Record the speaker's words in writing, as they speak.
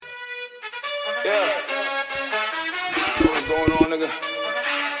Yeah. What's going on, nigga?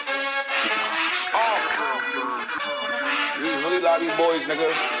 These really lobby boys, nigga.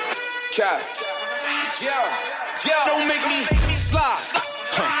 Cat. Yeah. Don't make me slide.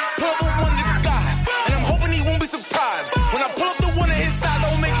 Pull up with one of the guys, and I'm hoping he won't be surprised. When I pull up the one on his side,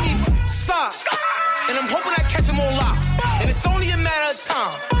 don't make me slide. And I'm hoping I catch him on live. And it's only a matter of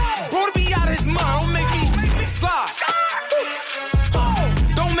time. This bro to be out of his mind. Don't make me slide.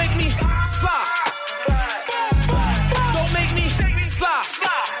 Don't make me slide. Don't make me slide.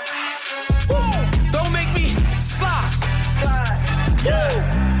 Don't make me slide.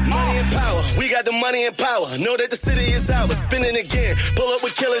 Money and power, we got the money and power. Know that the city is ours. Spinning again, pull up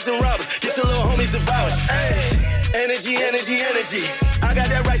with killers and robbers. Get your little homies devoured. Hey. Energy, energy, energy. I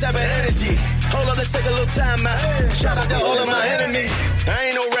got that right type of energy. Hold up, let's take a little time out. Shout out to all of my enemies. I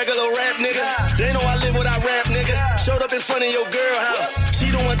ain't no regular rap nigga. They know I live without rap nigga. Showed up in front of your girl house.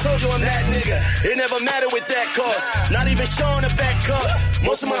 She the one told you I'm that nigga. It never mattered with that cost. Not even showing a back cut.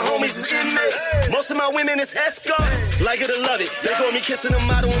 Most of my homies is inmates. Most of my women is escorts. Like it or love it. They call me kissing a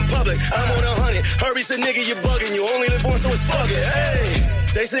model in public. I'm on 100. Hurry's a nigga, you bugging. You only live once, so it's fuck it. Hey.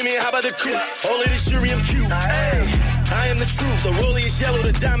 They say me, how about the crew? All of this jury, I'm cute. Hey. I am the truth. The rollie is yellow,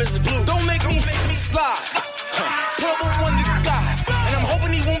 the diamonds is blue. Don't make me slide. Pull up with one of the guys, and I'm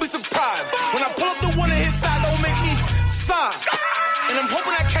hoping he won't be surprised. When I pull up the one on his side, don't make me slide. And I'm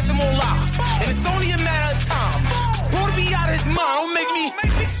hoping I catch him on live. And it's only a matter of time. Bro to be out of his mind, don't make me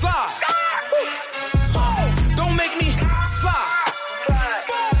slide. Don't make me slide.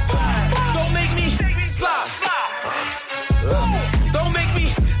 Don't make me slide. Don't make me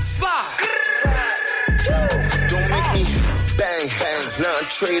slide. Don't make me bang, bang. Nothing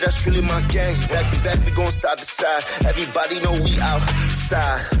trade, that's really my gang. Back to back, we going side to side. Everybody know we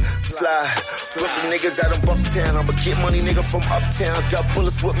outside. Slide. Brooklyn niggas out in Bucktown. I'ma get money, nigga, from uptown. Got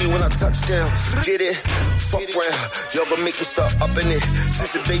bullets with me when I touch down. Get it? Fuck round. Y'all gon' make me start upping it.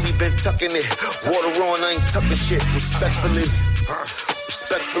 Since the baby been tucking it. Water on, I ain't tucking shit. Respectfully.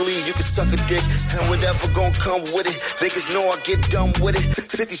 Respectfully, you can suck a dick, and whatever gon' come with it. Niggas know I get done with it.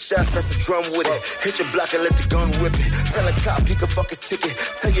 50 shots, that's a drum with it. Hit your block and let the gun whip it. Tell a cop he can fuck his ticket.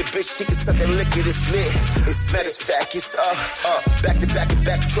 Tell your bitch she can suck and lick it. It's lit. It's matter of fact, it's up. Back to back and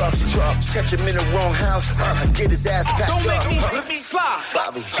back trucks. Catch him in the wrong house. I get his ass packed Don't up. make me slide.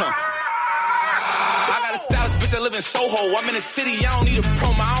 Bobby. I got a stylish bitch, I live in Soho. I'm in the city, I don't need a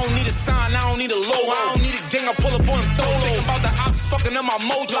promo. I don't need a sign, I don't need a logo. I don't need a gang, I pull up on them throw. Thinking about the ops fucking up my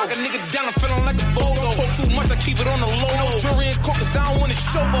mojo. Lock a nigga down, I'm feeling like a bozo. Talk too much, I keep it on the low. No jury and court, cause I don't want to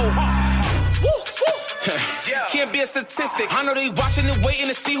showboat. Woo, woo. Can't be a statistic. I know they watching and waiting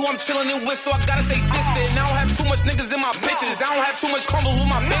to see who I'm chilling in with, so I gotta stay distant. I don't have too much niggas in my bitches. I don't have too much crumbles with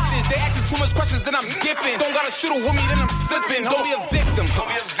my bitches. They asking too much questions, then I'm dipping. Don't gotta shoot with me, then I'm slipping. Don't be a victim,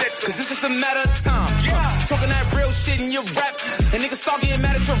 cause it's just a matter of time. Talking that real shit in your rap, and niggas start getting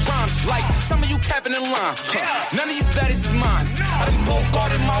mad at your rhymes. Like some of you capping in line. None of these baddies is mine. I done both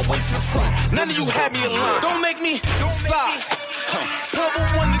guarded my way to the front. None of you had me aligned. Don't make me slide. Pull up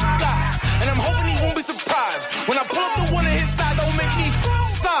with one of the guys, and I'm hoping he won't be surprised. When I pull up the one on his side, don't make me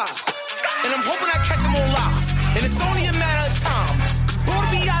slide. And I'm hoping I catch him on live. And it's only a matter of time. Bro to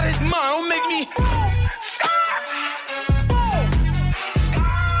be out of his mind, don't make me.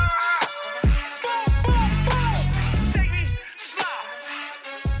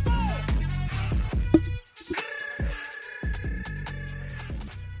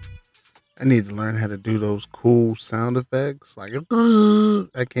 I need to learn how to do those cool sound effects. Like,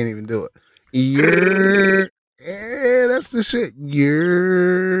 I can't even do it. Yeah, that's the shit.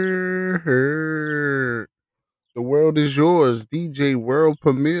 Yeah. The world is yours. DJ World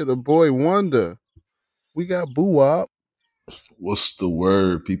Premiere, the boy Wonder. We got Boo Wop. What's the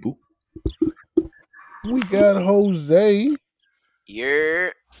word, people? We got Jose. Yeah.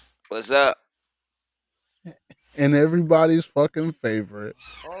 What's up? And everybody's fucking favorite.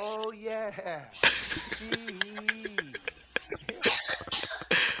 Oh, yeah.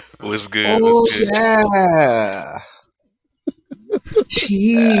 What's good? Oh, What's good? yeah.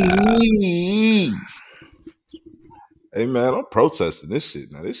 Cheese. Hey, man, I'm protesting this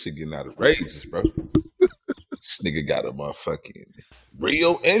shit. Now, this shit getting out of outrageous, bro. This nigga got a motherfucking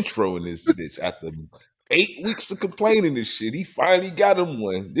real intro in this bitch after 8 weeks of complaining this shit. He finally got him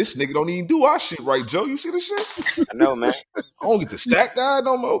one. This nigga don't even do our shit right, Joe. You see this shit? I know, man. I don't get the stack guy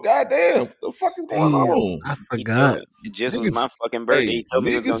no more. Goddamn. What the fuck is going on? I forgot. It just Niggas- was my fucking birthday. Hey, He told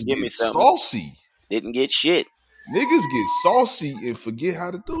me he was niggas gonna give me get something. saucy. Didn't get shit. Niggas get saucy and forget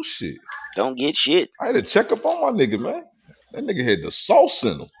how to do shit. Don't get shit. I had to check up on my nigga, man. That nigga had the sauce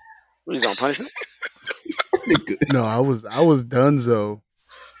in him. What, he's on punishment? Nigga. No, I was Dunzo.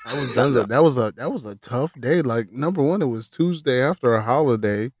 That was a tough day. Like, number one, it was Tuesday after a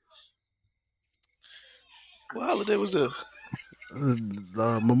holiday. What holiday was that?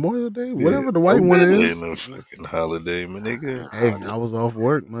 Memorial Day, Yeah, whatever the white one That is. ain't no fucking holiday, my nigga. Hey, I was off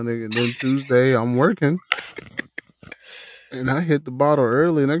work, my nigga. And then Tuesday, I'm working. And I hit the bottle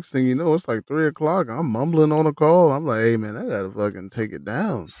early. Next thing you know, it's like 3:00. I'm mumbling on a call. I'm like, hey, man, I got to fucking take it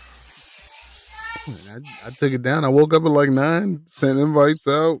down. And I took it down. I woke up at like 9, sent invites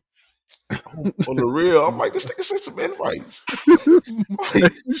out. on the real, I'm like, this nigga sent some invites.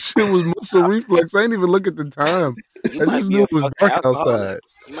 This shit was muscle reflex. I ain't even look at the time. You I might just be knew a it was fucking dark alcoholic. outside.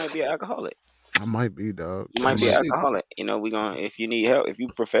 You might be an alcoholic. I might be, dog. You might be Shit. an alcoholic. You know, if you need help, if you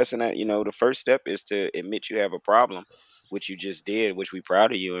professing that, you know, the first step is to admit you have a problem, which you just did, which we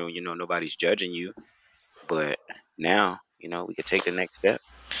proud of you, and you know nobody's judging you. But now, you know, we could take the next step.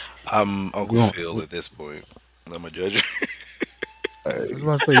 I'm Uncle Well, Phil at this point. I'm a judge. I was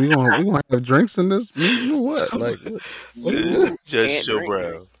about to say we gonna have drinks in this meeting or what? Like what? You Judge can't Joe drink.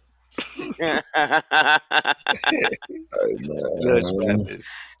 Brown. Hey, Judge man.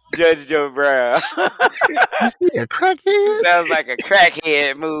 Mathis. Judge Joe Brown. Is he a crackhead? Sounds like a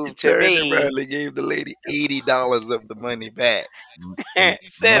crackhead move to Turned me. around and gave the lady $80 of the money back.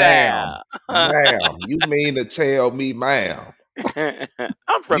 Sit down. Ma'am, you mean to tell me, ma'am?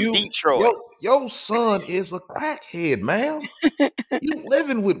 I'm from Detroit. Your son is a crackhead, ma'am. You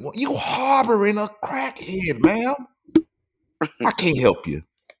living with one. You harboring a crackhead, ma'am. I can't help you.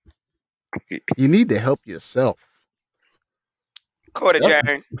 You need to help yourself. Court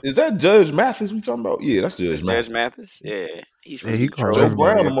adjourned. Is that Judge Mathis we talking about? Yeah, that's Judge Mathis. Judge Mathis? Yeah. He's from Yeah, he Detroit. called Joe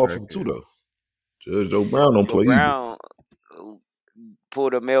everybody Brown, a a motherfucker crackhead. too, though. Judge Joe Brown don't Joe play either. Brown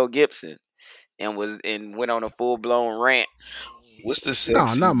pulled a Mel Gibson and went on a full blown rant. What's the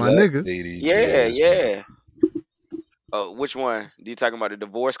sexy not my black nigga. lady? Yeah, judge? yeah. Oh, which one? Do you talking about the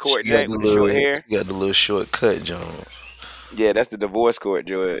divorce court She got Jake the with the short little, hair? she got the little short cut, John. Yeah, that's the divorce court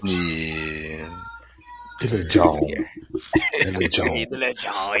judge. Yeah. Little John. Yeah. Little John. The little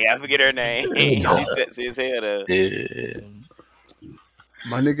John. Yeah, I forget her name. She's sexy as hell though. Yeah.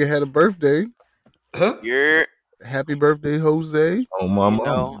 My nigga had a birthday. Huh? You're, Happy birthday, Jose. Oh, my you mom.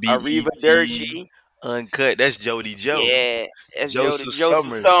 know, BET. Arriva Dirty. Uncut. That's Jody Joe. Yeah, that's Joseph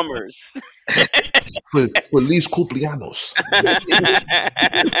Joseph Summers. Summers. Feliz cumpleaños.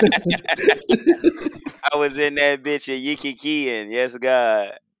 I was in that bitch at Yikiki, and yes,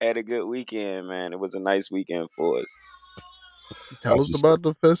 God, had a good weekend, man. It was a nice weekend for us. Tell That's us about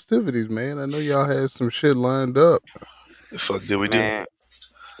the festivities, man. I know y'all had some shit lined up. The fuck did we Man,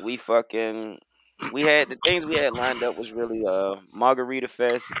 we had the things we had lined up was really Margarita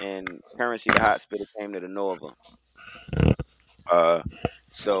Fest and Currency the Hot Spitter came to the Nova.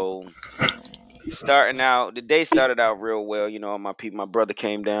 So the day started out real well. You know, my brother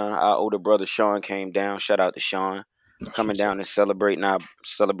came down. Our older brother Sean came down. Shout out to Sean coming down and celebrating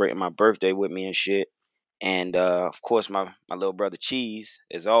my birthday with me and shit. And of course my little brother Cheese,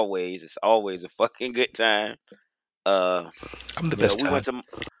 as always, it's always a fucking good time. I'm the best time.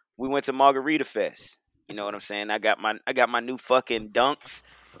 We went to Margarita Fest. You know what I'm saying? I got my new fucking dunks.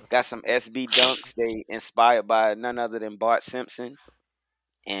 Got some SB dunks. They inspired by none other than Bart Simpson.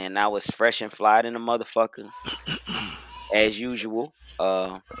 And I was fresh and fly in the motherfucker. As usual.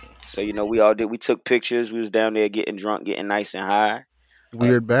 So you know, we took pictures. We was down there getting drunk, getting nice and high.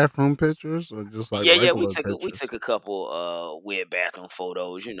 Weird bathroom pictures or just like Yeah, we pictures? took a couple weird bathroom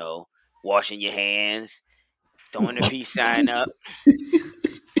photos, you know, washing your hands, throwing the peace sign up.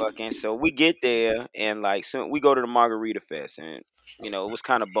 Fucking so we get there and like so we go to the Margarita Fest and you know it was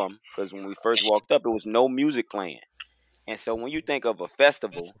kind of bum because when we first walked up it was no music playing. And so when you think of a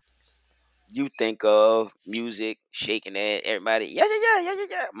festival, you think of music, shaking that, everybody, yeah.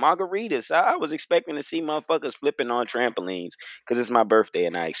 Margaritas. I was expecting to see motherfuckers flipping on trampolines because it's my birthday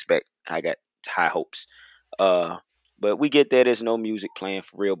and I got high hopes. But we get there, there's no music playing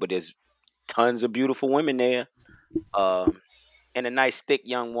for real, but there's tons of beautiful women there. And a nice thick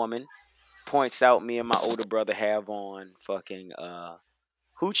young woman points out me and my older brother have on fucking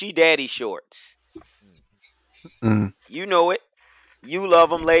Hoochie Daddy shorts. Mm. You know it. You love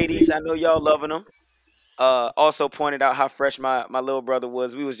them, ladies. I know y'all loving them. Also pointed out how fresh my little brother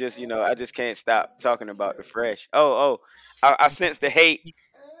was. We was just, you know, I just can't stop talking about the fresh. I sense the hate.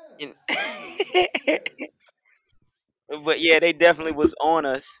 But yeah, they definitely was on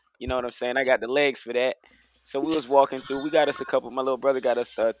us. You know what I'm saying? I got the legs for that. So we was walking through. We got us my little brother got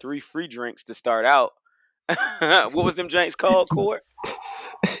us 3 free drinks to start out. What was them drinks called, Court?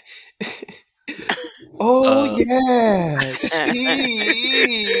 Oh yeah,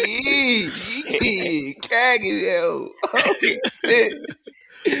 Kaggy, yo. Oh, shit.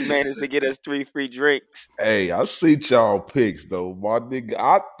 He managed to get us 3 free drinks. Hey, I see y'all pics though, my nigga.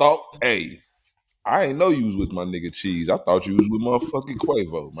 I thought, I ain't know you was with my nigga Cheese. I thought you was with motherfucking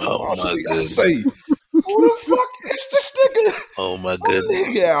Quavo, man. Oh my I goodness. say, who the fuck is this nigga? Oh my My goodness.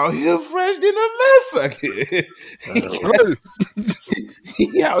 nigga out here fresh than a motherfucker.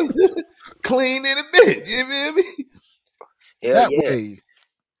 He out here clean in a bitch. You feel me? Hell That yeah. way.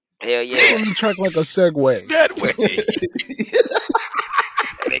 Hell yeah. On the track like a segue. That way.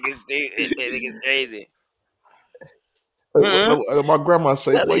 That nigga's crazy. My grandma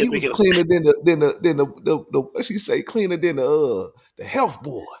say, That "Boy, nigga you was thinking- cleaner than the what she say, cleaner than the health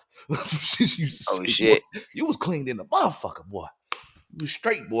boy." She used to Oh say, shit. "Boy, you was clean than the motherfucker, boy. You was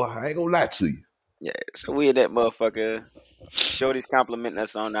straight, boy. I ain't gonna lie to you." Yeah. So we in that motherfucker. Shorty's complimenting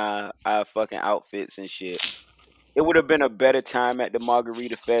us on our fucking outfits and shit. It would have been a better time at the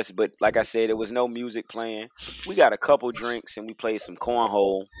Margarita Fest, but like I said, there was no music playing. We got a couple drinks and we played some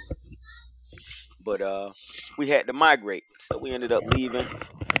cornhole. But we had to migrate. So we ended up leaving.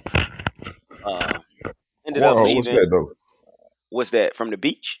 Cornhole, what's that though? What's that? From the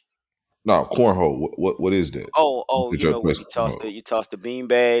beach? No, cornhole. What is that? Oh, Get you your know when question. you toss the bean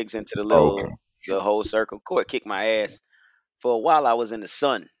bags into the Okay. the whole circle. Court kicked my ass. For a while I was in the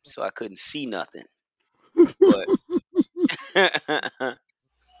sun, so I couldn't see nothing. But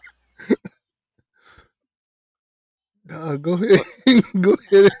Go ahead. Go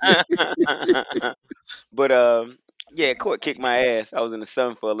ahead. but yeah, Court kicked my ass. I was in the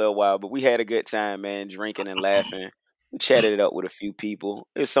sun for a little while, but we had a good time, man, drinking and laughing. We chatted it up with a few people.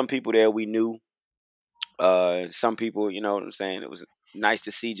 There's some people there we knew. Some people, you know what I'm saying? It was nice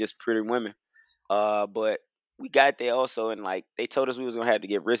to see just pretty women. But we got there also, and like they told us we was gonna have to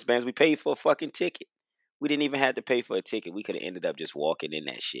get wristbands. We paid for a fucking ticket. We didn't even have to pay for a ticket. We could have ended up just walking in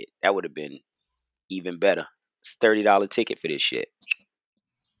that shit. That would have been even better. It's $30 ticket for this shit.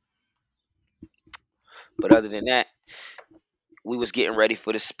 But other than that, we was getting ready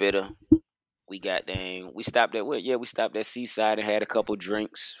for the spitter. We stopped at Seaside and had a couple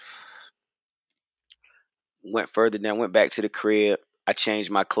drinks. Went further down, went back to the crib. I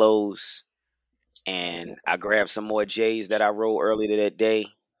changed my clothes and I grabbed some more J's that I rolled earlier that day.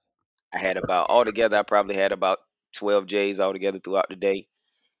 I probably had about 12 J's altogether throughout the day.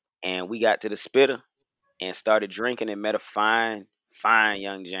 And we got to the spitter and started drinking and met a fine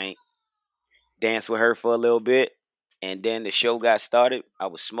young jank. Danced with her for a little bit. And then the show got started. I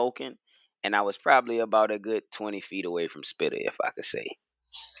was smoking. And I was probably about a good 20 feet away from Spitter, if I could say.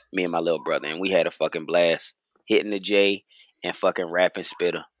 Me and my little brother. And we had a fucking blast. Hitting the J and fucking rapping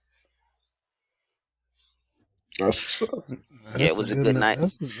Spitter. That's what's up. Yeah, it was a good night.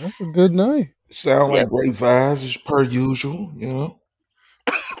 That's a good night. Sound like great vibes as per usual, you know.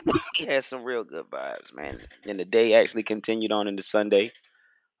 We had some real good vibes, man. And the day actually continued on into Sunday.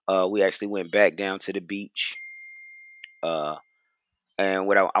 We actually went back down to the beach. And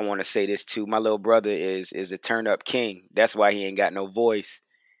what I want to say this too, my little brother is a turn up king. That's why he ain't got no voice.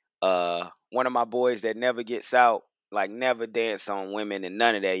 One of my boys that never gets out, like never dance on women and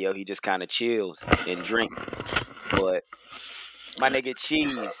none of that, yo. He just kind of chills and drink. But my nigga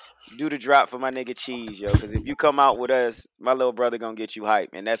Cheese, do the drop for my nigga Cheese, yo. Because if you come out with us, my little brother gonna get you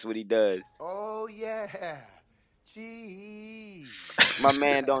hype, and that's what he does. Oh yeah, Cheese. My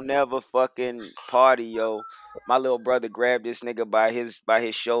man don't never fucking party, yo. My little brother grabbed this nigga by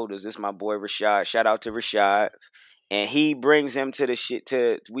his shoulders. This my boy Rashad. Shout out to Rashad. And he brings him to the shit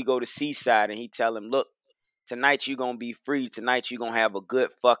we go to Seaside and he tell him, look, tonight you gonna be free. Tonight you gonna have a good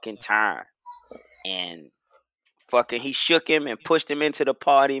fucking time. And fucking he shook him and pushed him into the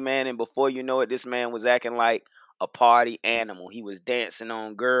party, man. And before you know it, this man was acting like a party animal. He was dancing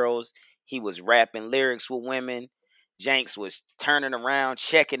on girls. He was rapping lyrics with women. Jenks was turning around,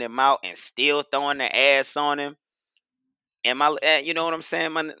 checking him out, and still throwing the ass on him. And you know what I'm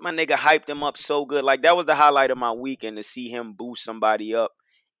saying? My nigga hyped him up so good. Like that was the highlight of my weekend to see him boost somebody up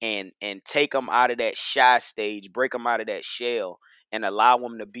and take them out of that shy stage, break them out of that shell, and allow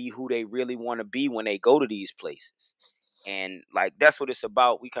them to be who they really want to be when they go to these places. And like that's what it's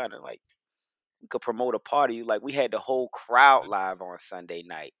about. We kind of like we could promote a party. Like we had the whole crowd live on Sunday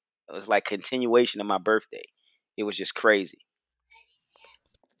night. It was like continuation of my birthday. It was just crazy.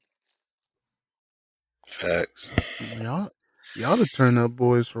 Facts. Y'all the turn up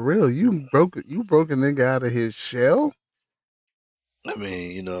boys for real. You broke a nigga out of his shell. I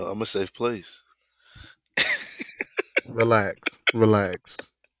mean, you know, I'm a safe place. Relax.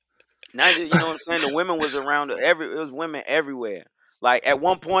 Now you know what I'm saying. The women was around. It was women everywhere. Like at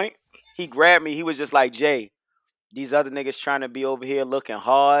one point, he grabbed me. He was just like, Jay, these other niggas trying to be over here looking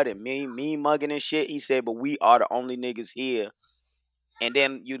hard and me mugging and shit. He said, but we are the only niggas here and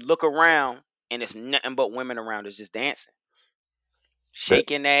then you look around and it's nothing but women around us just dancing, That-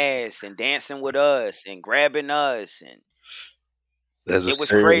 shaking ass and dancing with us and grabbing us, and There's a it was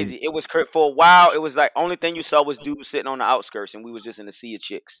certain crazy. It was for a while. It was like only thing you saw was dudes sitting on the outskirts, and we was just in a sea of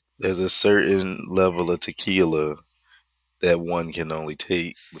chicks. there's a certain level of tequila that one can only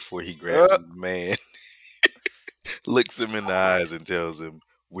take before he grabs Uh, his man, looks him in the eyes, and tells him,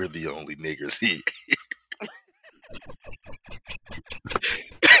 "We're the only niggers here."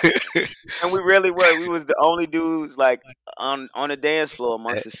 and we really were. We was the only dudes like on the dance floor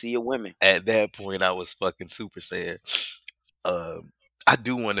amongst a sea of women. At that point, I was fucking super sad. I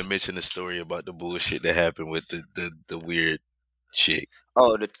do want to mention the story about the bullshit that happened with the weird chick,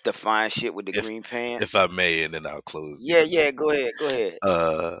 Oh, the fine shit with the if green pants. if I may, and then I'll close. Yeah, yeah. Go ahead, go ahead.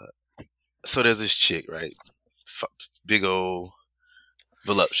 So there's this chick, right? Big old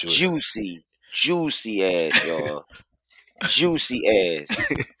voluptuous. Juicy ass, y'all. Juicy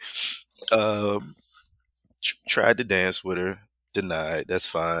ass. Tried to dance with her, denied. That's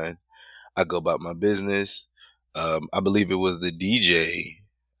fine. I go about my business. I believe it was the DJ.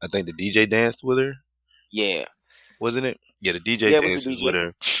 I think the DJ danced with her, Yeah, wasn't it? Yeah, the DJ yeah. It was the dances with DJ.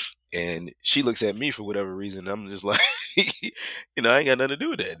 her, and she looks at me for whatever reason. I'm just like, I ain't got nothing to do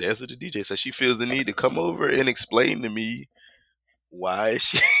with that. Dance with the DJ. So she feels the need to come over and explain to me why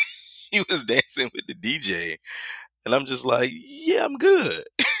she was dancing with the DJ, and I'm just like, yeah, I'm good.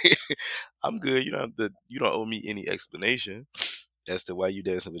 I'm good. You don't owe me any explanation as to why you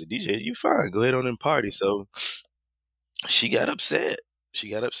dancing with the DJ. You fine. Go ahead on and party. So she got upset.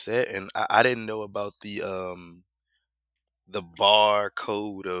 And I didn't know about the bar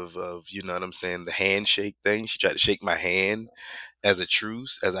code of you know what I'm saying, the handshake thing. She tried to shake my hand as a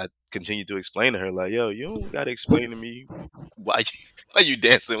truce as I continued to explain to her, like, yo, you don't gotta explain to me why you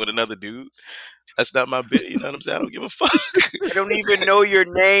dancing with another dude. That's not my bit. You know what I'm saying? I don't give a fuck. I don't even know your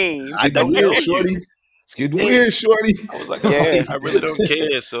name. I don't know weird, you. shorty. It's getting weird, shorty. I was like, Yeah. I really don't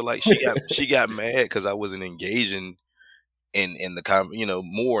care. So like, she got mad because I wasn't engaging in the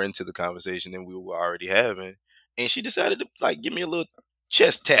more into the conversation than we were already having, and she decided to like give me a little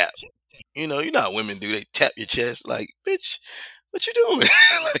chest tap. You know how women do, they tap your chest. Like, bitch, what you doing?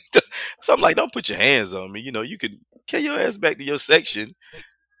 So I'm like, don't put your hands on me. You can carry your ass back to your section,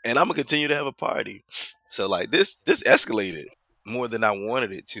 and I'm gonna continue to have a party. So like this escalated more than I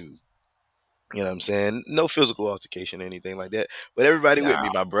wanted it to. You know what I'm saying? No physical altercation or anything like that. But everybody with me,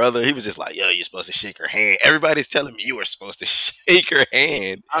 my brother, he was just like, yo, you're supposed to shake her hand. Everybody's telling me you were supposed to shake her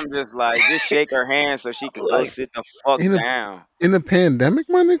hand. I'm just like, just shake her hand so she can go Like, sit the fuck down. In the pandemic,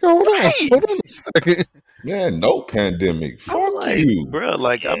 my nigga, hold on a second. Man, no pandemic. Fuck I'm like, you. bro,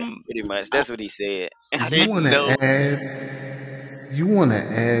 like, Yeah, pretty much. That's what he said. I You didn't want know. to add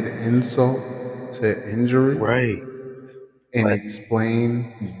insult to injury, Right. and Like, explain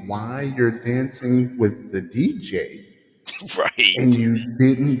why you're dancing with the DJ right. and you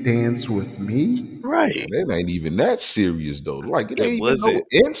didn't dance with me? Right. Man, it ain't even that serious though. Like it It ain't even wasn't. no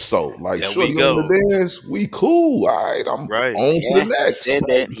insult. Like, There sure, we you on go. the dance, we cool. All right, I'm Right. on to Yeah, the next. he said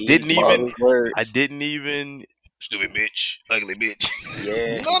that. He said his words. I didn't even, stupid bitch, ugly bitch. Yeah,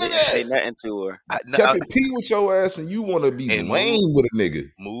 None he of didn't that. say nothing to her. Kept it P with your ass, and you want to be And lame with a nigga.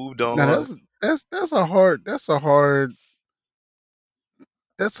 moved on. Now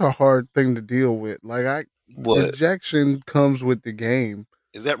that's a hard thing to deal with. Like What? rejection comes with the game.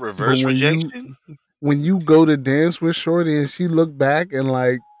 Is that reverse when rejection? when you go to dance with Shorty and she look back and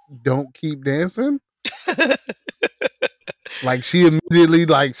like don't keep dancing, like she immediately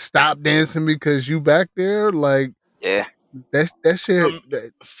like stop dancing because you back there, like Yeah. that shit.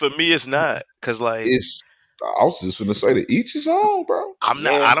 For me, it's not, cause like I was just gonna say that each his own, bro. I'm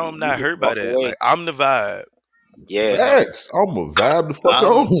Yeah, not you not just hurt by walk that. away. Like, I'm the vibe. Yeah. Facts. I'm a vibe the fuck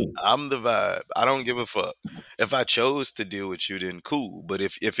on. I'm the vibe. I don't give a fuck. If I chose to deal with you, then cool. But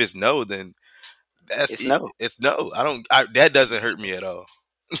if it's no, then that's It's it. no. It's no. That doesn't hurt me at all.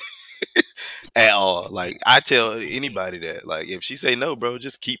 At all. Like, I tell anybody that, like, if she say no, bro,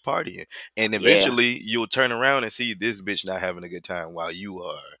 just keep partying, and eventually you'll turn around and see this bitch not having a good time while you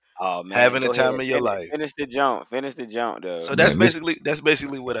are Oh man, having go the time ahead. of your life. Finish the jump. Finish the jump, though. So Man, that's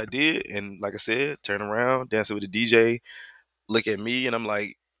basically what I did. And like I said, turn around, dancing with the DJ, look at me, and I'm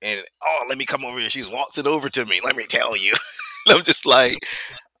like, and oh, let me come over here. She's waltzing over to me. Let me tell you. And I'm just like,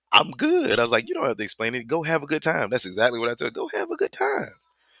 I'm good. I was like, you don't have to explain it. Go have a good time. That's exactly what I told her. Go have a good time.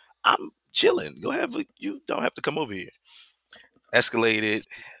 I'm chilling. You don't have to come over here. Escalated.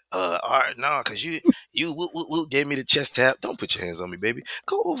 All right, nah, cause you gave me the chest tap. Don't put your hands on me, baby.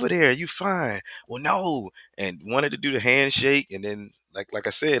 Go over there. You fine. Well, no, and wanted to do the handshake, and then like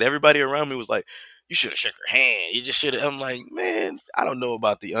I said, everybody around me was like, you should have shook her hand. You just should have. I'm like, man, I don't know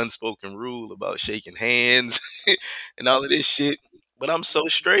about the unspoken rule about shaking hands and all of this shit, but I'm so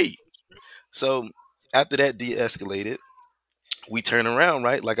straight. So after that de-escalated, we turn around,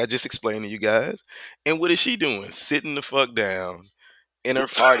 right? Like I just explained to you guys. And what is she doing? Sitting the fuck down in her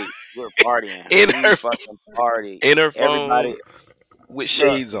Party. We're partying. in We her fucking party. in her phone Everybody, with look,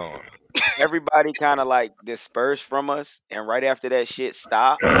 shades on. everybody kind of like dispersed from us, and right after that shit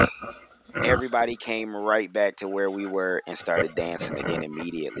stopped, everybody came right back to where we were and started dancing again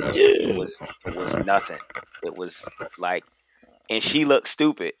immediately. Yeah. It was nothing. It was like, and she looked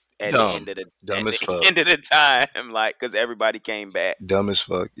stupid at Dumb. the end of Dumb as fuck. end of the time, like, because everybody came back, Dumb as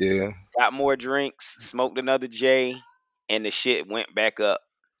fuck, yeah. got more drinks, smoked another J, and the shit went back up.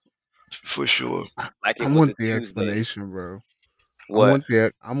 For sure. Like it I was want a the Tuesday. explanation, bro. What?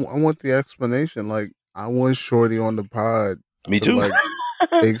 I want the explanation. Like, I want Shorty on the pod Me to too. like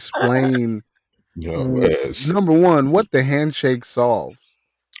explain. Yo, ass. Number one, what the handshake solves.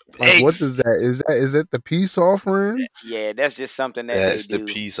 Like, what does that? Is it the peace offering? Yeah, that's just something that That's they the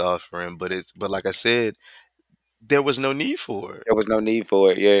do. peace offering, but like I said, there was no need for it. There was no need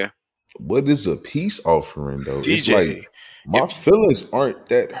for it. Yeah. What is a peace offering though? It's DJ, like my feelings aren't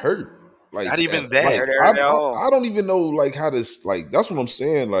that hurt. Like Not even like, that. I don't even know like how this like. That's what I'm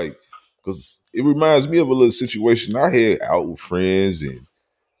saying. Like, because it reminds me of a little situation I had out with friends, and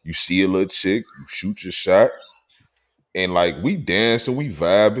you see a little chick, you shoot your shot, and like we dancing, we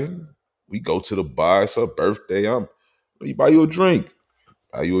vibing, we go to the bar. It's her birthday. Let me buy you a drink.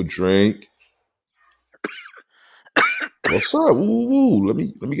 Buy you a drink. What's up? Woo, woo. Let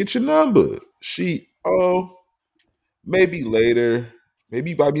me get your number. She, maybe later.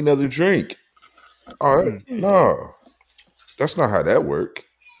 Maybe buy me another drink. All right. No. That's not how that work.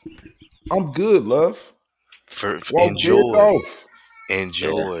 I'm good, love. Enjoy.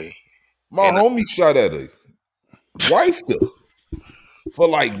 Enjoy. My homie shot at her. Wifed her. For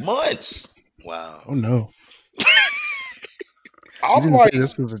like months. Wow. Oh no. I'm didn't like, say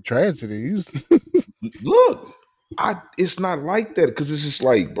this was a tragedy. look. It's not like that because it's just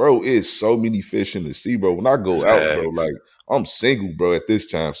like, bro, it's so many fish in the sea, bro. When I go out, bro, like I'm single, bro, at this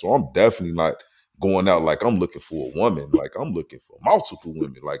time, so I'm definitely not going out like I'm looking for a woman. Like I'm looking for multiple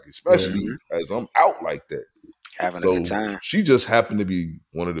women, like especially as I'm out like that. Having a good time. She just happened to be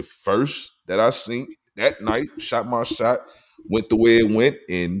one of the first that I seen that night. Shot my shot, went the way it went,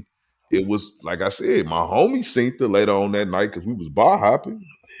 and it was like I said, my homie seen her later on that night because we was bar hopping.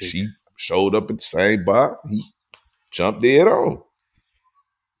 She showed up at the same bar. He jumped dead on.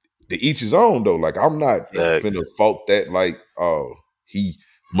 To each his own though. Like I'm not finna fault that. Like, he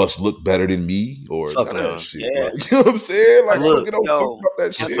must look better than me or none of that shit. Yeah. Like, you know what I'm saying? Like, I don't give no yo, fuck about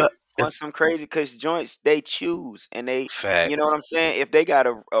that shit. On some crazy, because joints they choose and they, Fact. you know what I'm saying. If they got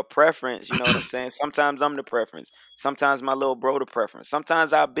a preference, you know what I'm saying. Sometimes I'm the preference. Sometimes my little bro the preference.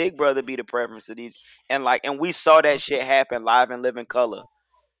 Sometimes our big brother be the preference of these. And we saw that shit happen live in living color,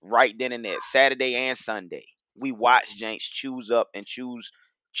 right then and there, Saturday and Sunday. We watched Jenks choose up and choose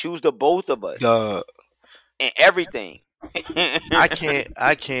the both of us and everything.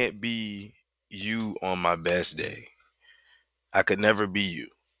 I can't be you on my best day. I could never be you.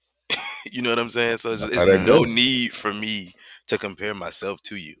 You know what I'm saying? So it's no need for me to compare myself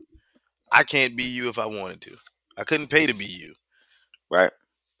to you. I can't be you if I wanted to. I couldn't pay to be you. Right.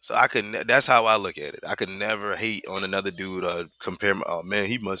 So I couldn't. That's how I look at it. I could never hate on another dude or compare oh man,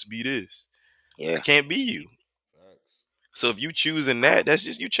 he must be this. Yeah. I can't be you. So if you choosing that, that's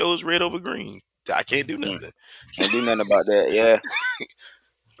just you chose red over green. I can't do nothing. Can't do nothing about that. Yeah.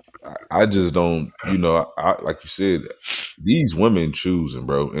 I just don't, I like you said, these women choosing,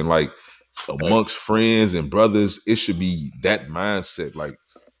 bro. And like amongst friends and brothers, it should be that mindset. Like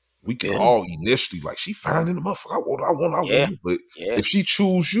we can all initially like, she finding the motherfucker. I want. But if she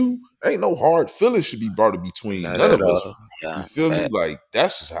choose you, ain't no hard feelings should be brought in between none of us. Yeah, you feel me? Like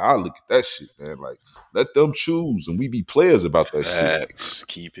that's just how I look at that shit, man. Like let them choose and we be players about that shit.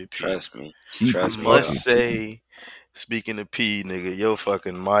 Keep it peace. Trust me. I must say, speaking of P, nigga, your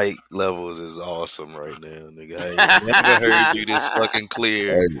fucking mic levels is awesome right now, nigga. I ain't never heard you this fucking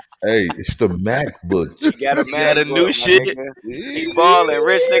clear. Hey, it's the MacBook. You got a new shit. He balling,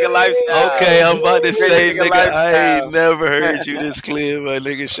 rich nigga lifestyle. Okay, I'm about to say, nigga, lifestyle. I ain't never heard you this clear, my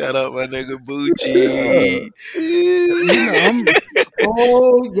nigga. Shout out my nigga Bucci.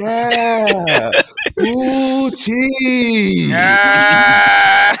 Oh yeah, Hoochie.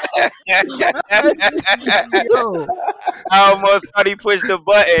 I almost thought he pushed the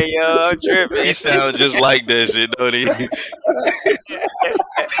button, yo. I'm tripping. He sounds just like that shit, don't he?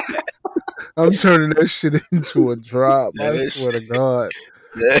 I'm turning that shit into a drop. Yeah, I that swear to shit. God.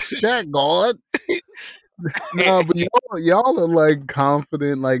 That Stat God. No, but y'all are like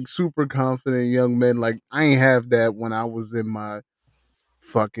confident, like super confident young men. Like I ain't have that when I was in my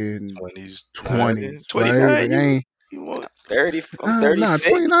fucking 20s, 20s, right? 29. Like I ain't You want? I'm nah, 36,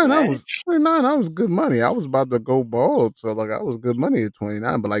 29. man. 29. I was good money. I was about to go bald, so like I was good money at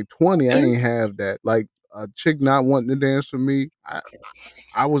 29. But like 20, I Yeah. ain't have that. Like a chick not wanting to dance with me.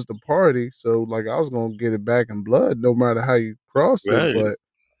 I was the party, so like I was gonna get it back in blood, no matter how you cross it. Right. But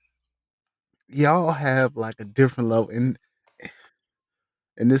y'all have like a different level, and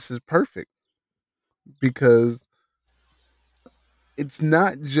this is perfect because it's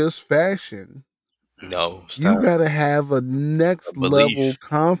not just fashion. No, it's You not gotta have a a next level belief.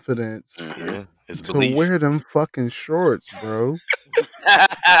 confidence Mhm. Yeah, it's to belief. wear them fucking shorts, bro.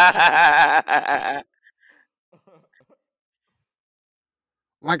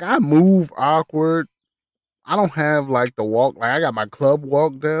 Like I move awkward. I don't have like the walk. Like I got my club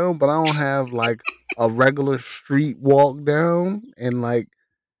walk down, but I don't have like a regular street walk down. And like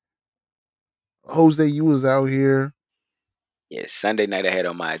Jose, you was out here. Yeah, Sunday night I had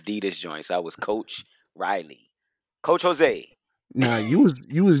on my Adidas joints. I was Coach Riley, Coach Jose. Nah, you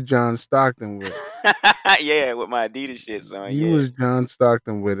was John Stockton with it. Yeah, with my Adidas shits on. You Yeah, was John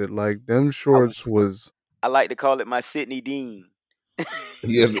Stockton with it. Like them I was. shorts was I like to call it my Sydney Dean.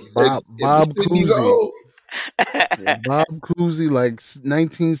 Yeah, if the Bob Sydney's Cousy. old, Bob Cousy, like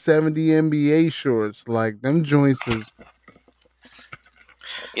 1970 NBA shorts. Like them joints is.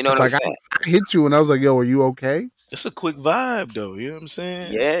 You know It's what I'm like saying? I hit you and I was like, "Yo, are you okay?" It's a quick vibe, though. You know what I'm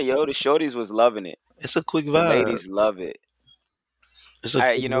saying? Yeah, yo, the shorties was loving it. It's a quick The vibe. ladies love it. It's a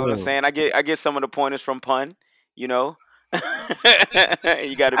quick You know what I'm vibe. saying? I get some of the pointers from Pun. You know,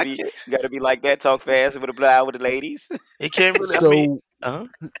 you gotta I be can't. you gotta be like that. Talk fast with a blow with the ladies. It can't really. I mean, So uh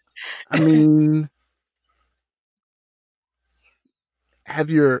I mean, have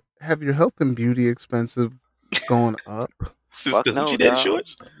your health and beauty expensive gone up? Since the Fuck no, Hoochie Daddy dog.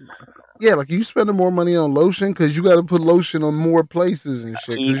 shorts. Yeah, like you spending more money on lotion because you got to put lotion on more places and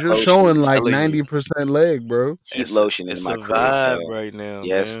shit Keep because you're lotioning. showing like Telling you, 90% leg, bro. Keep it's a, lotioning in it's a my crib, vibe dog. right now,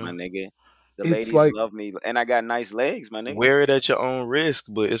 Yes, my man. nigga. The It's ladies like, love me, and I got nice legs, my nigga. Wear it at your own risk,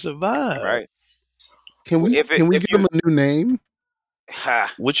 but it's a vibe. Right? can we If can we if give you, them a new name?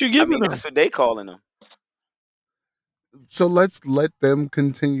 ha, What you I giving mean them? that's what they calling them. So let's let them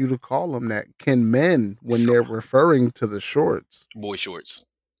continue to call them that. Can men, when So they're referring to the shorts, Boy shorts.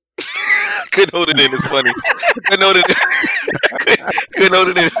 Couldn't hold it in. It's funny. Couldn't hold it in. Couldn't hold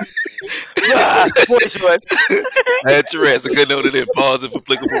it in. boy shorts. I had Tourette's. I couldn't hold it in. Pause if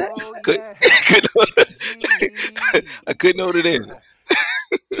applicable. Couldn't I couldn't hold it in.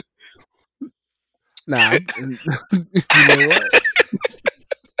 nah, you know what?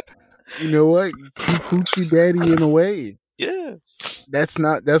 You know what? Keep Hoochie Daddy in a way. Yeah. That's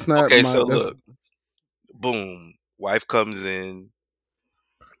not Okay, my so that's look. Boom. Wife comes in.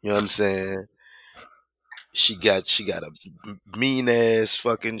 You know what I'm saying? She got a mean ass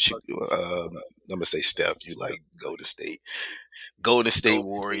fucking. I'm gonna say Steph. You like Golden State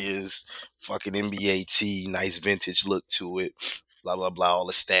Warriors, fucking NBA tee, nice vintage look to it. Blah blah blah. All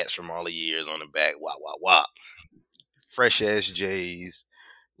the stats from all the years on the back. Wah wah wah. Fresh ass J's,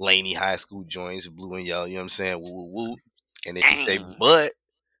 Laney high school joints, blue and yellow. You know what I'm saying? Woo woo woo. And if you say Dang. but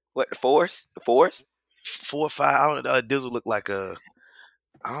What the force? The force? 4 or 5, I don't know. Dizzle look like a.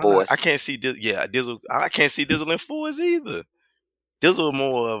 I don't know. I Force. can't see. Yeah, Dizzle. I can't see Dizzle in fours either. Dizzle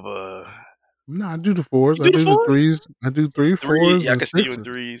more of a. no, I do the fours. You I do the do the fours? threes. I do three, Three. fours, Yeah, I and can see you in sixes.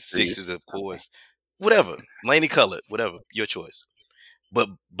 threes, sixes, Threes. of course. Whatever. Laney colored. Whatever. Your choice. But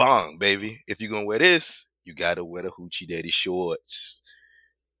bong, baby. If you're gonna wear this, you gotta wear the Hoochie Daddy shorts.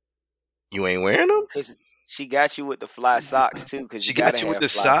 You ain't wearing them? Cause she got you with the fly socks too, cause you She gotta got you with have the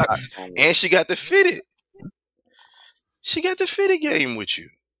fly socks, socks on with and it. she got the fitted. She got the fitted game with you.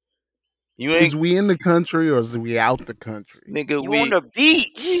 You ain't Is we in the country or is we out the country? nigga. You on the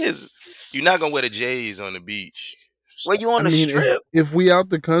beach? Yes. You're not gonna wear the J's on the beach. Where you I on the mean, if strip? if we out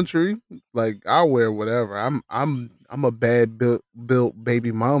the country, like I'll wear whatever. I'm a bad built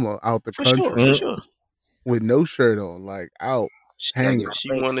baby mama out the For sure, country for Mm. sure. with no shirt on, like out She, Gotta get hanging. she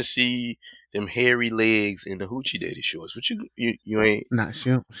flex. want to see them hairy legs in the Hoochie Daddy shorts. But you ain't. Nah, she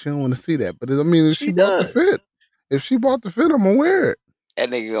don't want to see that. But I mean, if she She bought the does. fit, I'm gonna wear it. That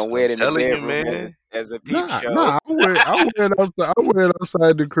nigga That's gonna what wear I'm it in the telling you, bedroom man. as a peep Nah, show. nah, I wear it outside. I wear it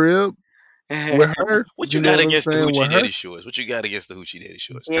outside the crib with her. What You you know got what I'm against the saying? Hoochie With her. Daddy shorts? What you got against the Hoochie Daddy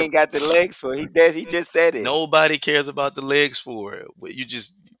shorts? He ain't got the legs for it. He just said it. Nobody cares about the legs for it. You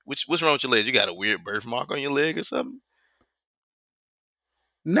just what's wrong with your legs? You got a weird birthmark on your leg or something?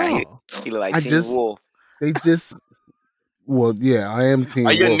 Nah, No, he look like I Teen just Wolf. they just well, yeah, I am Are Teen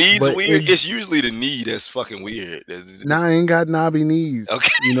your Wolf, knees but weird? It's usually the knee that's fucking weird. now I ain't got knobby knees. Okay.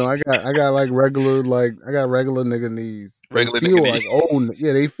 You know, I got regular nigga knees. They Regular nigga feel knee. like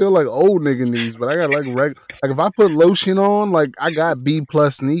yeah, they feel like old nigga knees, but I got like if I put lotion on, like I got B+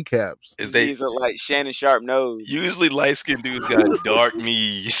 kneecaps. Is His they knees look like Shannon Sharp nose. usually light skinned dudes got dark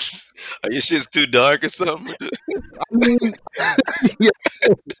knees? Are your shit's too dark or something? I mean, yeah,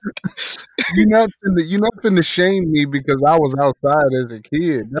 you're not finna shame me because I was outside as a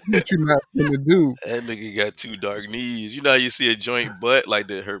kid. That's what you're not finna do. That nigga got two dark knees. You know how you see a joint butt, like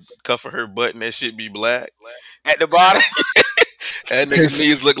her cuff of her butt, and that shit be black. At the bottom, That nigga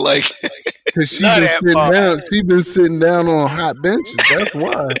knees look like. Cause she love been that sitting part. down. She been sitting down on hot benches. That's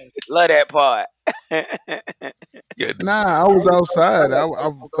why. Love that part. Yeah, Nah, I was outside. I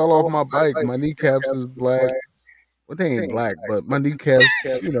fell off my bike. My kneecaps is black. Well, they ain't black, but my kneecaps.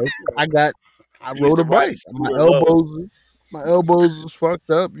 You know, I He used rode to a ride bike. scooter low. My elbows was fucked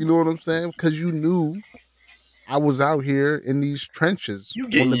up. You know what I'm saying? Because you knew I was out here in these trenches you on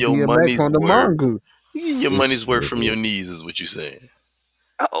getting the your BMX money's on the worth. mongoose. You getting your money's worth from your knees, is what you saying.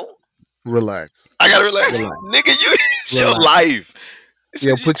 Oh, Relax, I gotta relax, relax, nigga. It's your relax. life. This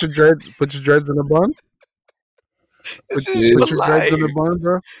Yo, is put your dreads in a bun. this is your Put your dreads in a life. bun,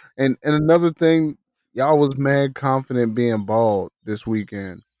 bro. And another thing, y'all was mad confident being bald this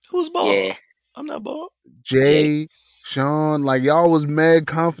weekend. Who's bald? yeah. I'm not bald. Jay. Jay, Sean, like y'all was mad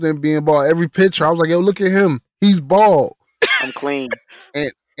confident being bald. Every picture, I was like, yo, look at him. He's bald. I'm clean.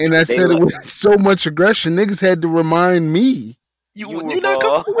 And I They said it look. with so much aggression. Niggas had to remind me You You were you not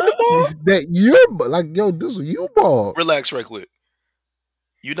bald. comfortable with the bald? that you're like, yo, this is you bald. Relax right quick.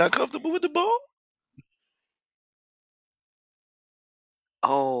 You not comfortable with the bald?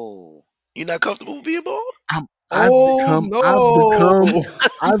 Oh. You not comfortable with being bald? I've become,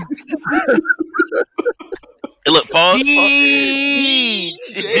 I've Hey, look, pause. Beach.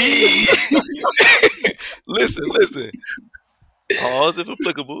 Listen. Pause if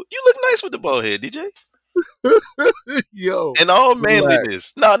applicable. You look nice with the bald head, DJ. yo, And all relax.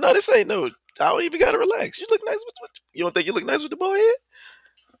 manliness. No, this ain't no. I don't even gotta relax. You look nice with. You don't think you look nice with the bald head?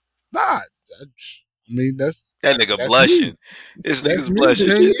 Nah, I mean that's That nigga that's blushing. me. This That's nigga's me. blushing.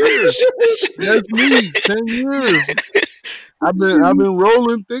 10 years. That's me. 10 years. I've been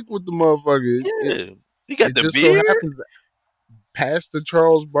rolling thick with the motherfucker. Yeah. You got It the just so beard. happens that past the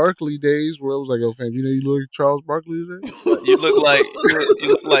Charles Barkley days where it was like, "Yo, fam, you know you look like Charles Barkley today." You look like you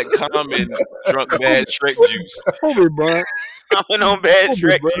look like Common drunk bad Shrek juice. Hold it, bro. I went on bad Hold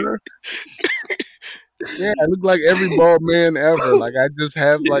track. it, bro. Yeah, I look like every bald man ever. Like I just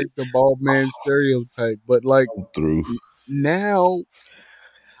have like the bald man stereotype. But like Through. now,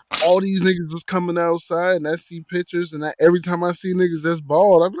 all these niggas is coming outside, and I see pictures, and every time I see niggas that's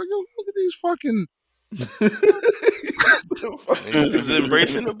bald, I'm like, yo, look at these fucking. Niggas is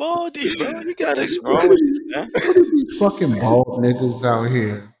embracing the baldy, bro. You gotta. What's wrong with you, man? Look at these fucking bald niggas out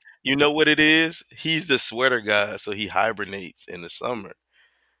here. You know what it is? He's the sweater guy, so he hibernates in the summer.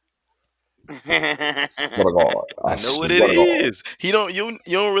 I know what it is. He don't. You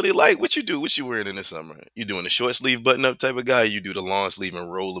don't really like what you do. What you wearing in the summer? You doing the short sleeve button up type of guy? You do the long sleeve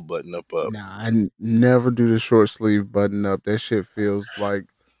and roll the button up. Nah, I never do the short sleeve button up. That shit feels like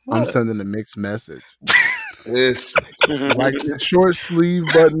I'm sending a mixed message. This Like the short sleeve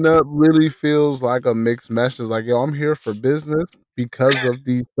button up really feels like a mixed message. Like, yo, I'm here for business because of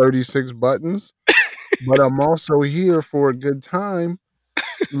these 36 buttons, but I'm also here for a good time.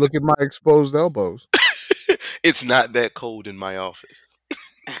 Look at my exposed elbows. It's not that cold in my office.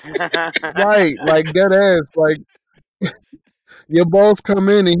 Right, like dead ass. Like your boss come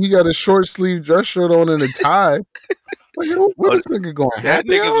in and he got a short sleeve dress shirt on and a tie. Like, yo, where this nigga going? That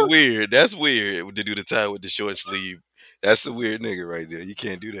Happy hour? nigga's weird. That's weird to do the tie with the short sleeve. That's a weird nigga right there. You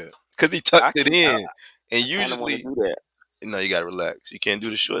can't do that because he tucked it in, and I don't want to usually, do that. no, you gotta relax. You can't do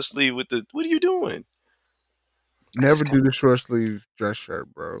the short sleeve with the. What are you doing? Never do the short sleeve dress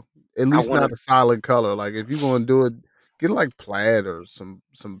shirt, bro. At I least wanna- not a solid color. Like if you're gonna do it, get like plaid or some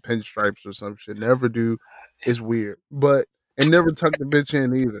pinstripes or some shit. Never do. It's weird, but and never tuck the bitch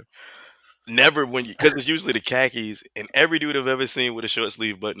in either. Never when you because it's usually the khakis, and every dude I've ever seen with a short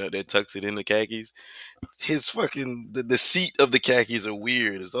sleeve button up that tucks it in the khakis, his fucking the seat of the khakis are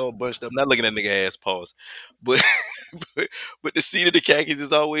weird. It's all bunched up. I'm not looking at nigga ass pause, but, but the seat of the khakis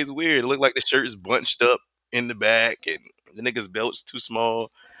is always weird. It look like the shirt's bunched up in the back, and the nigga's belt's too small.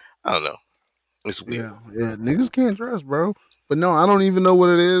 I don't know. It's weird. Yeah, niggas can't dress, bro. But no, I don't even know what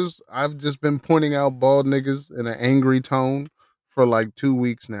it is. I've just been pointing out bald niggas in an angry tone for like 2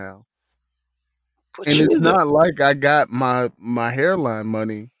 weeks now. Put And your it's not like I got my hairline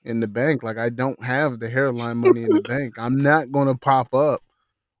money in the bank. Like I don't have the hairline money in the bank. I'm not gonna pop up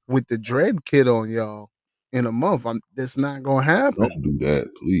with the dread kit on y'all in a month. That's not gonna happen. Don't do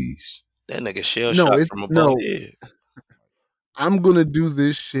that, please. That nigga shell No, shocked it's from a bald no. head. I'm gonna do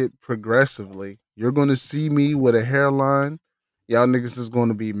this shit progressively. You're gonna see me with a hairline. Y'all niggas is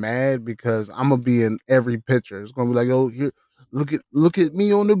gonna be mad because I'm gonna be in every picture. It's gonna be like, oh, here, look at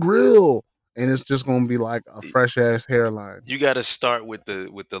me on the grill, and it's just gonna be like a fresh ass hairline. You got to start with the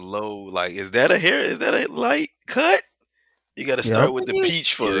low. Like, is that a hair? Is that a light cut? You got to Yep, start with the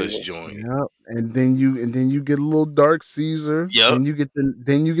peach fuzz joint. yep. And then you get a little dark Caesar. Yep. Then you get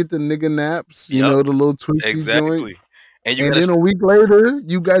the nigga naps. You Yep. know, the little twisty Exactly. joint. And you And gotta, then a week later,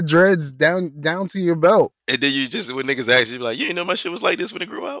 you got dreads down to your belt. and then you just when niggas ask you, be like, you ain't know my shit was like this when it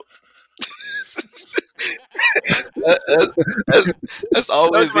grew out. That's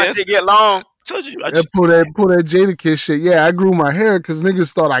always my there. shit get long. Told you. Pull that Jadakiss shit. Yeah, I grew my hair because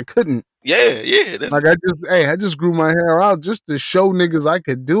niggas thought I couldn't. Yeah. That's Like I just grew my hair out just to show niggas I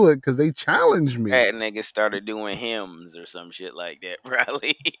could do it because they challenged me. That nigga started doing hymns or some shit like that,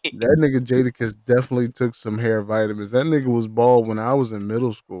 probably. That nigga Jadakiss definitely took some hair vitamins. That nigga was bald when I was in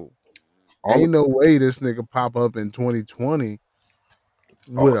middle school. Ain't no way this nigga pop up in 2020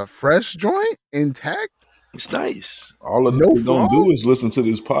 with a fresh joint intact. it's nice. All of No niggas gonna do flaws? is listen to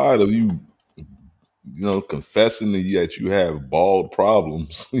this pod of you confessing that you have bald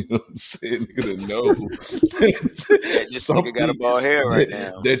problems. You know what I'm saying? Nigga to know This nigga got a bald hair right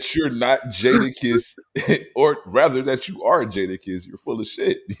now. that you're not Jadakiss, or rather that you are Jadakiss. You're full of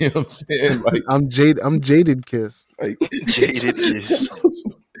shit. You know what I'm saying? Like I'm jaded kiss. like Jaded kiss.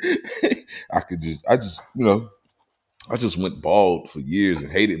 I just went bald for years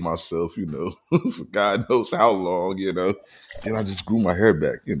and hated myself, for God knows how long, Then I just grew my hair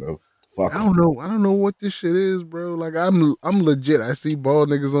back, Fuck. I don't know what this shit is, bro. Like I'm legit. I see bald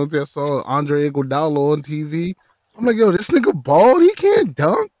niggas on there. I saw Andre Iguodala on TV. I'm like, yo, this nigga bald. He can't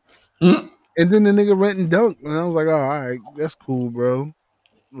dunk. Mm. And then the nigga went and dunked, and I was like, oh, all right, that's cool, bro.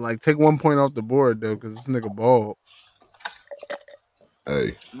 Like, take 1 point off the board though, because this nigga bald.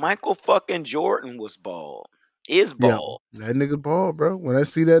 Hey, Michael fucking Jordan was bald. Is bald. Yeah, that nigga bald, bro. When I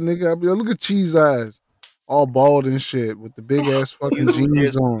see that nigga, I'll be like, look at Cheese Eyes, all bald and shit with the big ass fucking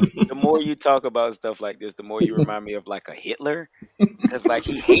jeans on. The more you talk about stuff like this, the more you remind me of like a Hitler, because like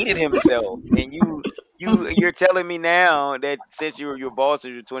he hated himself, and you're telling me now that since you're bald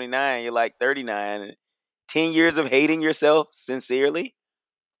since you're 29, you're like 39, 10 years of hating yourself sincerely.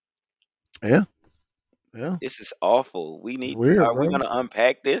 Yeah. This is awful. We need. Weird, are we bro. gonna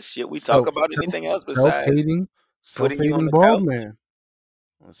unpack this? Should we talk about anything else besides self-hating bald man?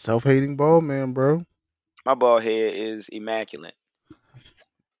 Self-hating bald man, bro. My bald head is immaculate.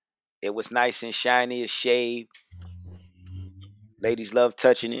 It was nice and shiny. It's shaved. Ladies love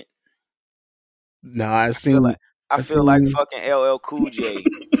touching it. Nah, I feel like fucking LL Cool J.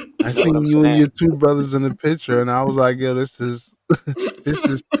 I seen you and your two brothers in the picture, and I was like, yo, this is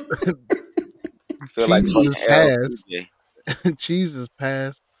I feel like Jesus past. Cheese is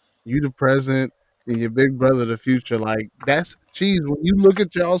past. You the present, and your big brother the future. Like that's Cheese. When you look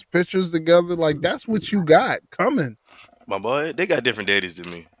at y'all's pictures together, like that's what you got coming. My boy, they got different daddies than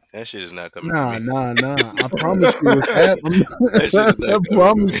me. That shit is not coming. Nah. to me. I promise you it's happening.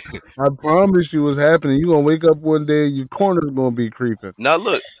 I promise you it's happening. You gonna wake up one day and your corner's gonna be creeping. Now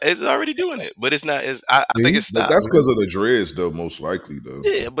look, it's already doing it, but it's not. I think it's stopped. That's because of the dreads, though. Most likely, though.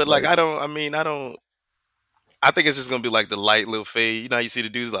 Yeah, but like I think it's just gonna be like the light little fade. You know how you see the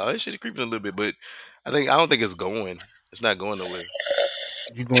dudes like, oh, this shit is creeping a little bit, but I don't think it's going. It's not going nowhere.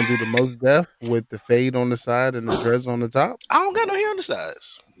 You gonna do the most deaf with the fade on the side and the dreads on the top? I don't got no hair on the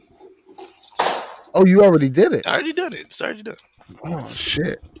sides. Oh, you already did it. I already done it. It's already done. Oh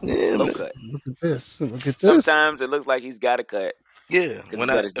shit! Yeah, Look at this. Look at this. Sometimes it looks like he's got a cut. Yeah,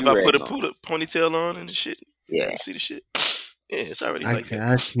 if I put a ponytail on and the shit, yeah, you see the shit. Yeah, it's already I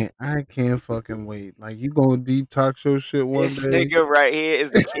can't fucking wait. Like you gonna detox your shit one this day? This nigga right here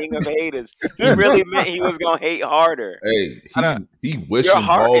is the king of haters. He really meant he was gonna hate harder. Hey, he wishing your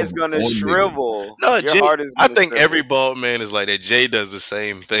heart is gonna shrivel. No, your Jay, heart is I think shrivel. every bald man is like that. Jay does the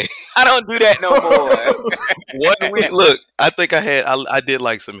same thing. I don't do that no more. 1 week, look, I think I did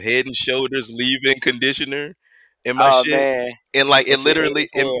like some Head and Shoulders leave-in conditioner in my shit, man. and like it literally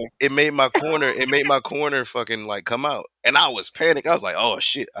it made my corner fucking like come out, and I was panicked. I was like, oh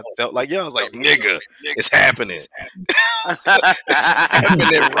shit! I felt like I was like, nigga, it's happening. It's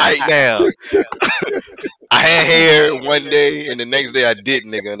happening right now. I had hair one day, and the next day I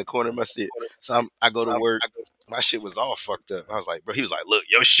didn't, nigga, in the corner of my shit. So I go to work. my shit was all fucked up. I was like, bro, he was like, look,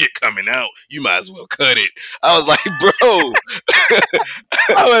 your shit coming out. You might as well cut it. I was like, bro.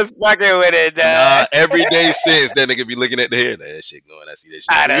 I was fucking with it, dog. Nah, every day since that nigga be looking at the hair. Like, that shit going. I see that shit.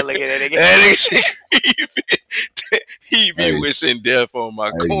 I don't look at that nigga. That nigga shit. He be wishing death on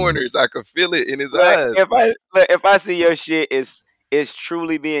my corners. I could feel it in his eyes. If I see your shit is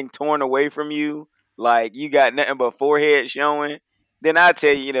truly being torn away from you, like you got nothing but forehead showing, then I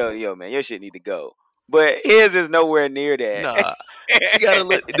tell you, yo, man, your shit need to go. But his is nowhere near that. Nah, you gotta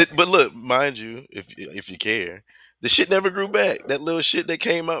look. But look, mind you, if you care, the shit never grew back. That little shit that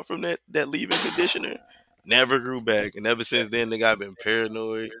came out from that leave-in conditioner never grew back, and ever since then, nigga, I've been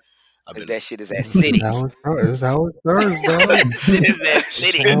paranoid. That shit is that city. That's how it starts, dog. That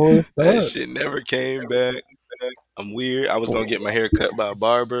city. That shit never came back. I'm weird. I was gonna get my hair cut by a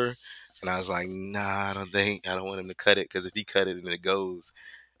barber, and I was like, nah, I don't want him to cut it, because if he cut it and it goes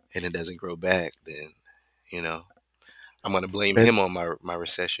and it doesn't grow back, then I'm gonna blame him on my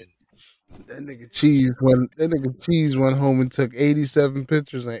recession. That nigga Cheese went home and took 87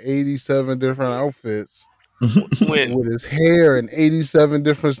 pictures and 87 different outfits with his hair in 87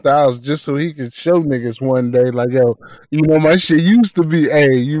 different styles, just so he could show niggas one day, like, yo, my shit used to be,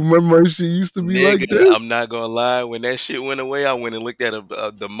 hey, you remember my shit used to be nigga, like this? I'm not gonna lie, when that shit went away, I went and looked at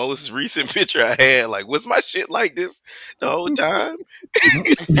the most recent picture I had. Like, was my shit like this the whole time?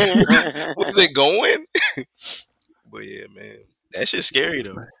 Was it going? But yeah, man, that shit's scary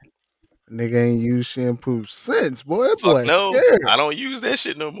though. Nigga ain't used shampoo since, boy. That Fuck boy no, scared. I don't use that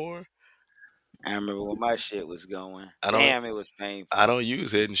shit no more. I remember when my shit was going. It was painful. I don't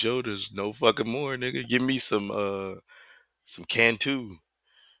use Head and Shoulders no fucking more, nigga. Give me some Cantu.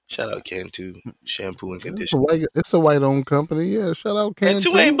 Shout out Cantu shampoo and conditioner. It's a white-owned company. Yeah, shout out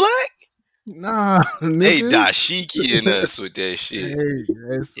Cantu. Cantu ain't black. Nah, they nigga. dashiki in us with that shit.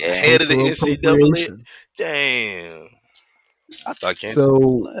 Hey, head of the NCAA. Damn. I thought Cantu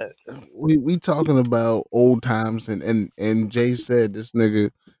was black. We talking about old times, and Jay said this nigga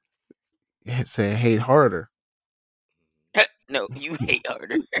said hate harder. No, you hate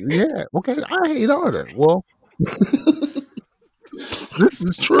harder. Yeah, okay, I hate harder. Well, this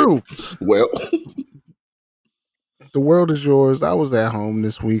is true. Well, the world is yours. I was at home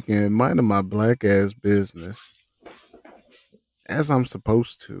this weekend, minding my black ass business, as I'm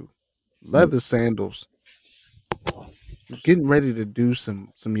supposed to. Leather sandals. Getting ready to do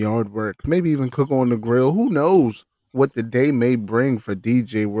some yard work, maybe even cook on the grill. Who knows what the day may bring for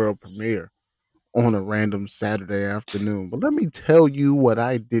DJ World Premiere on a random Saturday afternoon. But let me tell you what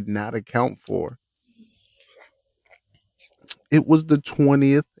I did not account for. It was the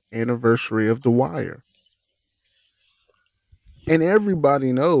 20th anniversary of The Wire. And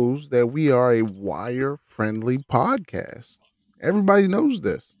everybody knows that we are a wire-friendly podcast. Everybody knows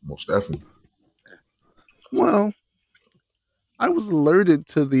this. Most definitely. Well, I was alerted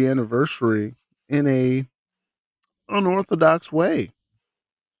to the anniversary in a unorthodox way,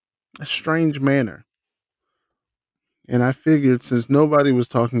 a strange manner. And I figured, since nobody was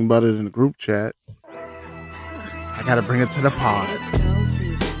talking about it in the group chat, I gotta bring it to the pod.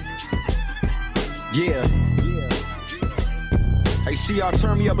 Yeah. Hey, see y'all,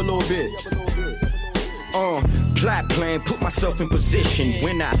 turn me up a little bit. Plot plan, put myself in position.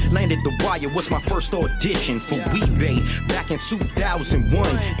 When I landed The Wire was my first audition for WeBay back in 2001.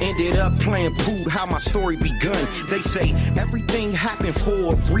 Ended up playing Pood, how my story begun. They say everything happened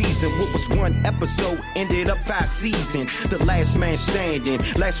for a reason. What was one episode ended up 5 seasons. The last man standing,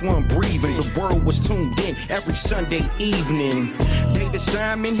 last one breathing. The world was tuned in every Sunday evening. David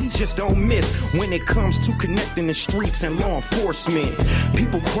Simon, he just don't miss when it comes to connecting the streets and law enforcement.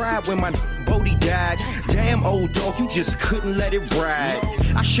 People cried when my Bodie died. Damn, old dog, you just couldn't let it ride.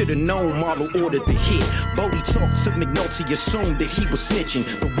 I should've known Marlo ordered the hit. Bodie talked to McNulty, assumed that he was snitching.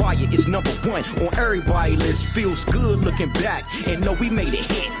 The Wire is #1 on everybody list. Feels good looking back and know we made a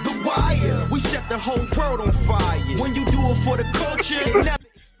hit. The Wire, we set the whole world on fire. When you do it for the culture, it never...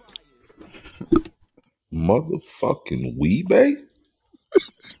 Motherfucking WeBay?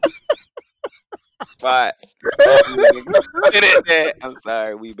 Right. I'm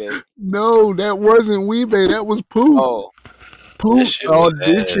sorry, WeBay. No, that wasn't WeBay. That was Poop. Oh, Poop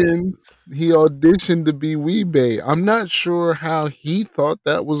auditioned. He auditioned to be WeBay. I'm not sure how he thought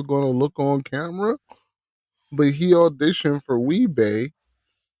that was going to look on camera, but he auditioned for WeBay,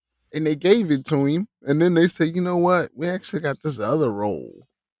 and they gave it to him. And then they said, you know what? We actually got this other role.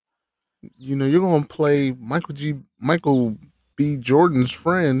 You're going to play Michael B. Jordan's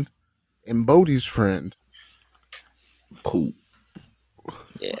friend and Bodie's friend. Poop.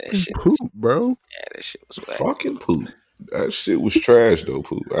 Yeah, that shit. Poop, bro. Yeah, that shit was whack. Fucking poop. That shit was trash though,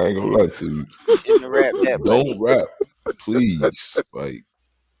 Pooh. I ain't gonna lie to you. Shouldn't have rapped that, buddy. Don't rap, please. Like,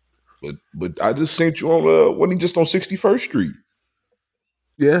 but I just sent you on when he just on 61st Street.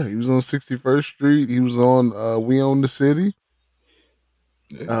 Yeah, he was on 61st Street. He was on We Own the City.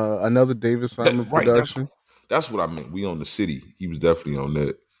 Yeah. Another David Simon production. That's what I meant. We Own the City. He was definitely on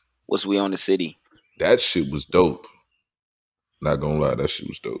that. What's We Own the City? That shit was dope. Not gonna lie, that shit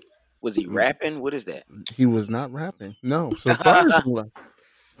was dope. Was he rapping? What is that? He was not rapping. No, surprisingly.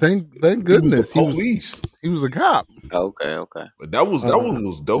 Thank goodness. He was a cop. Okay. But that one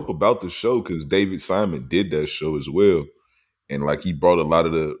was dope about the show because David Simon did that show as well. And like he brought a lot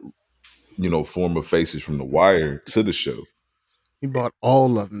of the, former faces from The Wire to the show. He brought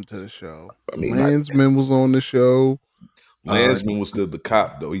all of them to the show. I mean, Landsman was on the show. Landsman was still the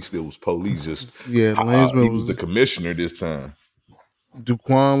cop though. He still was police. Landsman was the commissioner this time.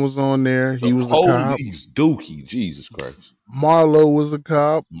 Duquan was on there. He was a cop. Dookie, Jesus Christ. Marlo was a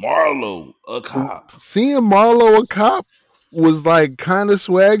cop. Seeing Marlo a cop was like kind of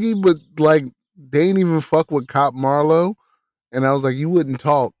swaggy, but like they ain't even fuck with cop Marlo. And I was like, you wouldn't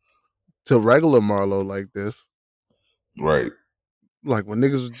talk to regular Marlo like this. Right. Like when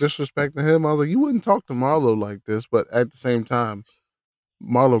niggas was disrespecting him, I was like, you wouldn't talk to Marlo like this. But at the same time,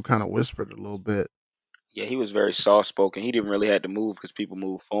 Marlo kind of whispered a little bit. Yeah, he was very soft spoken. He didn't really have to move because people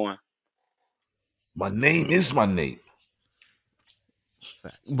moved for him. My name is my name.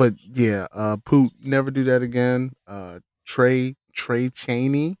 But yeah, Poot, never do that again. Trey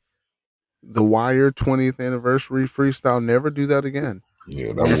Chaney, The Wire 20th anniversary freestyle, never do that again.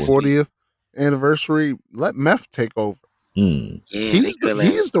 Yeah, on the 40th anniversary, let Meth take over. Yeah, he's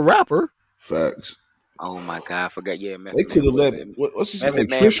the rapper. Facts. Oh my God, I forgot. Yeah, Method they could have let what's his name?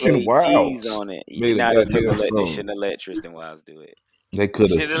 Tristan Wilds on it. Made They shouldn't have let Tristan Wilds do it. They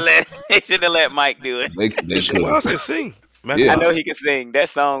could have. They should have let Mike do it. Tristan Wilds can sing. Yeah. I know he can sing. That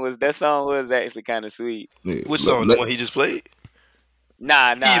song was actually kind of sweet. Yeah. Which song? The one he just played?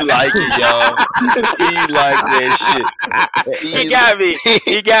 Nah. He like it, y'all. He like that shit. He got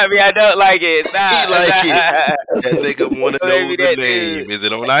me. I don't like it. Nah, he like it. That nigga want to know the name. Is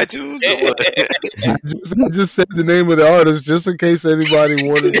it on iTunes or what? I just said the name of the artist just in case anybody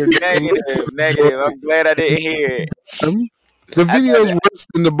wanted to. Negative. I'm glad I didn't hear it. The video's worse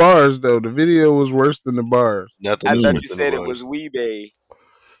than the bars, though. The video was worse than the bars. I thought you said it was Weebay.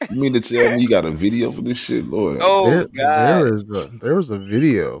 You mean to tell me you got a video for this shit, Lord? Oh God! There was a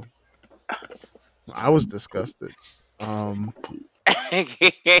video. I was disgusted. Hey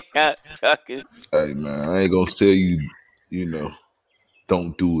man, I ain't gonna tell you,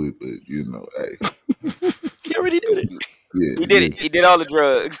 don't do it, but hey, he already did it. Yeah, he did it. He did all the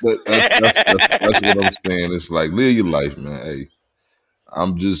drugs. But that's what I'm saying. It's like live your life, man. Hey,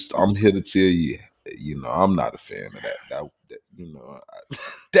 I'm here to tell you, I'm not a fan of that.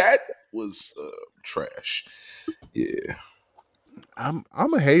 That was trash. Yeah, I'm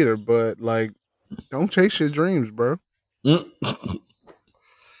a hater, but like, don't chase your dreams, bro. Don't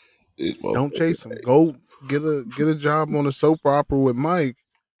chase them. Go get a job on a soap opera with Mike.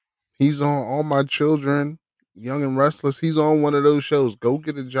 He's on All My Children, Young and Restless. He's on one of those shows. Go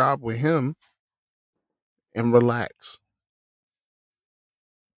get a job with him and relax.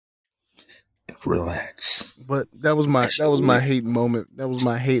 But that was my hate moment. That was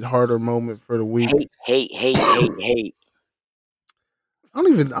my hate harder moment for the week. Hate. I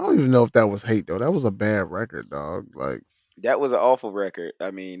don't even know if that was hate though. That was a bad record, dog. Like that was an awful record.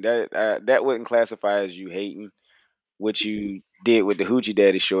 I mean that wouldn't classify as you hating. What you did with the Hoochie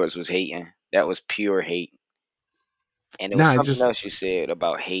Daddy shorts was hating. That was pure hate. And it was something else you said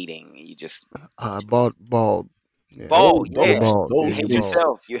about hating. You just bald. Yeah. Bald, yes. You hate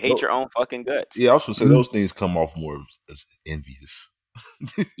yourself. You hate your own fucking guts. Yeah, I was gonna say those things come off more as envious.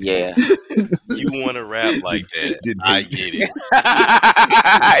 Yeah. You want to rap like that. I get it.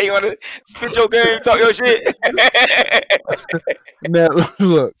 You want to spit your game, talk your shit. Now,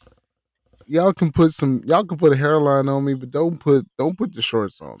 look. Y'all can put a hairline on me, but don't put the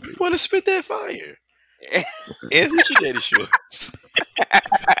shorts on me. You want to spit that fire. And Hoochie Daddy shorts.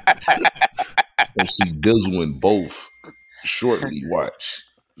 We'll see Dizzle in both shortly. Watch.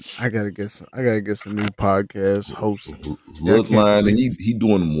 I gotta get some new podcast hosts. Look, line, and he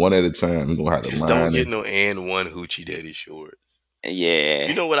doing them one at a time. We're gonna have to line. Don't get no and one Hoochie Daddy shorts. Yeah.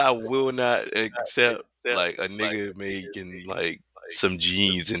 You know what I will not accept? Like a nigga making like some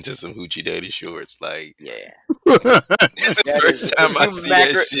jeans into some Hoochie Daddy shorts. Like, yeah. The That is first time I you see that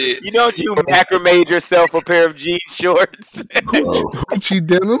macra. shit, You know you macrame yourself a pair of jean shorts. Bro, Hoochie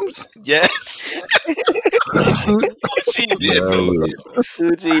denims. yes, she did man, look, those.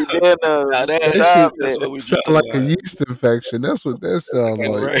 Gucci Now denim. that Stop that's it. what we Sound draw like the a line. yeast infection. That's what that sounds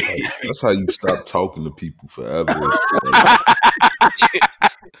like. Right. that's how you stop talking to people forever.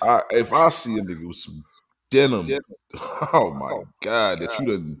 If I see a nigga with some denim, oh my god, that you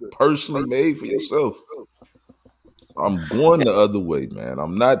done personally made for yourself, I'm going the other way, man.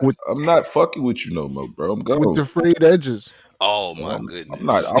 I'm not fucking with you no more, bro. I'm With gone. the frayed edges. Oh my I'm goodness.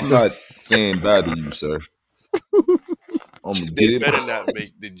 not saying bye to you, sir. I'm gonna They get better it. not make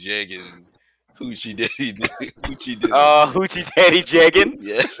the jegging Hoochie Daddy Hoochie Daddy. Hoochie Daddy jegging.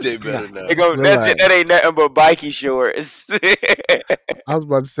 Yes, they better not. They go, Relax. that ain't nothing but bikey shorts. I was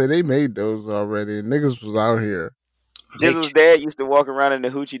about to say they made those already, and niggas was out here. Jizzle's dad used to walk around in the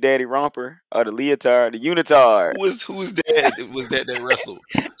Hoochie Daddy romper or the leotard, the unitard. Who's dad was that wrestled?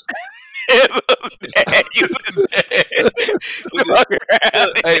 Jizzle's dad used to walk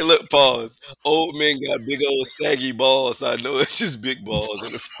around. Hey, look, pause. Old men got big old saggy balls, so I know it's just big balls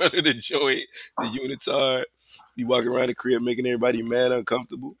in the front of the joint, the unitard. You walk around the crib making everybody mad,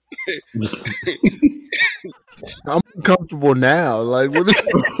 uncomfortable. I'm uncomfortable now. Like what?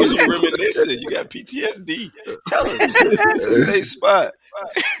 Because you're reminiscing. You got PTSD. Tell us. It's a safe spot.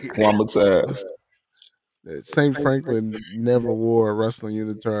 Traumatized. St. Franklin never wore a wrestling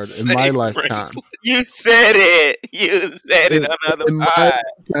unitard in my St. lifetime. You said it. You said it on another In my-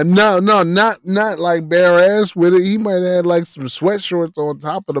 pod. No, not like bare ass with it. He might have had like some sweatshorts on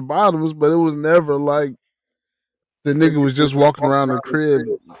top of the bottoms, but it was never like the nigga was just walking around the crib.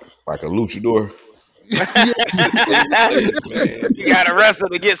 Like a luchador. Yes, man. You gotta wrestle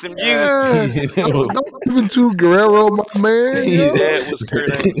to get some juice. Yeah. Don't even to Guerrero, my man. yo. Dad was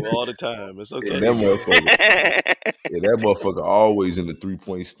Kurt Angle all the time. It's okay. That motherfucker. That motherfucker always in the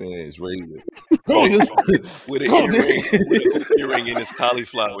 3-point stands, ready to go. With an earring in his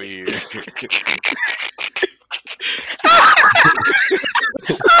cauliflower ear.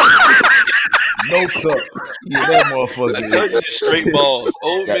 No cup. Yeah, that motherfucker. I tell you, straight balls.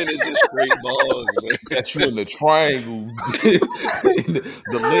 Old men is just straight balls, man. Got you in the triangle,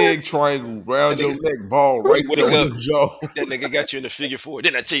 the leg triangle round your neck, ball right What there it on go? his jaw. That nigga got you in the figure four.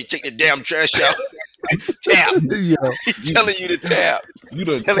 Then I tell you, take the damn trash out. Tap. Yeah. He's telling you to tap. You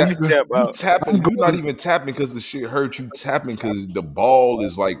done Telling you to tap you out. tapping. You not even tapping because the shit hurt. You tapping because the ball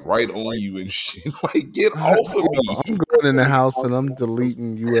is like right on you and shit. Like get off of me. I'm going in the house and I'm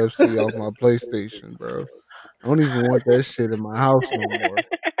deleting UFC off my PlayStation, bro. I don't even want that shit in my house no more.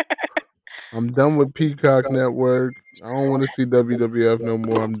 I'm done with Peacock Network. I don't want to see WWF no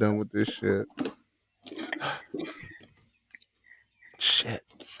more. I'm done with this shit. Shit.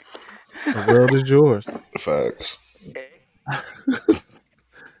 The world is yours. Facts.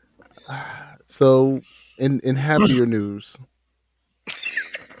 So, in happier news,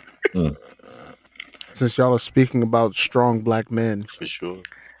 since y'all are speaking about strong black men, For sure.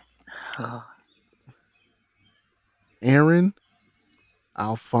 Aaron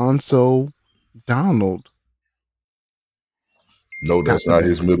Alfonso Donald. No, that's not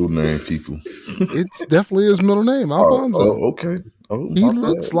his middle name, people. It's definitely his middle name, Alfonso. Oh, okay. Oh, He my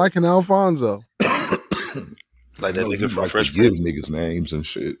looks bad. like an Alfonso. Like that No, nigga you from like Fresh to give Prince. niggas names and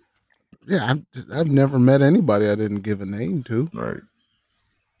shit. Yeah, I've never met anybody I didn't give a name to. Right.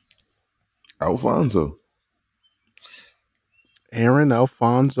 Alfonso. Aaron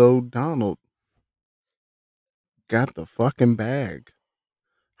Alfonso Donald got the fucking bag.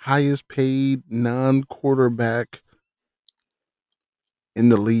 Highest paid non-quarterback in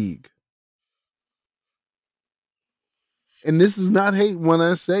the league. And this is not hate when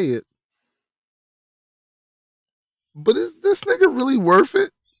I say it. But is this nigga really worth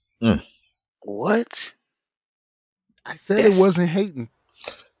it? What? I said Yes. it wasn't hating.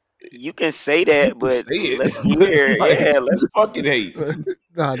 You can say that, but Say it. let's hear. Like, Yeah, let's. fucking hate.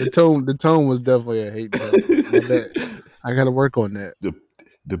 Nah, the tone was definitely a hate tone. My bad. I gotta work on that.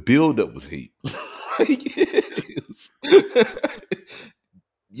 The build up was hate.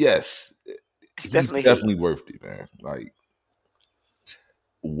 Yes. It's He's definitely definitely worth it, man. Like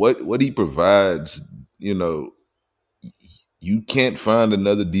what he provides, you know, you can't find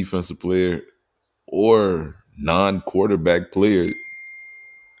another defensive player or non-quarterback player,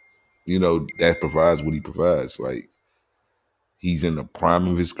 you know, that provides what he provides. Like he's in the prime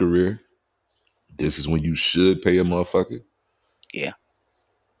of his career. This is when you should pay a motherfucker. Yeah.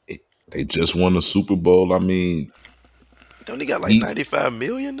 They just won the Super Bowl. I mean, Don't he got like 95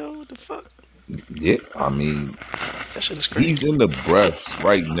 million though? What the fuck? yeah, I mean, That shit is crazy. he's in the breath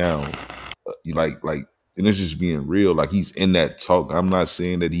right now. Like and it's just being real. Like he's in that talk. I'm not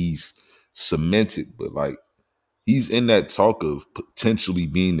saying that he's cemented, but like he's in that talk of potentially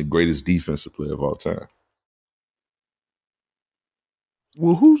being the greatest defensive player of all time.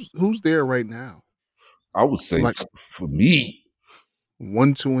 Well, who's there right now? I would say Like for me,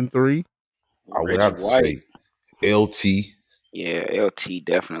 1, 2, and 3. I would Reggie have to White. say LT Yeah, LT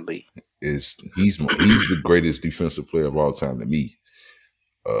definitely. is he's the greatest defensive player of all time to me.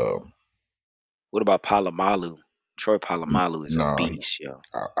 What about Palomalu? Troy Palomalu is a Nah, beast, yo.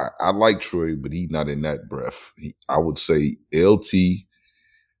 I like Troy, but he's not in that breath. I would say LT.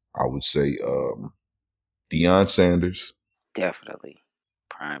 I would say Deion Sanders, Definitely.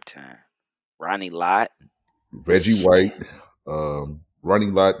 Prime time. Ronnie Lott. Reggie Shit. White, Ronnie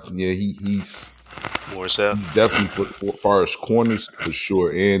Lott. Yeah, he's More so. definitely for far as corners for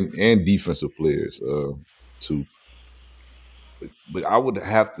sure, and defensive players too. But I would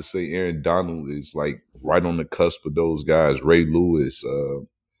have to say Aaron Donald is like right on the cusp of those guys. Ray Lewis,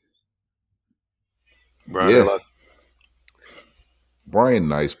 Brian yeah, Urlacher. Brian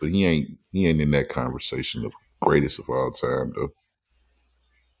Nice, but he ain't in that conversation of greatest of all time though.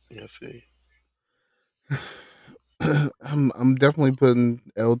 Yeah, I feel you. I'm definitely putting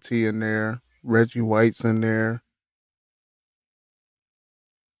LT in there. Reggie White's in there.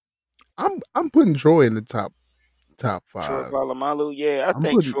 I'm putting Troy in the top Troy 5. Palomalu, yeah, I I'm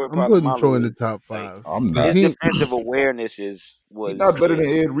think Troy putting Troy in Palomalu the is top like 5. I'm his not. defensive awareness He's was not better than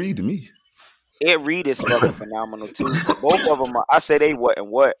just Ed Reed to me. Ed Reed is fucking phenomenal too. Both of them, I say they what and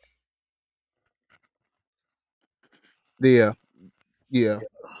what. Yeah, yeah.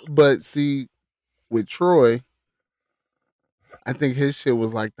 But see, with Troy, I think his shit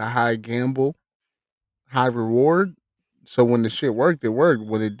was like the high gamble, high reward. So when the shit worked, it worked.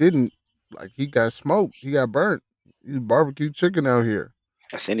 When it didn't, like he got smoked. He got burnt. He's barbecue chicken out here.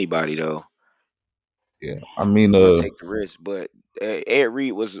 That's anybody though. Yeah, I mean, Gonna take the risk, but Ed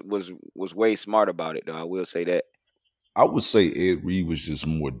Reed was way smart about it though. I will say that. I would say Ed Reed was just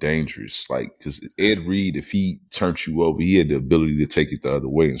more dangerous. Like, because Ed Reed, if he turned you over, he had the ability to take it the other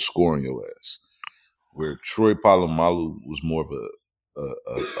way and score on your ass. Where Troy Polamalu was more of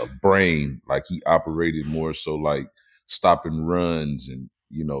a brain, like he operated more so like stopping runs, and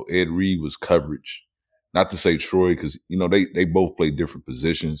Ed Reed was coverage. Not to say Troy, because they both play different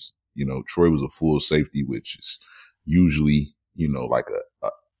positions. Troy was a full safety, which is usually like a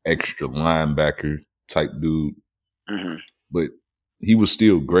extra linebacker type dude. Mm-hmm. But he was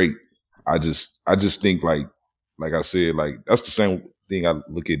still great. I just think like I said, like that's the same thing. I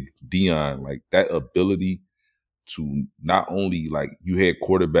look at Deion, like that ability to not only like you had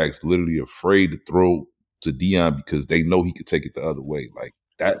quarterbacks literally afraid to throw to Deion because they know he could take it the other way. Like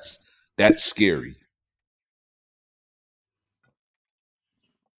that's scary.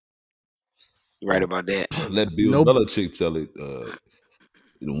 You're right about that. Let Bill Belichick tell it.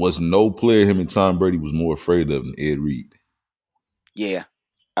 There was no player him and Tom Brady was more afraid of than Ed Reed. Yeah,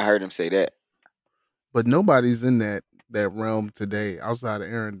 I heard him say that. But nobody's in that realm today outside of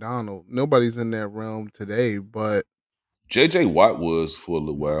Aaron Donald. Nobody's in that realm today. But J.J. Watt was for a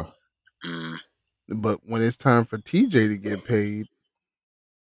little while. But when it's time for TJ to get paid,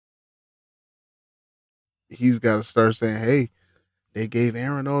 he's got to start saying, "Hey, they gave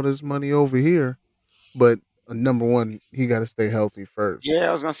Aaron all this money over here." But number one, he got to stay healthy first. Yeah,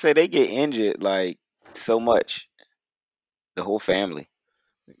 I was gonna say they get injured like so much. The whole family.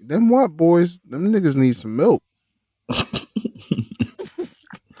 Them Watt boys, them niggas need some milk.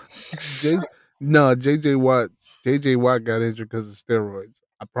 JJ Watt got injured because of steroids.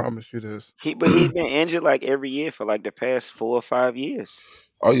 I promise you this. He's been injured like every year for like the past 4 or 5 years.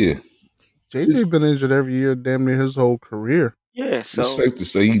 Oh yeah, JJ been injured every year, damn near his whole career. Yeah, so it's safe to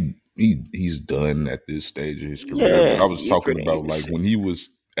say he's done at this stage of his career. Yeah, but I was talking about like when he was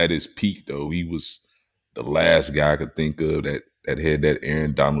at his peak, though, he was the last guy I could think of that had that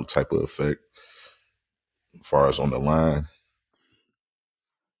Aaron Donald type of effect as far as on the line.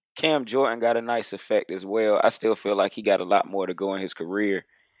 Cam Jordan got a nice effect as well. I still feel like he got a lot more to go in his career.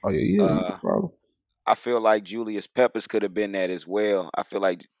 Oh yeah, no problem. I feel like Julius Peppers could have been that as well. I feel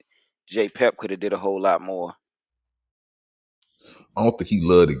like J. Pep could have did a whole lot more. I don't think he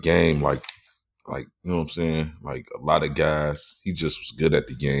loved the game like you know what I'm saying. Like a lot of guys, he just was good at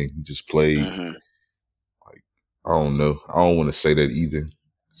the game. He just played. Mm-hmm. Like I don't know. I don't want to say that either.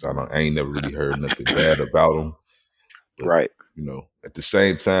 So I ain't never really heard nothing bad about him. But, right. At the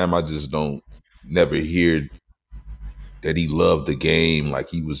same time, I just don't never hear that he loved the game. Like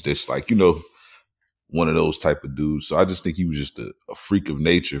he was just like, one of those type of dudes. So I just think he was just a freak of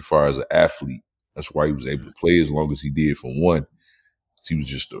nature as far as an athlete. That's why he was able to play as long as he did for one. He was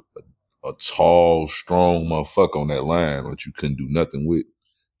just a a tall, strong motherfucker on that line that you couldn't do nothing with.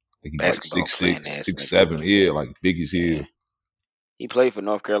 I think he's like Basketball 6'6", playing ass 6'7", nigga. yeah, like big as hell. Yeah. He played for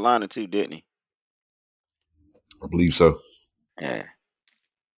North Carolina too, didn't he? I believe so. Yeah.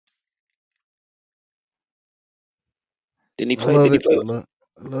 Didn't he I play? love Did he it. play?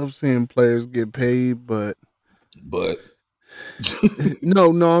 I love seeing players get paid, but But no,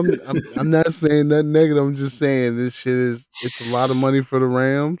 I'm not saying nothing negative. I'm just saying this shit it's a lot of money for the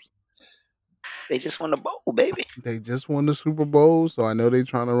Rams. They just won the bowl, baby. They just won the Super Bowl, so I know they're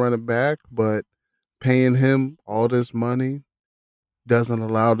trying to run it back, but paying him all this money doesn't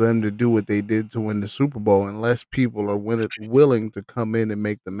allow them to do what they did to win the Super Bowl unless people are willing to come in and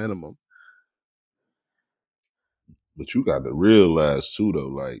make the minimum. But you got to realize too, though,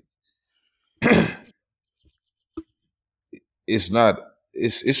 like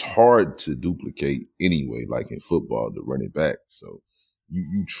it's hard to duplicate anyway, like in football, to run it back. So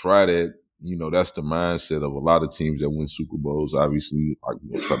you try that, that's the mindset of a lot of teams that win Super Bowls. Obviously, like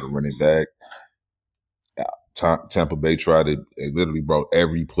try to run it back. Tampa Bay tried it. They literally brought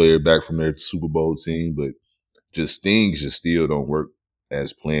every player back from their Super Bowl team, but things just still don't work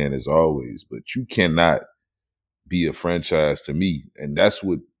as planned as always. But you cannot be a franchise to me, and that's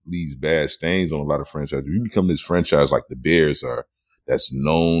what leaves bad stains on a lot of franchises. You become this franchise like the Bears are, that's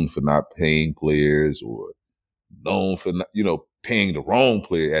known for not paying players or known for not, paying the wrong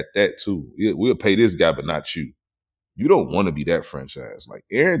player at that too. We'll pay this guy, but not you. You don't want to be that franchise. Like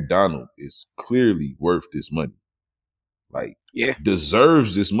Aaron Donald is clearly worth this money. Like, Yeah.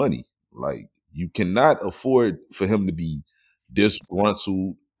 deserves this money. Like, you cannot afford for him to be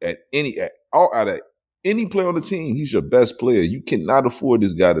disgruntled out of any player on the team. He's your best player. You cannot afford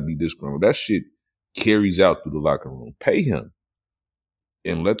this guy to be disgruntled. That shit carries out through the locker room. Pay him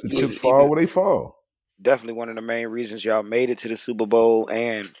and let the chips fall where they fall. Definitely one of the main reasons y'all made it to the Super Bowl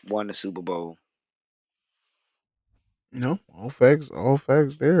and won the Super Bowl. No, all facts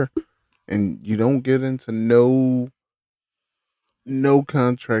there. And you don't get into no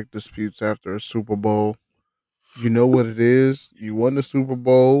contract disputes after a Super Bowl. You know what it is. You won the Super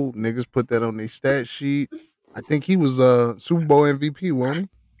Bowl. Niggas put that on their stat sheet. I think he was Super Bowl MVP, wasn't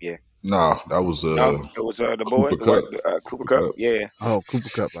he? Yeah. Nah, that was it was the boy, Cooper Cup. Yeah. Oh, Cooper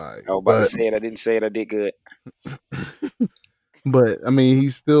Cup. All right. I was about to say it. I didn't say it. I did good. But I mean, he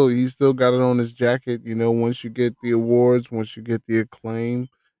still got it on his jacket. Once you get the awards, once you get the acclaim,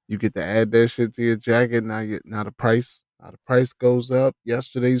 you get to add that shit to your jacket. Now the price goes up.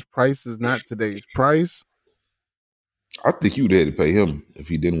 Yesterday's price is not today's price. I think you'd have to pay him if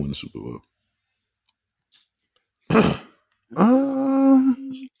he didn't win the Super Bowl.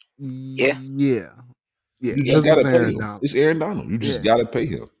 Yeah. You just gotta pay him. It's Aaron Donald. You just gotta pay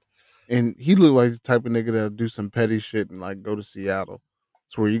him. And he looked like the type of nigga that'll do some petty shit and like go to Seattle.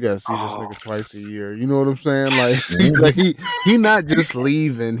 It's where you gotta see this nigga twice a year. You know what I'm saying? Like, like he not just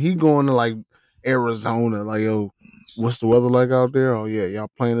leaving. He going to like Arizona. Like, yo, what's the weather like out there? Oh yeah, y'all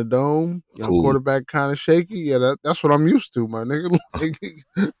playing the dome. Y'all quarterback kind of shaky. Yeah, that's what I'm used to, my nigga. Like,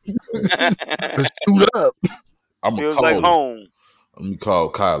 suit up. Feels like home. Let me call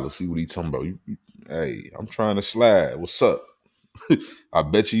Kyler, see what he talking about. Hey, I'm trying to slide. What's up? I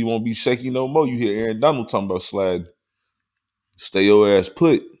bet you won't be shaky no more. You hear Aaron Donald talking about slide. Stay your ass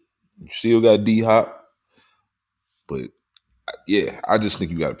put. You still got D-Hop. But, yeah, I just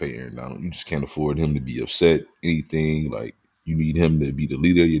think you got to pay Aaron Donald. You just can't afford him to be upset, anything. Like, you need him to be the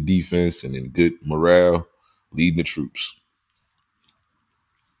leader of your defense and in good morale, leading the troops.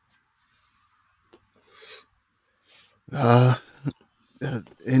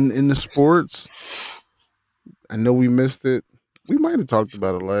 In the sports, I know we missed it. We might have talked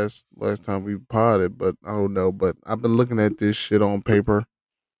about it last time we potted, but I don't know. But I've been looking at this shit on paper.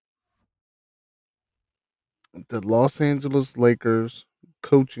 The Los Angeles Lakers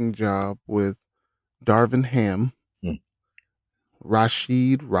coaching job with Darvin Ham,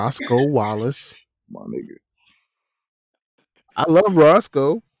 Rashid Roscoe Wallace. My nigga. I love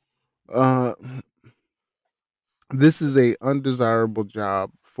Roscoe. This is a undesirable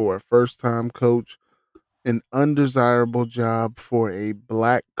job for a first-time coach, an undesirable job for a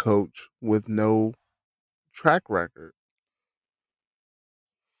black coach with no track record.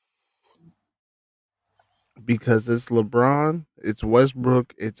 Because it's LeBron, it's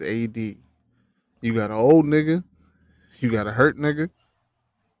Westbrook, it's AD. You got an old nigga, you got a hurt nigga,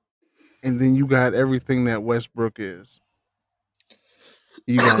 and then you got everything that Westbrook is.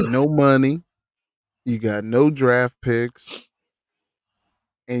 You got no money, you got no draft picks,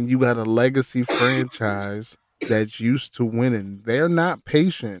 and you got a legacy franchise that's used to winning. They're not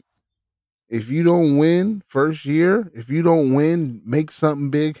patient If you don't win first year, if you don't win, make something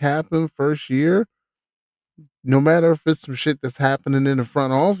big happen first year, no matter if it's some shit that's happening in the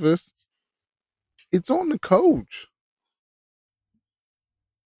front office, it's on the coach.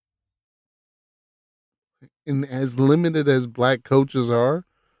 And as limited as black coaches are,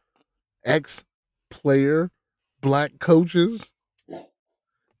 ex player black coaches,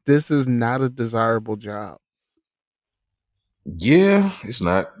 this is not a desirable job. Yeah, it's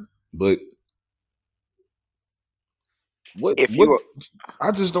not. But what If what you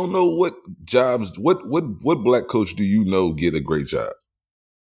I just don't know what jobs what black coach do you know get a great job?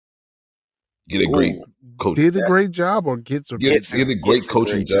 Get a great ooh, coach. Did a great job or gets a great Get a job? great gets a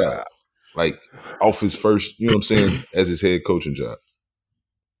coaching great job. Like off his first, you know what I'm saying, as his head coaching job.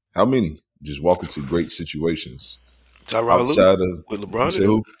 How many? Just walk into great situations. Tyronn Lue Outside of with you LeBron say in it.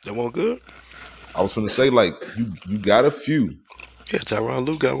 who? That one good. I was gonna say like you got a few. Yeah, Tyronn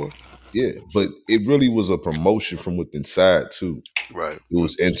Lue got one. Yeah, but it really was a promotion from within side too. Right. It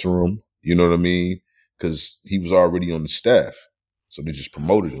was interim, you know what I mean? Because he was already on the staff. So they just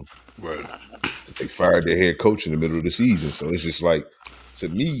promoted him. Right. They fired their head coach in the middle of the season. So it's just like, to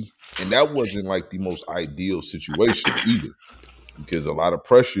me, and that wasn't like the most ideal situation either. Because a lot of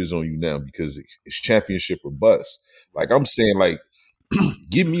pressure is on you now because it's championship or bust. Like I'm saying, like,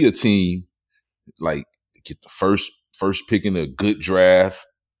 give me a team, like, get the first pick in a good draft.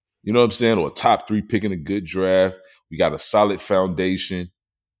 You know what I'm saying? Or a top 3 pick in a good draft. We got a solid foundation.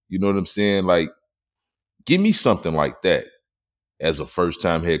 You know what I'm saying? Like, give me something like that as a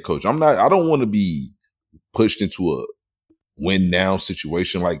first-time head coach. I don't want to be pushed into a win now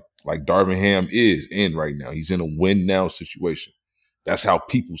situation like Darvin Ham is in right now. He's in a win now situation. That's how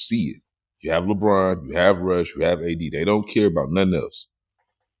people see it. You have LeBron, you have Rush, you have AD. They don't care about nothing else.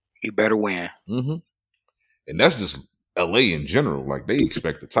 you better win. Mm-hmm. And that's just LA in general. Like they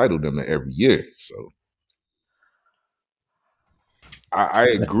expect the title them every year. So I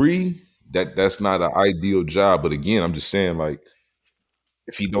agree that that's not an ideal job. But again, I'm just saying, like,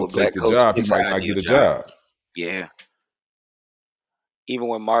 if he For a don't take black the coach, job, he it's an might not ideal get a job. job. Yeah. Even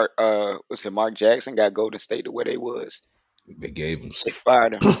when Mark Jackson got Golden State to where they was, They gave him. they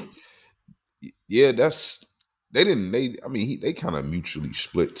fired him. Yeah, they kind of mutually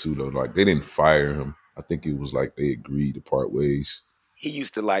split too though. Like they didn't fire him. I think it was like they agreed to part ways. He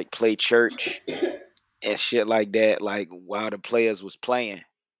used to like play church and shit like that, like while the players was playing,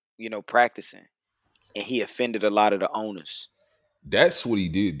 practicing. And he offended a lot of the owners. That's what he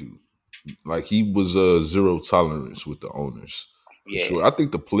did do. Like he was zero tolerance with the owners for Yeah. sure. I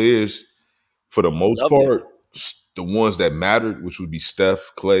think the players, for the most Loved it. part, the ones that mattered, which would be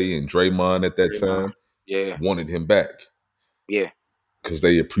Steph, Clay, and Draymond at that time, Yeah. wanted him back. Yeah. Because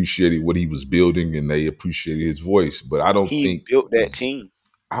they appreciated what he was building and they appreciated his voice. But I don't He think built that team.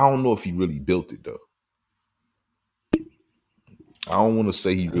 I don't know if he really built it though. I don't want to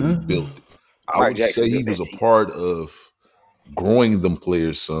say he really built it. I Mark would Jackson say he built was that a team. part of growing them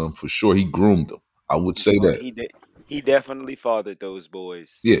players some for sure. He groomed them. I would say that. He did. He definitely fathered those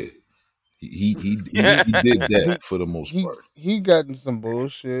boys. Yeah. He did that for the most part. He got in some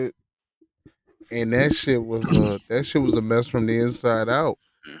bullshit, and that shit was a mess from the inside out.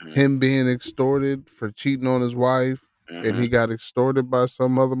 Mm-hmm. Him being extorted for cheating on his wife, and he got extorted by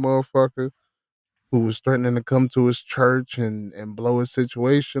some other motherfucker who was threatening to come to his church and blow his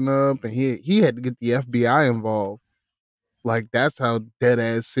situation up, and he had to get the FBI involved. Like that's how dead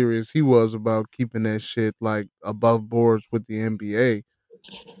ass serious he was about keeping that shit like above boards with the NBA.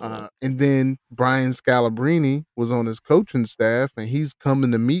 And then Brian Scalabrine was on his coaching staff, and he's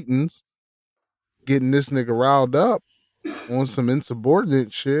coming to meetings, getting this nigga riled up on some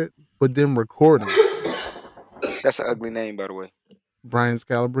insubordinate shit, but then recording. That's an ugly name, by the way. Brian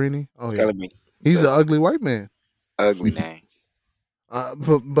Scalabrine. Oh yeah, Scalabrine. he's an ugly white man. Ugly name.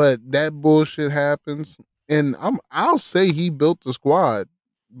 But that bullshit happens, and I'll say he built the squad,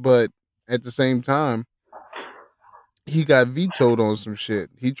 but at the same time, he got vetoed on some shit.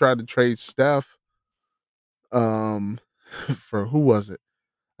 He tried to trade Steph, for who was it?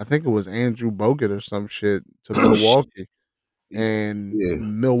 I think it was Andrew Bogut or some shit to Milwaukee, and Yeah.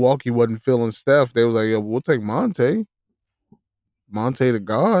 Milwaukee wasn't feeling Steph. They was like, "Yo, we'll take Monte the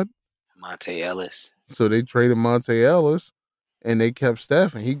God." Monte Ellis. So they traded Monte Ellis, and they kept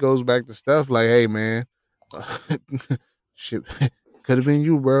Steph, and he goes back to Steph like, "Hey man, shit, could have been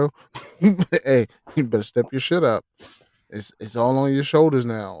you, bro. Hey, you better step your shit up. It's all on your shoulders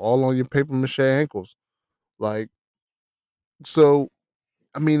now, all on your paper mache ankles." Like, so,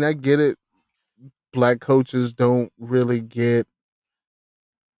 I mean, I get it. Black coaches don't really get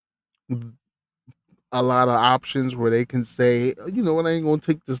a lot of options where they can say, you know what, I ain't gonna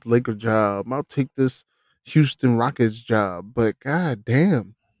take this Laker job. I'll take this Houston Rockets job. But god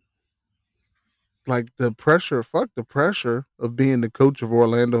damn, like the pressure, fuck the pressure of being the coach of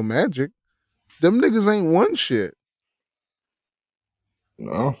Orlando Magic. Them niggas ain't won shit.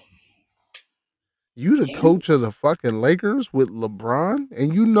 No, You the coach of the fucking Lakers with LeBron,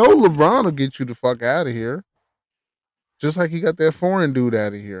 and you know LeBron will get you the fuck out of here. Just like he got that foreign dude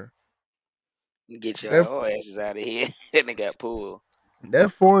out of here. Get That your asses out of here. That nigga got pulled.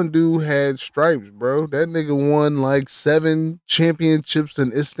 that foreign dude had stripes, bro. That nigga won like 7 championships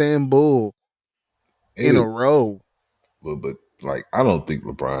in Istanbul in yeah, a row. but like I don't think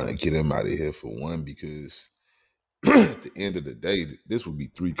LeBron would get him out of here for one because at the end of the day, this would be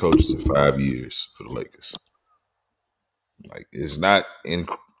 3 coaches in 5 years for the Lakers. Like it's not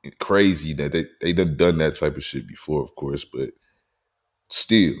crazy that they done that type of shit before, of course, but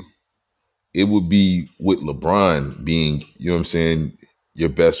still, it would be with LeBron being, you know what I'm saying, your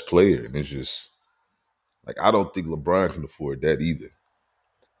best player, and it's just like I don't think LeBron can afford that either,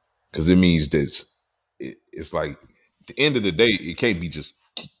 because it means that it's like at the end of the day, it can't be just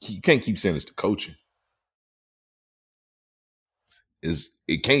you can't keep saying it's the coaching.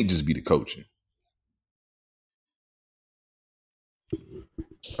 It can't just be the coaching.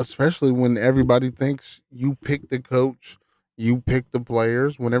 Especially when everybody thinks you pick the coach, you pick the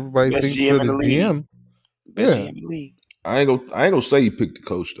players. When everybody Best thinks GM you're in the the league. GM, Best yeah. GM in the league. I ain't gonna say he picked the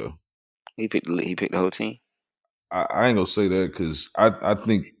coach though. He picked the whole team. I ain't gonna say that because I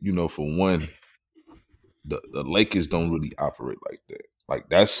think, you know, for one, the Lakers don't really operate like that. Like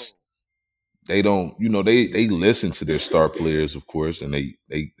they don't, you know, they listen to their star players, of course, and they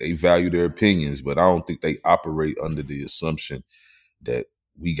value their opinions, but I don't think they operate under the assumption that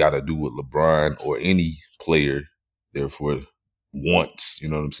we got to do what LeBron or any player therefore wants. You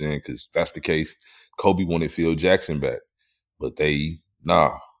know what I'm saying? Because that's the case. Kobe wanted Phil Jackson back, but we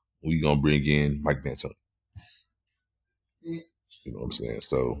gonna bring in Mike D'Antoni. You know what I'm saying?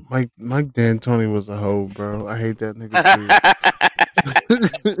 So Mike D'Antoni was a hoe, bro. I hate that nigga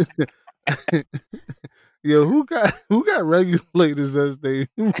too. Yo, who got regulators as they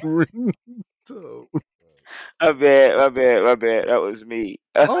ringtone? My bad. That was me.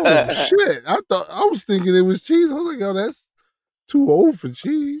 Oh shit! I was thinking it was cheese. I was like, yo, that's too old for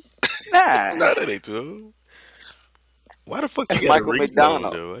cheese. Nah, No, that ain't too. Why the fuck that's you got a Michael ringtone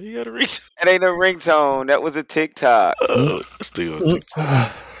McDonald. though? Why you got a ringtone? That ain't a ringtone. That was a TikTok. Oh, still on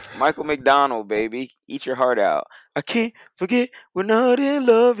TikTok. Michael McDonald, baby. Eat your heart out. I can't forget we're not in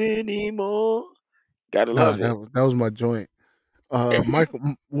love anymore. Gotta Nah, love it. that was my joint.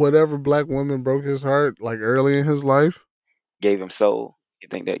 Michael, whatever black woman broke his heart like early in his life. Gave him soul. You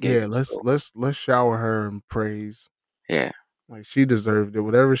think that gave Yeah, him soul? let's shower her in praise. Yeah. Like she deserved it.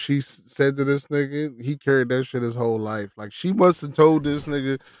 Whatever she said to this nigga, he carried that shit his whole life. Like she must have told this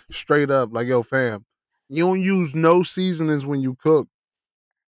nigga straight up, like, yo, fam, you don't use no seasonings when you cook.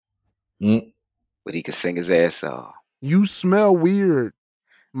 But he could sing his ass off. You smell weird,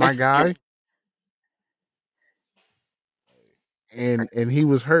 my guy. And he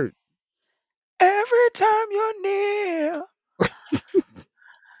was hurt. Every time you're near.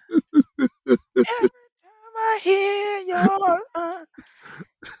 Every time I hear your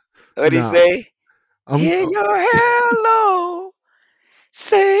what'd he say? Hear your hello.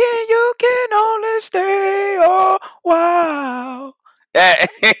 Saying you can only stay a while.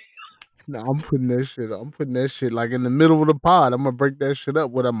 No, I'm putting that shit like in the middle of the pod. I'm gonna break that shit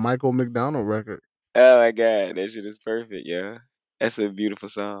up with a Michael McDonald record. Oh my god, that shit is perfect, yeah. That's a beautiful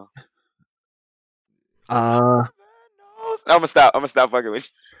song. Uh I'm gonna stop fucking with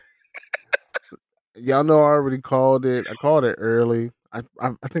you. Y'all know I already called it. I called it early. I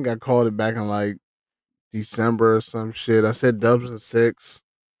think I called it back in like December or some shit. I said Dubs and 6.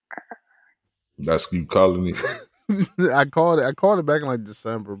 that's you calling it. I called it back in like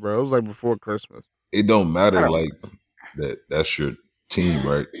December, bro. It was like before Christmas. It don't matter like that's your team,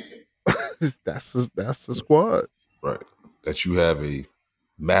 right? that's the squad. Right. That you have a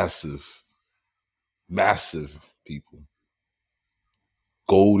massive people.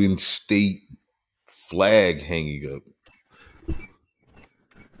 Golden State flag hanging up.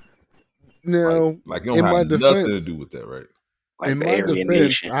 Now, like you don't have nothing to do with that, right? Like in the my Aryan defense,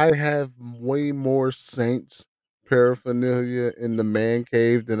 Nation. I have way more Saints paraphernalia in the man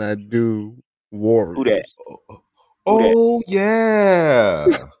cave than I do Warriors. Who that? Oh yeah.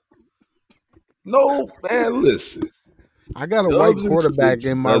 No, man, listen. I got a Dubs white and quarterback 6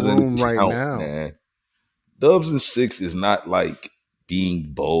 in my doesn't room right count, now. Man. Dubs and 6 is not like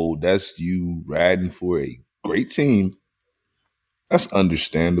being bold. That's you riding for a great team. That's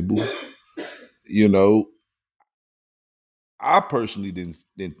understandable. you know, I personally didn't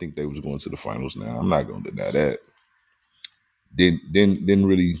think they was going to the finals. Now I'm not going to deny that. Didn't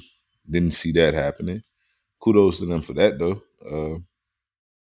really didn't see that happening. Kudos to them for that though.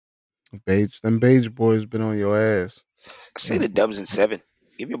 Them Beige boys been on your ass. I say the Dubs in 7.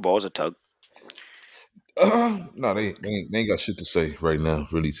 Give your balls a tug. No, they ain't got shit to say right now,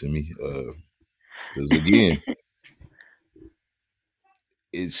 really, to me. Because again,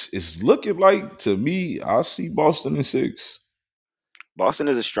 it's looking like to me. I see Boston in 6. Boston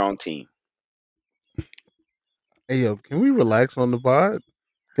is a strong team. Hey yo, can we relax on the pod?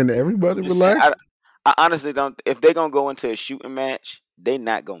 Can everybody Just saying, relax? I honestly don't. If they're gonna go into a shooting match, they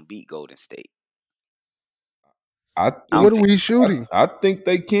not gonna beat Golden State. I I think don't What are think. we shooting? I think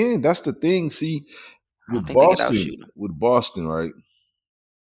they can. That's the thing. See, I don't think they can outshoot them. With Boston, right?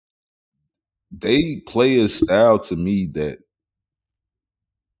 They play a style to me that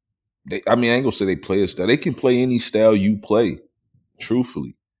I mean, I ain't gonna say they play a style. They can play any style you play,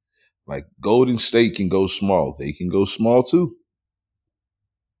 truthfully. Like Golden State can go small. They can go small too.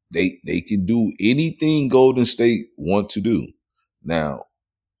 They can do anything Golden State want to do. Now,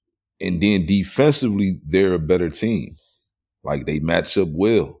 and then defensively, they're a better team. Like they match up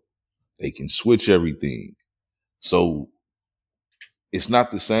well. They can switch everything. So it's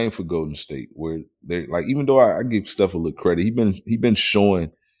not the same for Golden State, where they're like, even though I give Steph a little credit, he been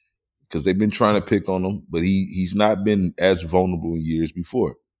showing, because they've been trying to pick on him, but he's not been as vulnerable in years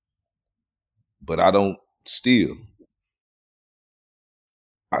before. But I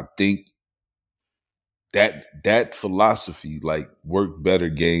think that philosophy like worked better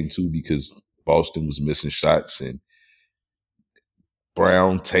game 2 because Boston was missing shots, and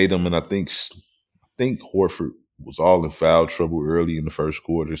Brown, Tatum, and I think Horford was all in foul trouble early in the first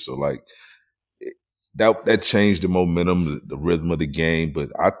quarter. So like that changed the momentum, the rhythm of the game.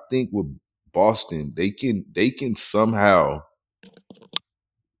 But I think with Boston, they can somehow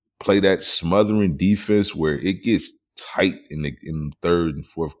play that smothering defense where it gets tight in the third and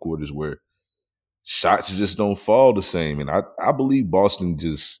fourth quarters, where shots just don't fall the same. And I believe Boston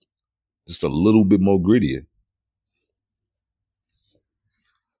just a little bit more grittier.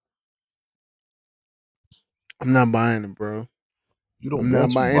 I'm not buying it, bro. You don't I'm not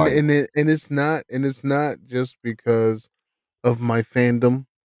want to buying buy it, it. and it's not just because of my fandom.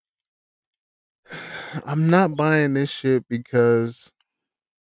 I'm not buying this shit because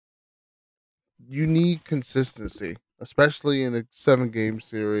you need consistency, especially in a 7-game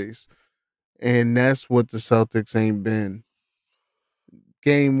series, and that's what the Celtics ain't been.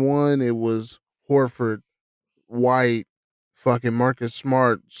 Game 1, it was Horford, White, fucking Marcus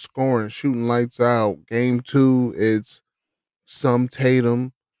Smart scoring, shooting lights out. Game 2, it's some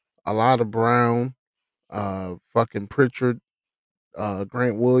Tatum, a lot of Brown, fucking Pritchard,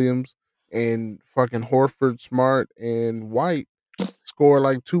 Grant Williams, and fucking Horford, Smart, and White score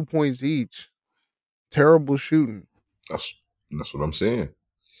like 2 points each. Terrible shooting. That's what I'm saying.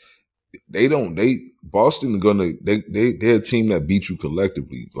 Boston they're a team that beat you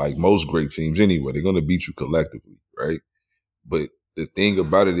collectively, like most great teams anyway. They're gonna beat you collectively, right? But the thing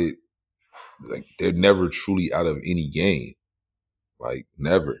about it, like they're never truly out of any game. Like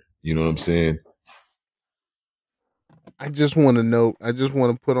never. You know what I'm saying? I just want to note, I just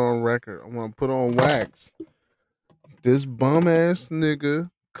want to put on record, I want to put on wax. This bum ass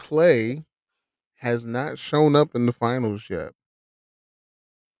nigga, Clay, has not shown up in the finals yet.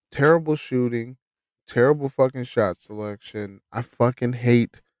 Terrible shooting, terrible fucking shot selection. I fucking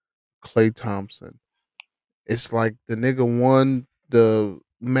hate Clay Thompson. It's like the nigga won the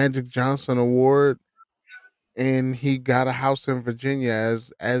Magic Johnson Award and he got a house in Virginia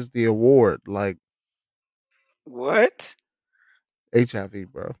as the award. Like What?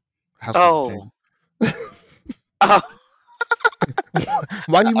 HIV, bro. House in Virginia. Oh. Oh.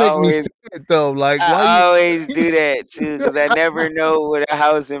 Why you make me say it though? Like why I you always do that too because I never know what a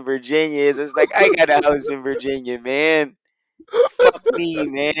house in Virginia is. It's like I got a house in Virginia, man. Fuck me,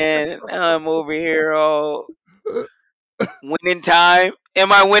 man. Now I'm over here all winning time.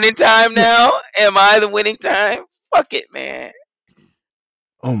 Am I winning time now? Am I the winning time? Fuck it, man.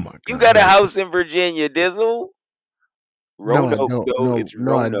 Oh my god. You got a house in Virginia, Dizzle? No, I Roanoke, don't. though. It's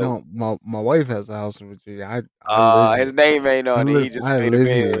No, I Roanoke. don't. My wife has a house in Virginia. I live His here. name ain't on it. He just I paid a live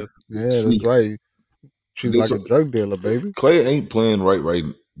bill. here. Yeah, that's See, right. She's like a drug dealer, baby. Clay ain't playing right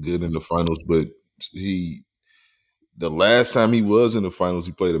good in the finals, but the last time he was in the finals,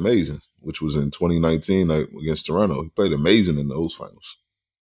 he played amazing, which was in 2019 against Toronto. He played amazing in those finals.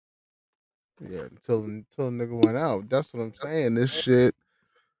 Yeah, until a nigga went out. That's what I'm saying. This shit.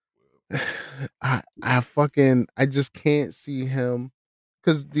 I just can't see him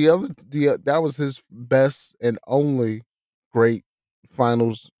because that was his best and only great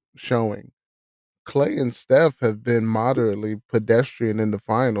finals showing. Clay and Steph have been moderately pedestrian in the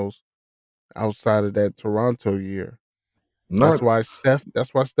finals outside of that Toronto year. Not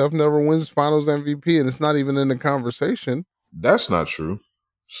That's why Steph never wins Finals MVP, and it's not even in the conversation. That's not true.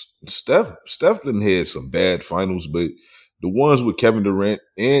 Steph done had some bad finals, but the ones with Kevin Durant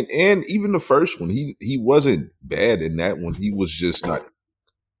and even the first one, he wasn't bad in that one. He was just not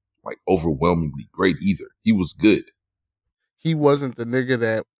like overwhelmingly great either. He was good. He wasn't the nigga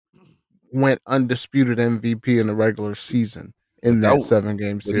that went undisputed MVP in the regular season But in that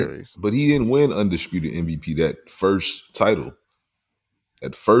 7-game but he series. but he didn't win undisputed MVP that first title.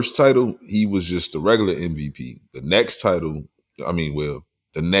 That first title, he was just the regular MVP. The next title,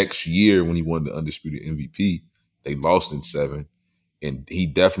 the next year when he won the undisputed MVP, they lost in 7. And he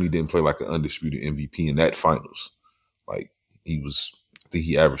definitely didn't play like an undisputed MVP in that finals. Like I think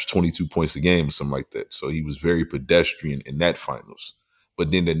he averaged 22 points a game or something like that. So he was very pedestrian in that finals. But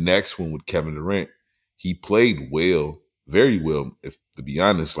then the next one with Kevin Durant, he played well, very well. If to be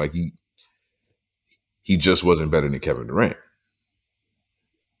honest, like he just wasn't better than Kevin Durant.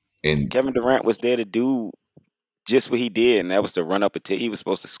 And Kevin Durant was there to do just what he did, and that was to run up a he was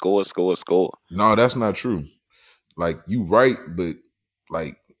supposed to score. no, that's not true. Like you right, but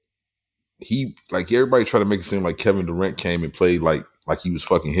like everybody try to make it seem like Kevin Durant came and played like he was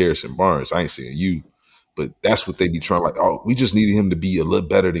fucking Harrison Barnes. I ain't saying you, but that's what they be trying. Like, oh, we just needed him to be a little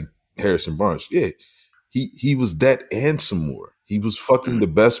better than Harrison Barnes. Yeah, he was that and some more. He was fucking the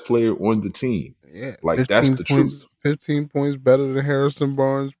best player on the team. Yeah, like that's the truth. 15 points better than Harrison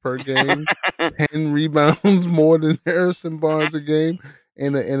Barnes per game. 10 rebounds more than Harrison Barnes a game,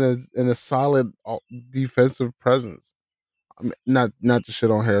 and a solid defensive presence. I mean, not to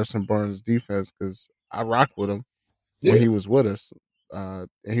shit on Harrison Barnes' defense because I rock with him when he was with us. And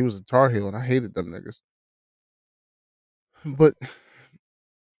he was a Tar Heel, and I hated them niggas. But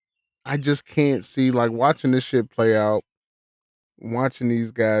I just can't see, like, watching this shit play out, watching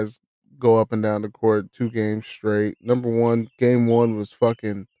these guys go up and down the court 2 games straight. Number one, game 1 was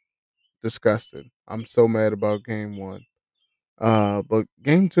fucking disgusting. I'm so mad about game 1. But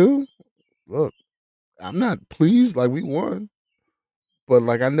game 2, look, I'm not pleased. Like, we won, but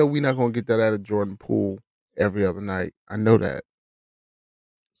like I know we're not gonna get that out of Jordan Poole every other night. I know that.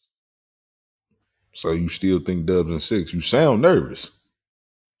 So you still think Dubs in 6? You sound nervous.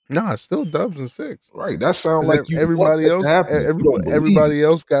 Nah, it's still Dubs in 6. Right. That sounds 'Cause like you everybody want that to else, happen. You don't believe everybody it.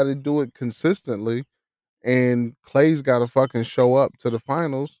 else got to do it consistently, and Clay's got to fucking show up to the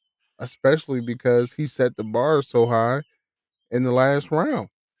finals, especially because he set the bar so high in the last round.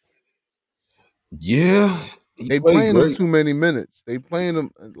 Yeah. They playing him too many minutes. They playing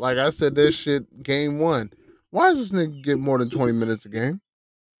him like I said. That shit game 1. Why does this nigga get more than 20 minutes a game?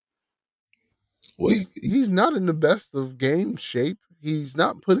 Well, He's not in the best of game shape. He's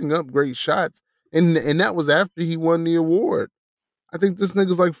not putting up great shots, and that was after he won the award. I think this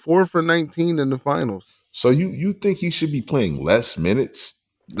nigga's like 4 for 19 in the finals. So you think he should be playing less minutes,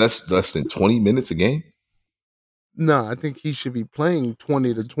 less than 20 minutes a game? No, I think he should be playing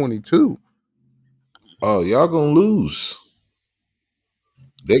 20 to 22. Oh, y'all gonna lose.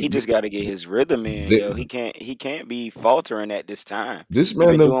 He just got to get his rhythm in, yo. He can't be faltering at this time. This He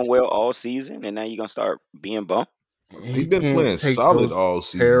man been doing well all season, and now you're gonna start being bumped. He's been playing solid all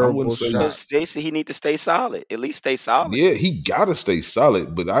season. I wouldn't say So he need to stay solid. At least stay solid. Yeah, he gotta stay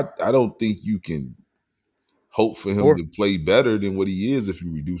solid, but I don't think you can hope for him to play better than what he is if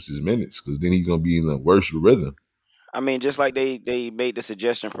you reduce his minutes, because then he's gonna be in a worse rhythm. I mean, just like they made the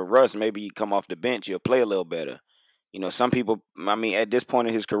suggestion for Russ, maybe you come off the bench, you'll play a little better. You know, some people, I mean, at this point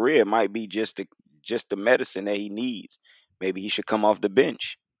in his career, it might be just the medicine that he needs. Maybe he should come off the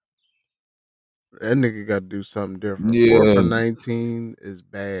bench. That nigga got to do something different. Yeah. 4 for 19 is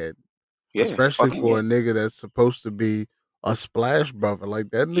bad. Yeah, especially for a nigga that's supposed to be a splash brother. Like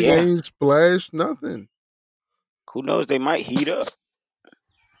that nigga ain't splash nothing. Who knows? They might heat up.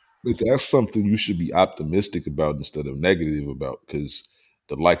 But that's something you should be optimistic about instead of negative about, because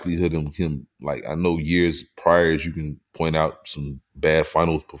the likelihood of him, like, I know years prior you can point out some bad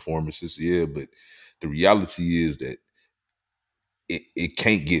finals performances, yeah, but the reality is that it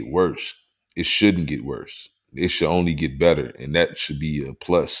can't get worse. It shouldn't get worse. It should only get better, and that should be a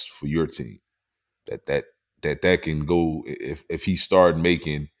plus for your team. That can go if he started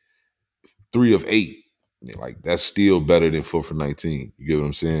making 3 of 8, like that's still better than 4 for 19. You get what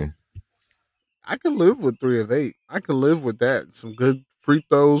I'm saying? I can live with 3 of 8. I can live with that. Some good free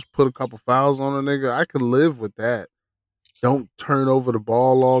throws, put a couple fouls on a nigga. I can live with that. Don't turn over the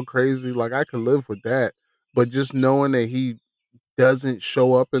ball all crazy. Like I can live with that. But just knowing that he doesn't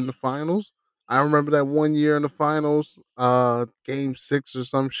show up in the finals. I remember that one year in the finals, game 6 or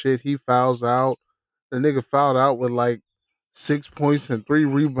some shit, he fouls out. The nigga fouled out with like 6 points and 3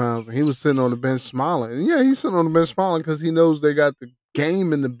 rebounds, and he was sitting on the bench smiling. And yeah, he's sitting on the bench smiling because he knows they got the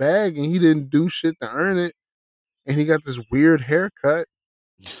game in the bag, and he didn't do shit to earn it. And he got this weird haircut.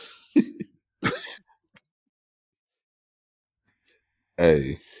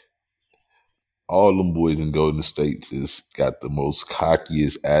 Hey, all them boys in Golden State just got the most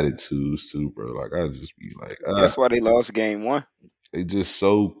cockiest attitudes too, bro. Like I just be like, That's why they lost game 1. they just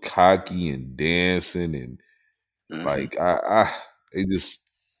so cocky and dancing and like they just.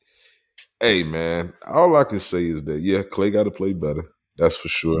 Hey man, all I can say is that yeah, Clay got to play better. That's for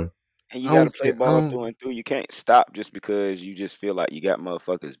sure. And you I got to don't play care. ball through and through. You can't stop just because you just feel like you got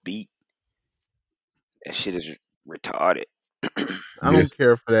motherfuckers beat. That shit is retarded. I don't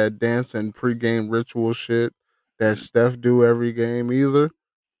care for that dancing pregame ritual shit that Steph do every game either.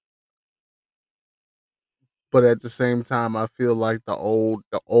 But at the same time, I feel like the old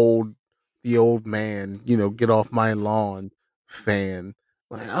man, get off my lawn fan.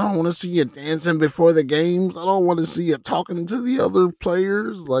 Like, I don't want to see you dancing before the games. I don't want to see you talking to the other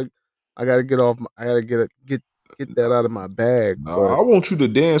players. Like, I gotta get off. I gotta get that out of my bag. No, But I want you to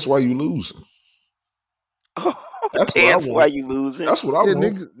dance while you losing. That's Dance what I while want. you losing. That's what I yeah,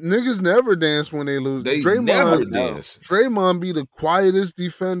 want. niggas never dance when they lose. They Draymond, never dance. Draymond be the quietest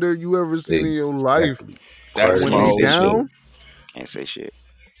defender you ever seen in your life. Exactly. That's When my he whole down, point. Can't say shit.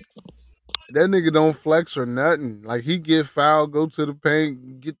 that nigga don't flex or nothing. Like he get fouled, go to the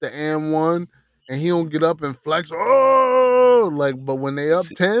paint, get the M1, and he don't get up and flex. Oh, like but when they up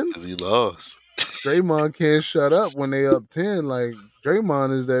 10, because he lost. Draymond can't shut up when they up 10. Like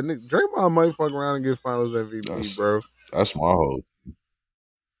Draymond is that nigga. Draymond might fuck around and get Finals MVP, bro. That's my whole.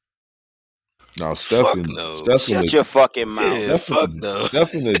 Now Fuck Stephen, no. Shut your fucking mouth. Yeah, fuck no.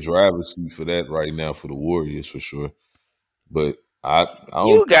 Steph in the driver's seat for that right now for the Warriors for sure. But I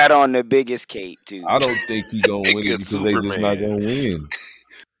You don't. got on the biggest cape too. I don't think he gonna win it Nigga, because they just not Superman. gonna win.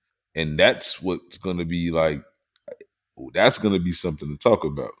 And that's what's gonna be like. That's gonna be something to talk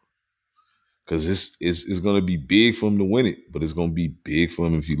about. Because it's gonna be big for him to win it, but it's gonna be big for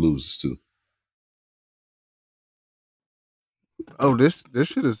him if he loses too. Oh, this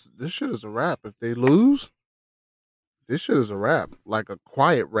shit is a wrap. If they lose, this shit is a wrap. Like a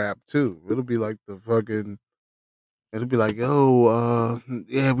quiet rap too. It'll be like the fucking. It'll be like,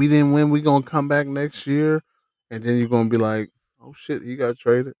 yeah, we didn't win. We gonna come back next year, and then you're gonna be like, oh shit, he got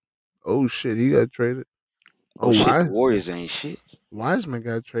traded. Oh shit, he got traded. Oh shit, the Warriors ain't shit. Wiseman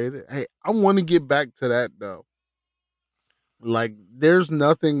got traded. Hey, I want to get back to that though. Like, there's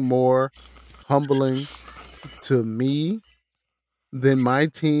nothing more humbling to me than my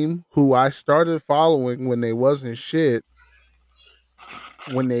team, who I started following when they wasn't shit.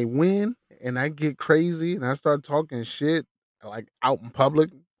 When they win and I get crazy and I start talking shit like out in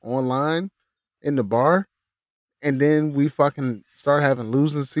public, online, in the bar, and then we fucking start having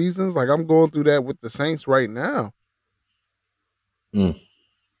losing seasons. Like I'm going through that with the Saints right now.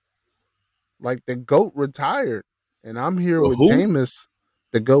 Like the GOAT retired, and I'm here with Jameis,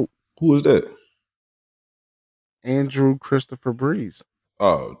 the GOAT. Who is that? Andrew Christopher Breeze.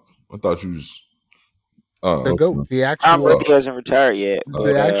 Oh, I thought you was the GOAT. The actual Tom Brady hasn't retired yet.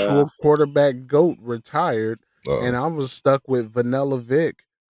 The actual quarterback GOAT retired, and I was stuck with Vanilla Vic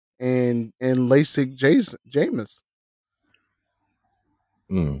and LASIK Jameis.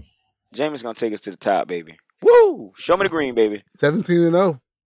 Jameis gonna take us to the top, baby. Woo! Show me the green, baby. 17-0.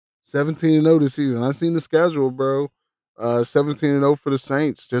 17-0 this season. I seen the schedule, bro. 17-0 for the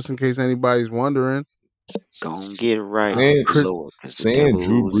Saints, just in case anybody's wondering. Gonna get it right. Saying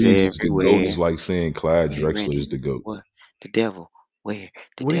Drew Brees is the GOAT is like saying Clyde Drexler is the GOAT. What? The devil? Where?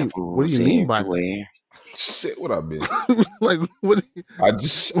 The What devil? do you mean by that? Shit, what I been? Like what? I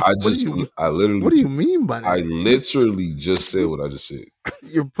literally. What do you mean by that? I literally just said what I just said.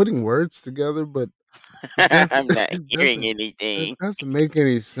 You're putting words together, but I'm not hearing anything. It doesn't make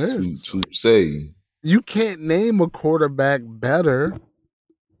any sense. To say you can't name a quarterback better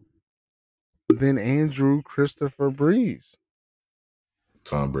than Andrew Christopher Breeze.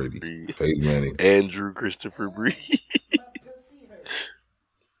 Tom Brady, Peyton Manning, Andrew Christopher Breeze.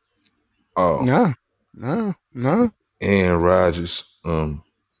 Oh no. Aaron Rodgers,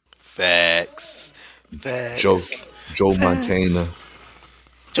 Facts. Joe Montana.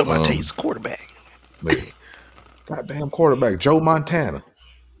 Joe Montana's quarterback. Goddamn quarterback, Joe Montana.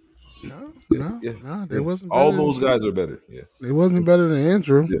 No, they wasn't. All those guys are better. Yeah, they wasn't better than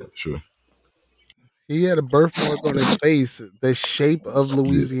Andrew. Yeah, sure. He had a birthmark on his face, the shape of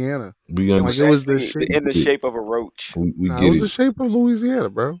Louisiana. We Like it was the Actually, shape. in the shape of a roach. We Nah, it get was it. the shape of Louisiana,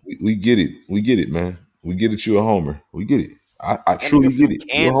 bro. We get it. We get it, man. We get it. You a homer. We get it. I That truly nigga get from it. You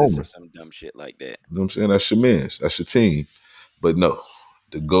a Kansas homer. or some dumb shit like that. You know what I'm saying? That's your man's. That's your team. But no,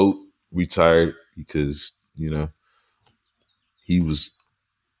 the GOAT retired because, he was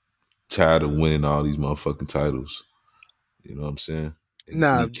tired of winning all these motherfucking titles. You know what I'm saying? And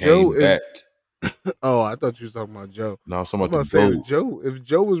Nah, he if Joe, came if back. oh, I thought you was talking about Joe. No, I'm talking I was about about the to say GOAT. if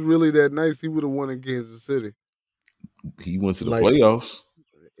Joe was really that nice, he would have won in Kansas City. He went to the Like playoffs.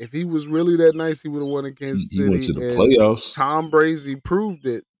 if he was really that nice, he would have won in He, Kansas he went City. to the And playoffs. Tom Brady proved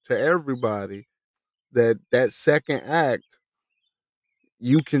it to everybody that second act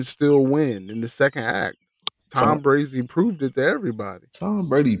you can still win in the second act. Tom Tom, Brady proved it to everybody. Tom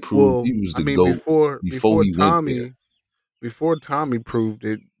Brady proved Well, he was I the mean GOAT before he went there. Before Tommy proved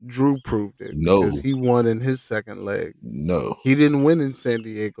it, Drew proved it because No, he won in his second leg. no. He didn't win in San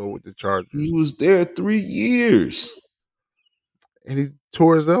Diego with the He Chargers. was there 3 years. And he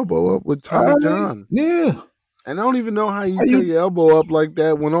tore his elbow up with All Tommy right. John. Yeah. And I don't even know how you How tear you your elbow up like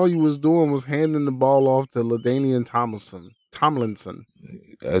that when all you was doing was handing the ball off to LaDainian Tomlinson.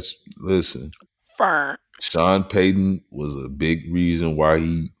 listen. Fern. Sean Payton was a big reason why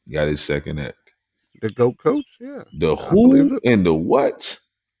he got his second act. The GOAT coach? Yeah. The I believe who it. and the what?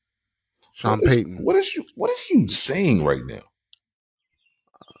 Sean Payton. What is you saying right now?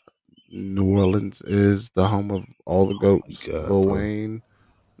 New Orleans is the home of all the GOATs. God, Lil bro. Wayne,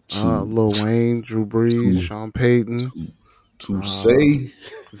 To Drew Brees, to Sean Payton, to uh, say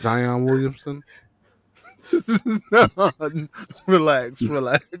Zion Williamson. No, relax.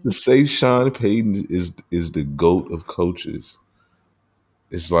 to say Sean Payton is the GOAT of coaches.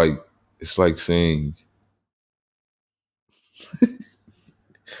 It's like saying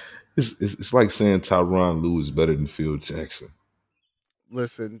it's like saying Tyronn Lue is better than Phil Jackson.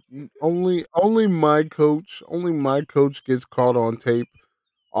 Listen, only my coach gets caught on tape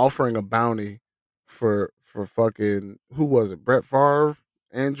offering a bounty for fucking who was it? Brett Favre,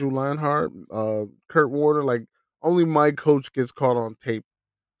 Andrew Linehart, Kurt Warner. Like only my coach gets caught on tape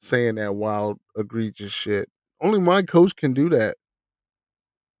saying that wild, egregious shit. Only my coach can do that.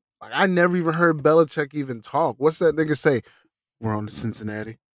 Like I never even heard Belichick even talk. What's that nigga say? We're on to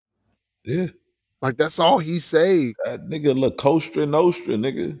Cincinnati. Yeah. Like that's all he say. That nigga look Kostra Nostra,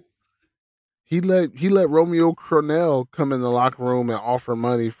 nigga. He let Romeo Crennel come in the locker room and offer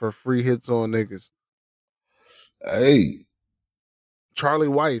money for free hits on niggas. Hey. Charlie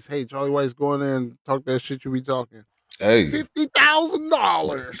Weiss, hey, Charlie Weiss, go in there and talk that shit you be talking. Hey.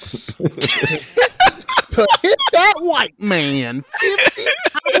 $50,000 to hit that white man.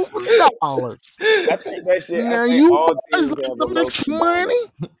 $50,000. I think that shit. Now I think you all boys teams like have to a make low some key money.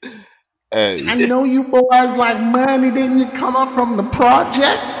 Hey. I know you boys like money. Didn't you come up from the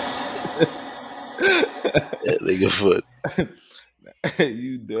projects? That nigga foot.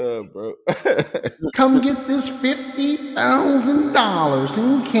 You dumb, bro. Come get this $50,000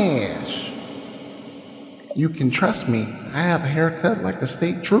 in cash. You can trust me. I have a haircut like a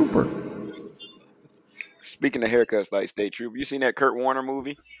state trooper. Speaking of haircuts like State Trooper, you seen that Kurt Warner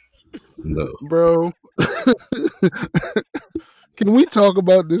movie? No. Bro. Can we talk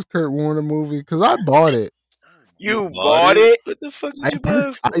about this Kurt Warner movie? Because I bought it. You bought it? What the fuck did you buy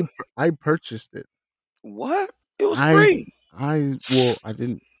it for? I purchased it. What? It was free. I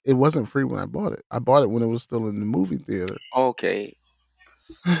didn't. It wasn't free when I bought it. I bought it when it was still in the movie theater. Okay.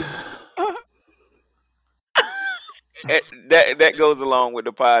 That goes along with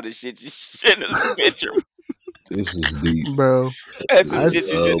the pile of shit you shouldn't have spent your. This is deep. Bro. That's some shit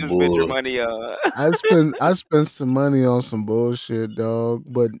you shouldn't have spent your money on. I spent some money on some bullshit, dog.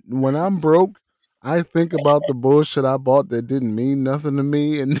 But when I'm broke, I think about the bullshit I bought that didn't mean nothing to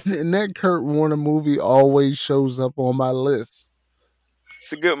me, and that Kurt Warner movie always shows up on my list.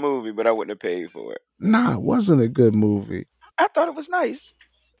 It's a good movie, but I wouldn't have paid for it. Nah, it wasn't a good movie. I thought it was nice.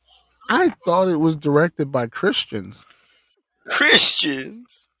 I thought it was directed by Christians.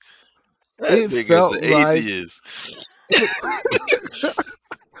 Christians? That It nigga's felt an like atheist.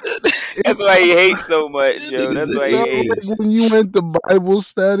 That's why he hates so much, yo. That's why he felt hates. like when you went to Bible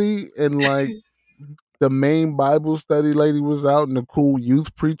study and like the main Bible study lady was out and the cool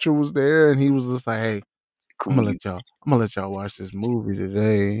youth preacher was there and he was just like, "Hey, I'm gonna let y'all watch this movie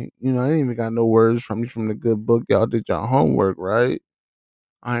today. You know, I ain't even got no words from you from the good book. Y'all did y'all homework, right?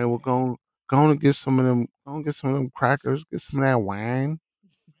 All right, we're going to get some of them. Go get some of them crackers. Get some of that wine.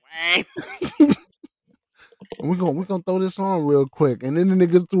 And we're gonna throw this on real quick." And then the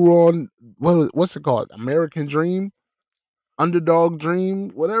nigga threw on what's it called? American Dream, Underdog Dream,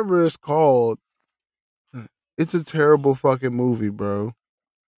 whatever it's called. It's a terrible fucking movie, bro.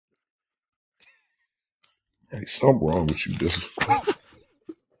 Hey, something wrong with you, dude.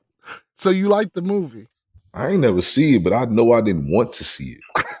 So you like the movie? I ain't never see it, but I know I didn't want to see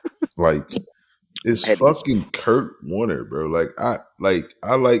it. Like, it's Had to get fucking Kurt Warner, bro. Like I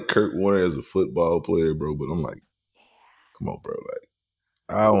like Kurt Warner as a football player, bro, but I'm like, come on, bro.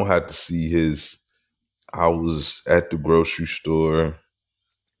 Like, I don't have to see his I was at the grocery store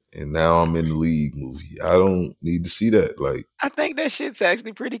and now I'm in the league movie. I don't need to see that. Like, I think that shit's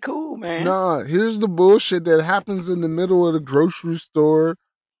actually pretty cool, man. Nah, here's the bullshit that happens in the middle of the grocery store.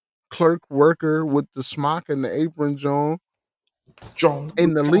 Clerk worker with the smock and the apron on John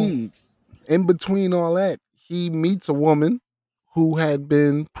in the league. In between all that, he meets a woman who had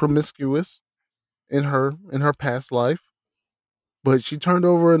been promiscuous in her past life, but she turned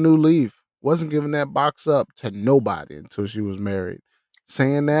over a new leaf. Wasn't giving that box up to nobody until she was married.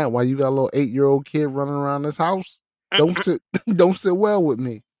 Saying that while you got a little 8-year-old kid running around this house, don't sit well with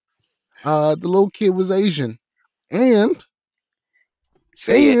me. The little kid was Asian, and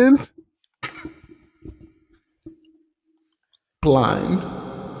Say it. blind.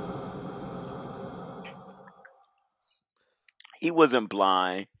 He wasn't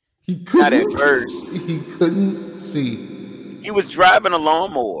blind. He Not at couldn't. first. He couldn't see. He was driving a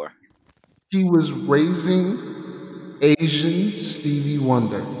lawnmower. He was raising Asian Stevie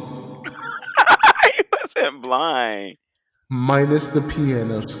Wonder, He wasn't blind. minus the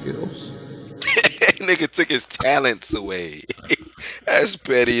piano skills. Nigga took his talents away. That's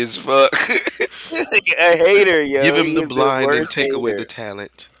petty as fuck. A hater, yo. Give him He the is blind and worst take away hater. the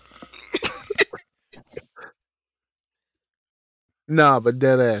talent. Nah, but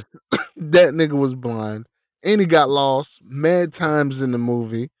dead ass. That nigga was blind. And he got lost mad times in the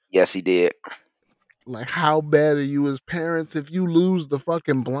movie. Yes, he did. Like, how bad are you as parents if you lose the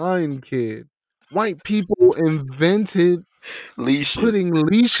fucking blind kid? White people invented Leash. putting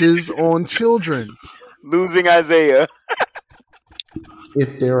leashes on children. Losing Isaiah.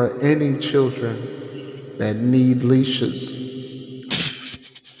 If there are any children that need leashes,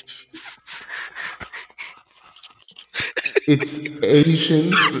 it's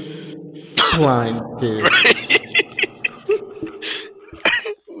Asian blind kids.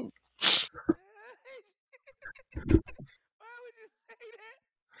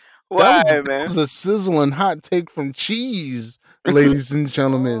 Why, That man? was a sizzling hot take from Cheese, ladies and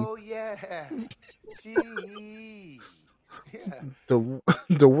gentlemen. Oh yeah. Jeez. Yeah.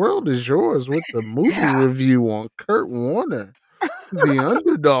 The world is yours with the movie review on Kurt Warner, the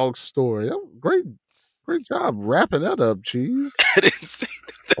underdog story. That was great job wrapping that up, Cheese. I didn't say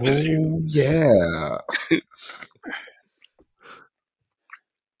that. Was you. oh yeah.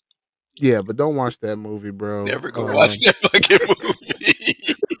 Yeah, but don't watch that movie, bro. Never gonna watch that fucking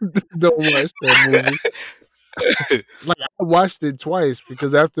movie. Don't watch that movie. Like, I watched it twice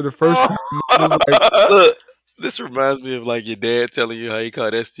because after the first time, I was like, Look, this reminds me of like your dad telling you how he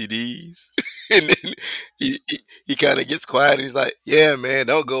caught STDs, and then he kind of gets quiet and he's like, "Yeah, man,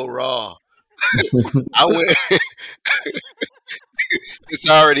 don't go raw." I went. It's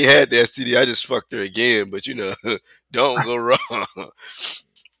already had the STD. I just fucked her again, but don't go raw.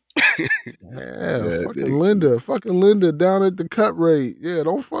 yeah, fucking Linda down at the cut rate. Yeah,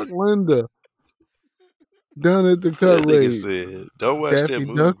 don't fuck Linda down at the cut That nigga rate. said, "Don't watch Daffy that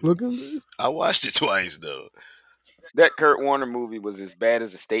movie." Duck looking. I watched it twice though. That Kurt Warner movie was as bad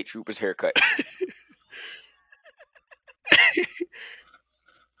as a state trooper's haircut.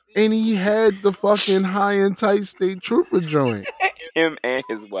 And he had the fucking high and tight state trooper joint. Him and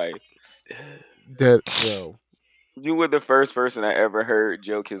his wife. That yo. You were the first person I ever heard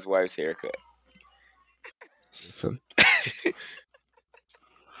joke his wife's haircut. Listen.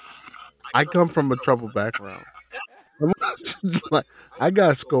 I come from a troubled background. Like, I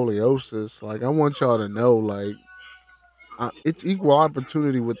got scoliosis. Like, I want y'all to know, like, it's equal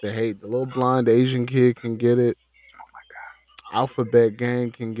opportunity with the hate. The little blind Asian kid can get it. Alphabet Gang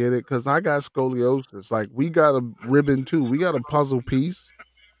can get it because I got scoliosis. Like, we got a ribbon too. We got a puzzle piece.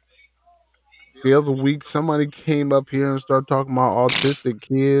 The other week, somebody came up here and started talking about autistic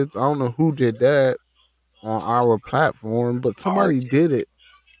kids. I don't know who did that on our platform, but somebody did it.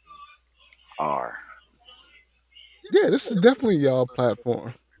 R. Yeah, this is definitely y'all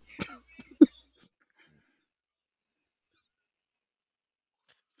platform.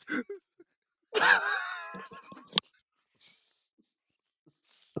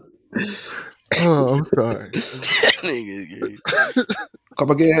 Oh, I'm sorry. Nigga,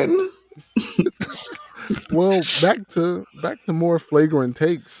 Come again. Well, back to more flagrant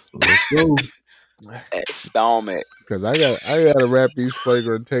takes. Let's go. Stomach. Cause I gotta wrap these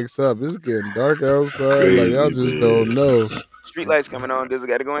flagrant takes up. It's getting dark outside. Like y'all Crazy, just man. don't know. Street lights coming on. Just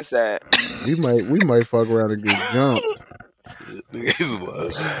gotta go inside. We might fuck around and get jumped. Niggas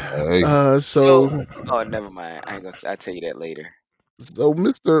was. Hey, So, So oh, never mind. I ain't gonna. I'll tell you that later.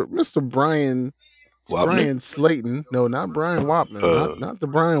 Mr. Wapner? Brian Slayton. No, not Brian Wapner. Uh, Not the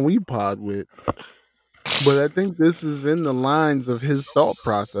Brian we pod with. But I think this is in the lines of his thought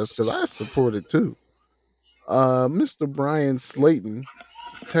process because I support it too. Mr. Brian Slayton,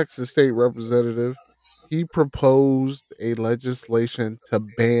 Texas State Representative, he proposed a legislation to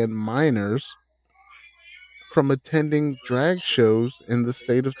ban minors from attending drag shows in the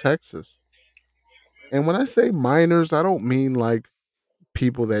state of Texas. And when I say minors, I don't mean like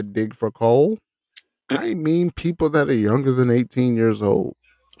people that dig for coal. I mean people that are younger than 18 years old.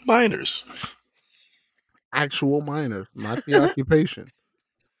 Minors. Actual minors, not the occupation.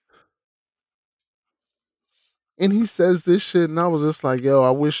 And he says this shit, and I was just like, yo,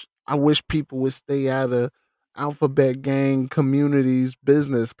 I wish people would stay out of alphabet gang communities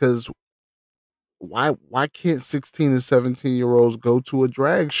business because why can't 16 and 17-year-olds go to a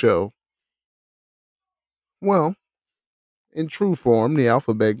drag show? Well, in true form, the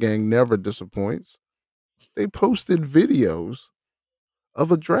alphabet gang never disappoints. They posted videos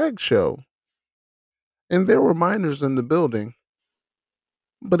of a drag show, and there were minors in the building.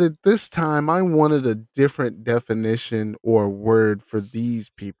 But at this time, I wanted a different definition or word for these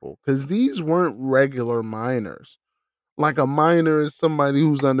people because these weren't regular minors. Like a minor is somebody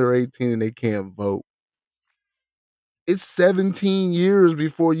who's under 18 and they can't vote. It's 17 years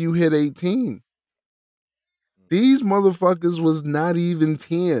before you hit 18. These motherfuckers was not even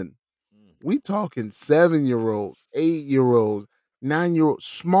 10. We talking 7-year-olds, 8-year-olds, 9-year-olds,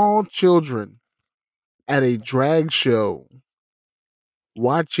 small children at a drag show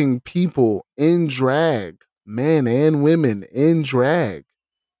watching people in drag, men and women in drag,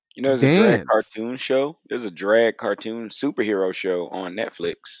 You know, there's a drag dance. cartoon show. There's a drag cartoon superhero show on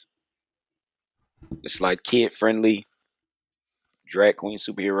Netflix. It's like kid friendly drag queen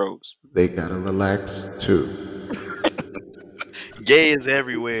superheroes. They gotta relax too. Gay is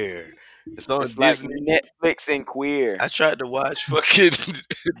everywhere. It's on It's like Disney. Netflix and queer. I tried to watch fucking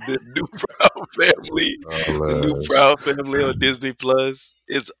the new Proud Family. The new Alas. Proud Family on Disney Plus.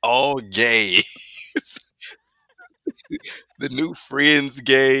 It's all gay. The new Friends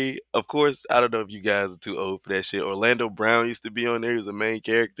gay. Of course, I don't know if you guys are too old for that shit. Orlando Brown used to be on there. He was the main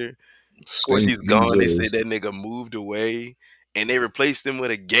character. Of course, Stink he's gone. They say Jesus. that nigga moved away, and they replaced him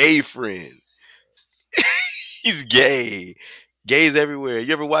with a gay friend. He's gay. Gays everywhere.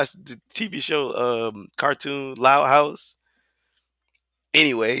 You ever watched the TV show cartoon Loud House?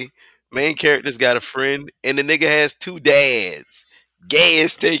 Anyway, main character's got a friend, and the nigga has two dads. Gay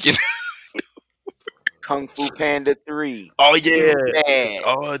is taking. Kung Fu Panda 3. Oh Two yeah, it's dads.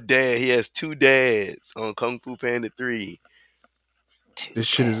 all dad. He has two dads on Kung Fu Panda 3. Two This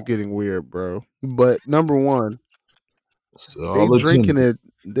shit is dads. getting weird, bro. But number one, It's they all drinking agenda. it.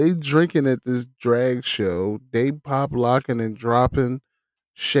 They drinking at this drag show. They pop locking and dropping,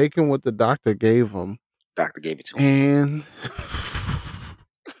 shaking what the doctor gave them, Doctor gave it to him.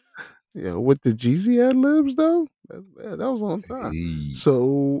 and with the Jeezy ad libs though, that was on time. Hey.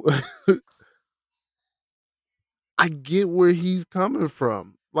 So I get where he's coming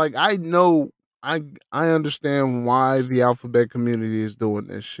from. Like I know I understand why the alphabet community is doing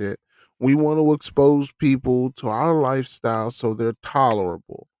this shit. We want to expose people to our lifestyle so they're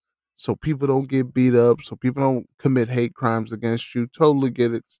tolerable. So people don't get beat up, so people don't commit hate crimes against you. Totally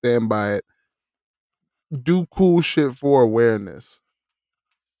get it, stand by it. Do cool shit for awareness.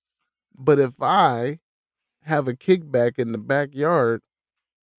 But if I have a kickback in the backyard,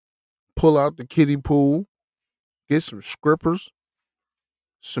 pull out the kiddie pool, get some scrippers,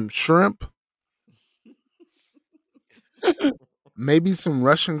 some shrimp, maybe some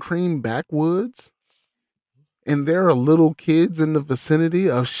Russian cream backwoods, and there are little kids in the vicinity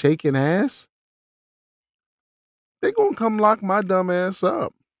of shaking ass, they gonna come lock my dumb ass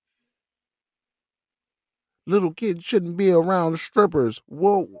up. Little kids shouldn't be around strippers.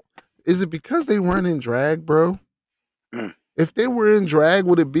 Whoa. Is it because they weren't in drag, bro? Mm. If they were in drag,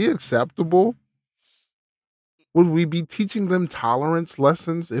 would it be acceptable? Would we be teaching them tolerance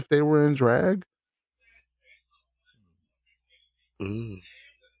lessons if they were in drag? Mm.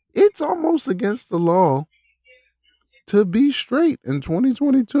 It's almost against the law to be straight in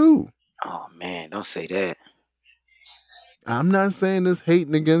 2022. Oh man, don't say that. I'm not saying this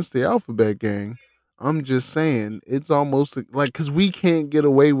hating against the alphabet gang. I'm just saying it's almost like because we can't get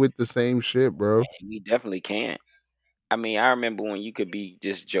away with the same shit, bro. We definitely can't. I mean, I remember when you could be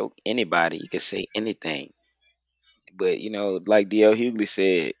just joke anybody, you could say anything. But like DL Hughley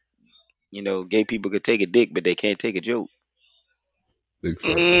said, gay people could take a dick, but they can't take a joke. Big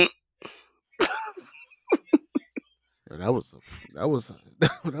fuck. Mm, Yeah, that was that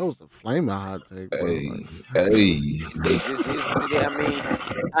was a flaming hot take, bro. Hey, Like, hey, but It just is what it is. I mean,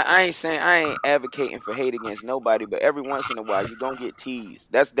 I ain't saying I ain't advocating for hate against nobody, but every once in a while you gonna get teased.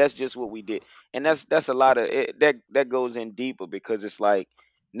 That's just what we did, and that's a lot of it, that goes in deeper because it's like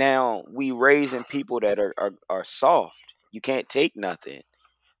now we raising people that are soft. You can't take nothing.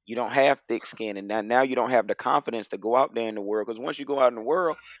 You don't have thick skin, and now you don't have the confidence to go out there in the world. Because once you go out in the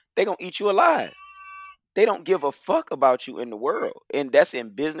world, they gonna eat you alive. They don't give a fuck about you in the world, and that's in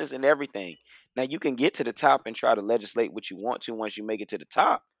business and everything. Now you can get to the top and try to legislate what you want to once you make it to the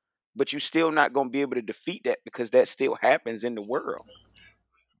top, but you're still not gonna be able to defeat that because that still happens in the world.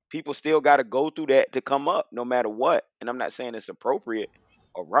 People still got to go through that to come up, no matter what. And I'm not saying it's appropriate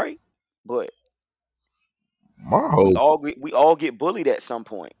or right, but my we whole all get bullied at some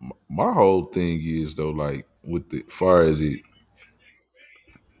point. my whole thing is though, like with the far as it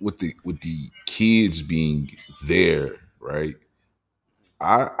with the kids being there, right?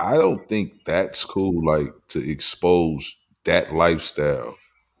 I don't think that's cool, like to expose that lifestyle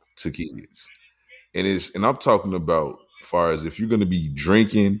to kids. And I'm talking about far as if you're gonna be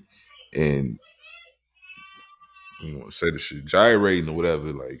drinking and you want to say the shit gyrating or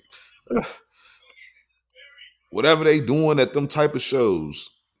whatever, like whatever they doing at them type of shows,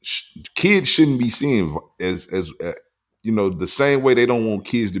 kids shouldn't be seeing as the same way they don't want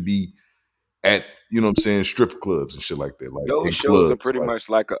kids to be at strip clubs and shit like that, like Those in shows are clubs, pretty like much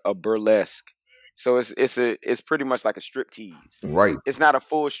like a burlesque. So it's pretty much like a strip tease. right. It's not a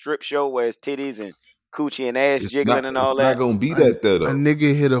full strip show where it's titties and coochie and ass jiggling and It's all not that. gonna be a, that there a though.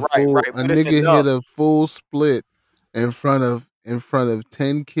 nigga hit Right, right, a but it's nigga hit enough. a full split in front of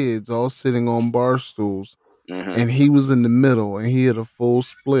 10 kids all sitting on bar stools, Hmm. and he was in the middle, and he hit a full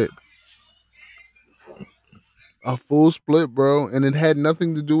split. A full split, bro, and it had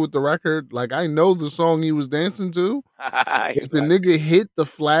nothing to do with the record. Like, I know the song he was dancing to. If the nigga hit the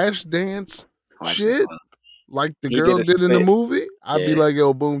flash dance Watch this shit one. like the He did girl a did in the split. movie, I'd be Yeah. like,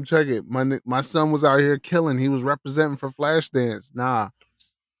 yo, boom, check it. My son was out here killing. He was representing for Flashdance. Nah,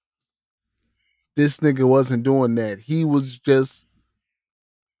 this nigga wasn't doing that. He was just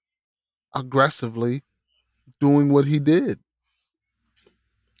aggressively doing what he did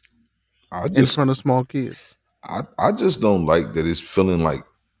I in just front of small kids. I just don't like that it's feeling like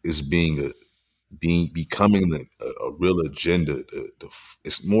it's being becoming a real agenda.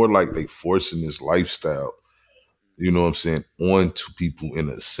 It's more like they forcing this lifestyle, you know what I'm saying, onto people in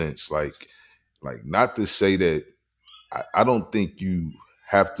a sense. Like not to say that I don't think you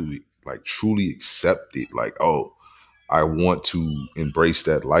have to like truly accept it. Like, oh, I want to embrace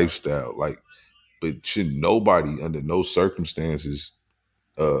that lifestyle. Like, but should nobody under no circumstances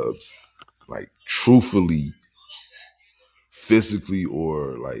uh like truthfully, physically,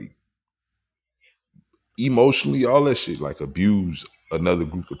 or like emotionally, all that shit, like abuse another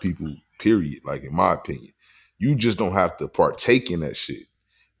group of people, period. Like, in my opinion, you just don't have to partake in that shit.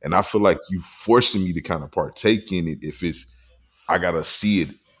 And I feel like you forcing me to kind of partake in it if it's, I gotta see it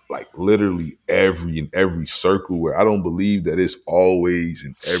like literally in every circle, where I don't believe that it's always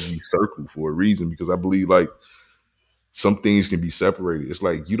in every circle for a reason, because I believe like some things can be separated. It's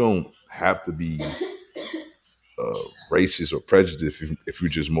like you don't have to be racist or prejudiced if you're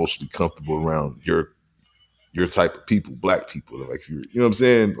just mostly comfortable around your type of people, black people. Like, if you know what I'm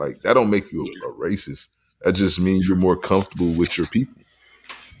saying? Like, that don't make you a racist. That just means you're more comfortable with your people.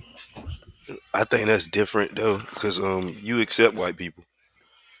 I think that's different though, because you accept white people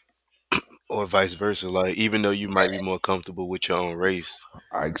or vice versa. Like even though you might be more comfortable with your own race,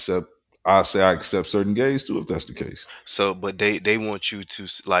 I accept. I say I accept certain gays too, if that's the case. so but they want you to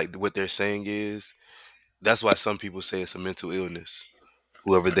like what they're saying is that's why some people say it's a mental illness.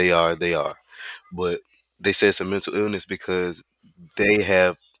 Whoever they are. But they say it's a mental illness because they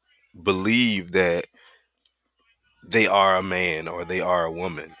have believed that they are a man or they are a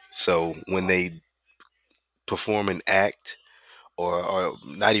woman. So when they perform an act or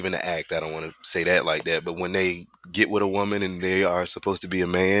not even an act, I don't want to say that like that, but when they get with a woman and they are supposed to be a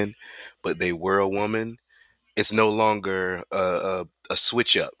man, but they were a woman, it's no longer a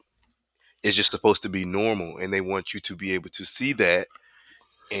switch up. It's just supposed to be normal, and they want you to be able to see that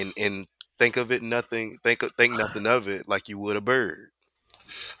and think of it nothing think nothing of it like you would a bird.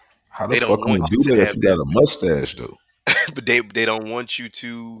 How the They fuck don't I'm want gonna you do to that if have you that, got a mustache though? but they don't want you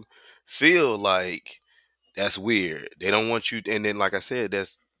to feel like that's weird. They don't want you, and then like I said,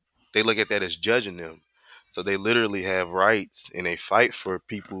 that's they look at that as judging them. So they literally have rights and they fight for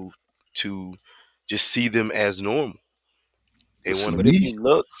people to just see them as normal. They Listen want to But if me. you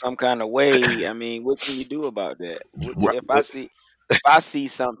look some kind of way, I mean, what can you do about that? What, what, If I see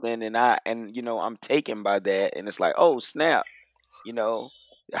something and I'm taken by that, and it's like, oh snap, you know,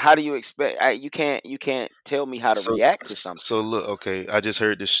 how do you expect? You can't tell me how to so react to something. so look, okay, I just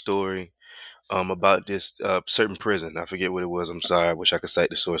heard this story about this certain prison. I forget what it was. I'm sorry. I wish I could cite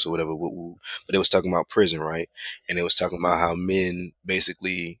the source or whatever. But it was talking about prison, right? And it was talking about how men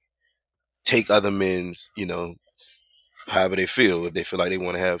basically take other men's, however they feel. If they feel like they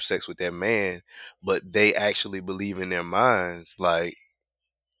want to have sex with that man, but they actually believe in their minds, like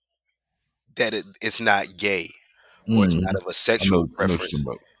that it's not gay or it's not of a I sexual know what you're talking preference.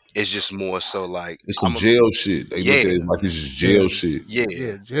 about. It's just more so like It's some jail shit. They look yeah, at it like it's just Yeah. jail shit.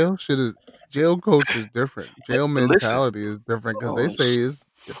 yeah. Jail culture is different. Jail But listen, mentality is different because they Oh, say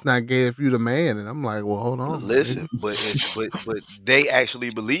it's not gay if you the man, and I'm like, well, hold on, my listen, nigga. but they actually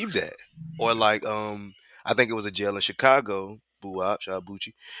believe that. Or like I think it was a jail in Chicago, Boo-Wop, shout out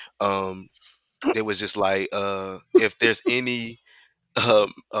Bucci. There was just like if there's any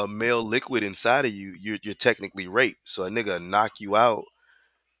a male liquid inside of you, you're technically raped. So a nigga knock you out,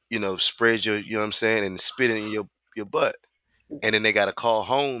 spread your, you know what I'm saying, and spit it in your butt. And then they gotta call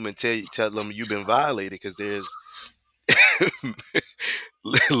home and tell them you've been violated because there's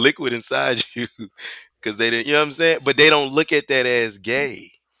liquid inside you because they didn't, you know what I'm saying? But they don't look at that as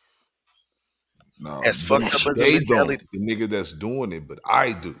gay. No, As fucked up as a they don't. mentality. The nigga that's doing it, but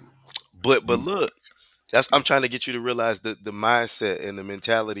I do. But look, I'm trying to get you to realize the mindset and the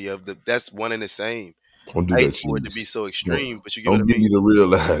mentality of that's one and the same. Don't do I hate that, for it to be cheese. so extreme, but you get what Don't I get mean? me to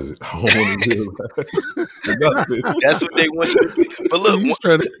realize it. I don't want to realize nothing. That's what they want you to be. But look, He's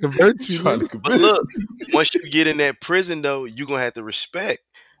trying to convert you. Trying to Nigga. but convince look, me. once you get in that prison though, you're gonna have to respect.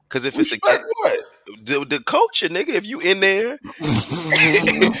 Cause if it's Respect what? the culture, nigga, if you in there,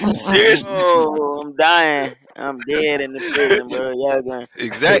 seriously, oh, I'm dying. I'm dead in the prison, bro. Y'all gonna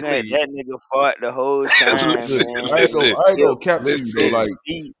exactly. that nigga fought the whole time, listen, man. listen, I ain't gonna Killed cap to you though. listen. Like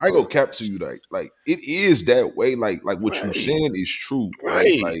deep, I ain't bro. gonna cap to you like it is that way. Like what you Right, saying is true, right?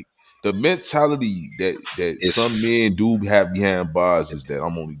 right. Like the mentality that It's some men do have behind bars is that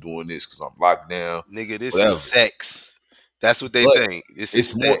I'm only doing this because I'm locked down, nigga, this whatever. is sex. That's what they But think. This is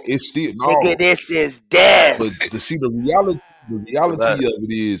it's more. sex. It's still Nigga, no. this is death. But to see the reality Relax. of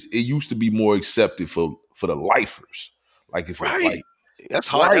it is, it used to be more accepted for the lifers. Like if Right. That's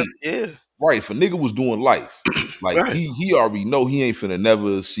hard. right, That's yeah. right, if a nigga was doing life, like Right. he already know he ain't finna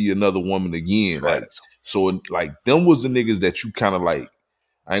never see another woman again. Like Facts. so, like them was the niggas that you kind of like.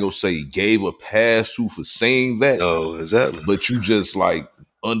 I ain't gonna say gave a pass to for saying that, No, exactly. but you just like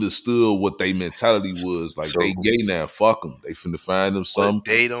understood what they mentality was. Like So they gay now, fuck them. They finna find them but some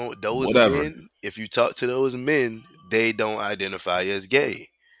they don't those whatever. men, if you talk to those men, they don't identify as gay.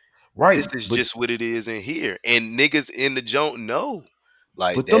 Right, This is but just what it is in here. And niggas in the joint know.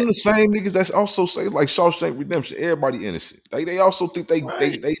 Like But them that. the same niggas that's also say like Shawshank Redemption, everybody innocent. They also think they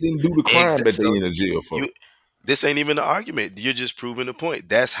Right. didn't do the crime that they So in the jail for. this ain't even an argument. You're just proving the point.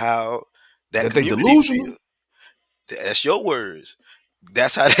 That's how that That they community delusional. feels. That's your words.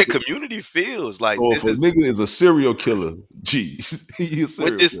 That's how that community feels. Like So this if a is nigga is a serial killer, geez, he a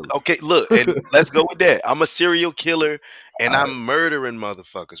with serial this. killer. Okay, look, and let's go with that. I'm a serial killer and All I'm right, murdering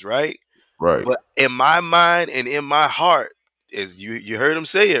motherfuckers, right? right. But in my mind and in my heart, as you heard him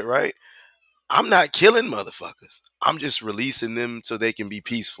say it, right? I'm not killing motherfuckers. I'm just releasing them so they can be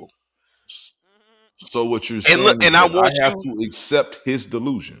peaceful. So what you're And saying look, is and I that want I have you to accept his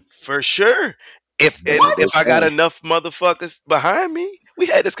delusion. for sure. If That's and if what's I got saying, enough motherfuckers behind me, we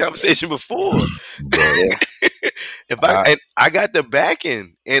had this conversation before. bro. If I, I got the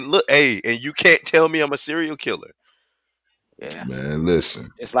backing, and look, hey, and you can't tell me I'm a serial killer. Yeah. man, listen.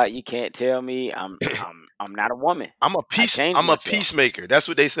 It's like you can't tell me I'm not a woman. I changed I'm a myself. peacemaker. That's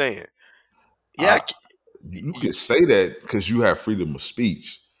what they saying. Yeah, You can say that because you have freedom of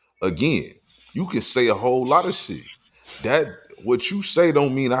speech. Again, you can say a whole lot of shit. That what you say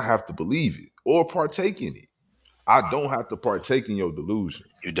don't mean I have to believe it or partake in it. I don't have to partake in your delusion.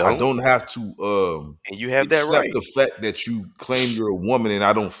 you I don't, don't have to and you have that accept right. the fact that you claim you're a woman and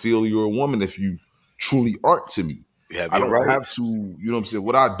I don't feel you're a woman if you truly aren't to me. You have I your don't have rights, to, you know what I'm saying?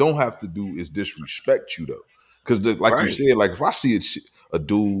 What I don't have to do is disrespect you though. Because like you right? said, like if I see a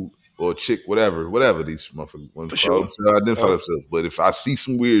dude or a chick, whatever these motherfuckers want For to call sure. themselves, identify themselves. But if I see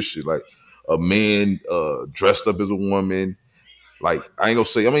some weird shit, like a man dressed up as a woman, like I ain't gonna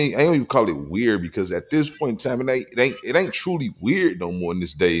say, I ain't gonna even call it weird because at this point in time, it ain't truly weird no more in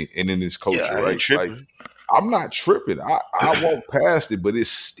this day and in this Yeah, culture, I ain't right? Like tripping. I'm not tripping. I walk past it, but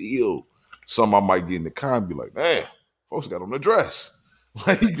it's still some I might get in the car and be like, man, folks got on the dress.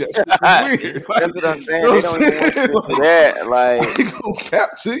 Like that shit was weird. Like, That's what I'm saying. you know They what don't even want you to do I'm that. Like, saying? Like, gonna cap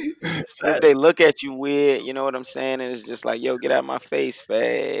to you. if they look at you weird, you know what I'm saying? And it's just like, yo, get out of my face,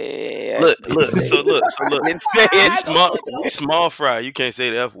 fast. Look, Didn't say so look. didn't say it. We small fry. You can't say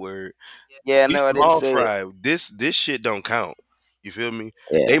the F word. Yeah, We no, I didn't small say it. fry. This shit don't count. You feel me?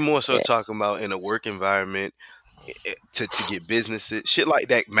 Yeah, They more so yeah. talking about in a work environment to get businesses. Shit like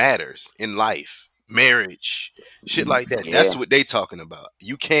that matters in life. Marriage. Shit like that. That's Yeah. what they talking about.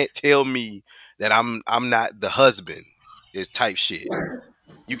 You can't tell me that I'm not the husband. Is type shit.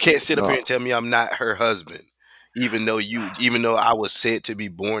 You can't sit up here No. and tell me I'm not her husband. Even though I was said to be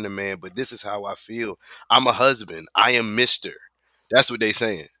born a man, but this is how I feel. I'm a husband. I am Mr. That's what they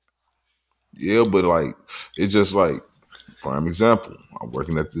saying. Yeah, but like it's just like prime example. I'm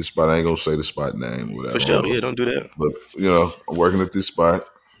working at this spot. I ain't gonna say the spot name, whatever. For sure. Yeah, don't do that. But I'm working at this spot.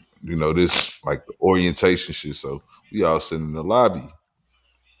 This like the orientation shit. So we all sitting in the lobby,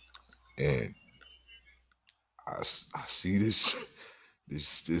 and I see this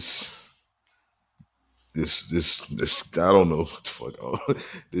I don't know what the fuck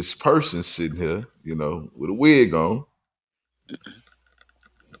this person sitting here, with a wig on,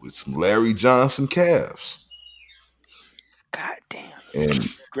 with some Larry Johnson calves. God damn. And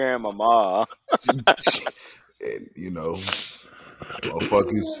Grandmama.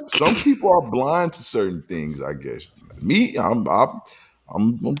 motherfuckers. Some people are blind to certain things. I guess me, I'm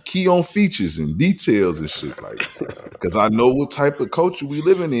key on features and details and shit, like because I know what type of culture we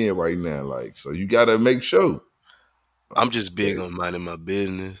living in right now. Like, so you got to make sure. I'm just big on minding my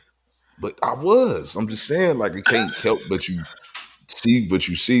business. But I'm just saying, like, it can't help but you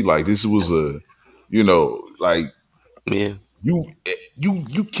see, like, this was like, Yeah.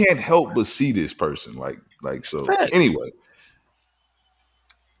 You can't help but see this person, like so. Facts. Anyway,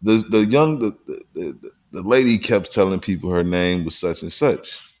 the lady kept telling people her name was such and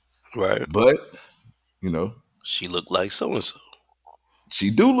such, Right. but she looked like so and so. she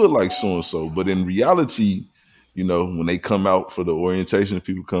do look like so and so, but in reality, when they come out for the orientation,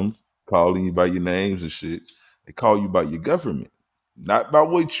 people come calling you by your names and shit. They call you by your government, not by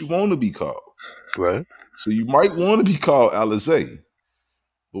what you want to be called. Right. So you might want to be called Alizé,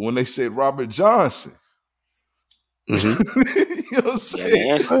 but when they said Robert Johnson, Mm-hmm. you know what I'm saying?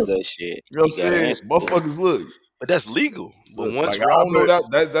 Yeah, answer that shit. You know what I'm saying? Motherfuckers look. But that's legal. But once like, I don't know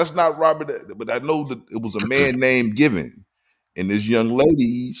that's not Robert, but I know that it was a man named Given. And this young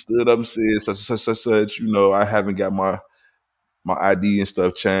lady stood up and said, such, I haven't got my ID and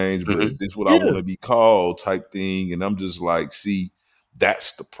stuff changed, but this is what I want to be called type thing. And I'm just like, see,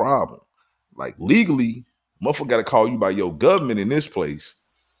 that's the problem. Like, legally, motherfucker got to call you by your government in this place.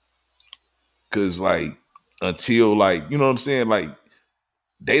 Because, like, until, like, you know what I'm saying? Like,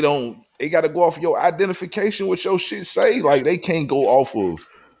 they got to go off your identification, what your shit say. Like, they can't go off of.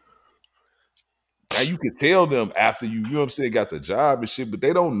 Now, you can tell them after you know what I'm saying, got the job and shit, but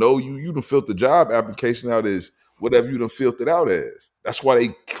they don't know you. You done filled the job application out as whatever you done filled it out as. That's why they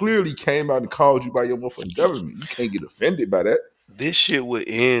clearly came out and called you by your motherfucking government. You can't get offended by that. This shit would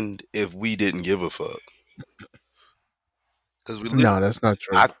end if we didn't give a fuck. Because No, that's not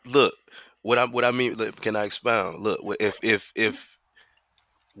true. Look, what I mean. Look, can I expound? Look, if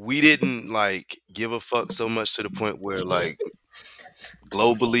we didn't like give a fuck so much to the point where like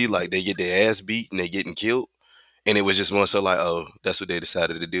globally, like they get their ass beat and they getting killed, and it was just more so like, oh, that's what they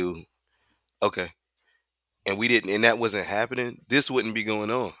decided to do. Okay, and we didn't, and that wasn't happening. This wouldn't be going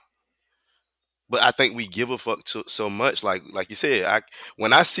on. But I think we give a fuck so much, like you said.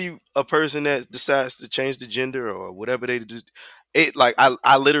 When I see a person that decides to change the gender or whatever they just, it like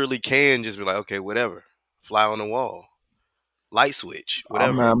I literally can just be like, okay, whatever, fly on the wall, light switch,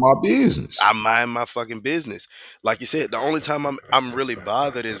 whatever. I mind my business. I mind my fucking business. Like you said, the only time I'm really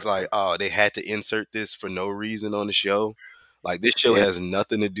bothered is like, oh, they had to insert this for no reason on the show. Like, this show has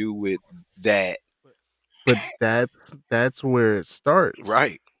nothing to do with that. But that's where it starts,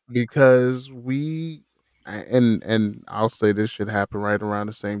 Right? Because and I'll say this should happen right around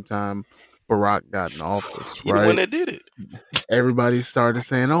the same time Barack got in office, You right? the one that did it. Everybody started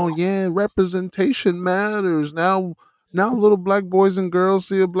saying, "Oh yeah, representation matters." Now little black boys and girls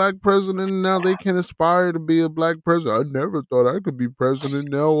see a black president, and now they can aspire to be a black president. I never thought I could be president.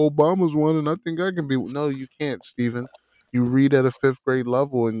 Now Obama's one, and I think I can be. No, you can't, Stephen. You read at a fifth grade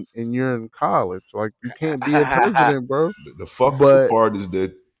level, and you're in college. Like, you can't be a president, bro. The fucked up part is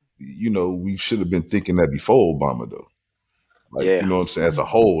that we should have been thinking that before Obama, though. Like, you know what I'm saying? As a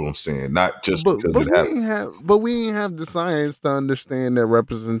whole, I'm saying, not just because it happened. But we ain't have the science to understand that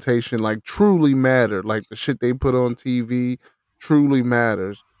representation like truly mattered. Like, the shit they put on TV truly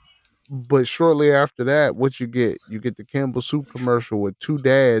matters. But shortly after that, what you get? You get the Campbell Soup commercial with two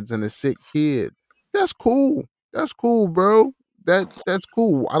dads and a sick kid. That's cool. That's cool, bro. That's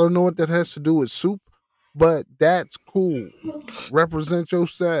cool. I don't know what that has to do with soup, but that's cool. Represent your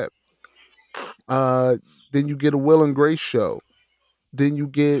set. Uh, then you get a Will and Grace show. Then you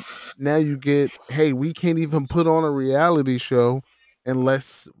get now you get, hey, we can't even put on a reality show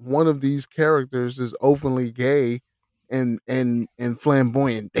unless one of these characters is openly gay and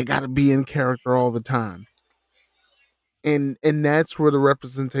flamboyant. They got to be in character all the time. And that's where the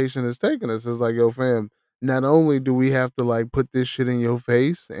representation is taking us. It's like, yo, fam, not only do we have to like put this shit in your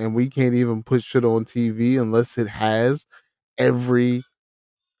face and we can't even put shit on TV unless it has every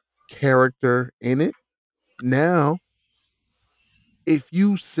character in it. Now, if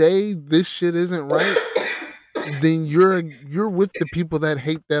you say this shit isn't right, then you're with the people that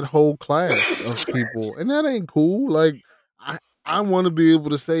hate that whole class of people, and that ain't cool. Like, I want to be able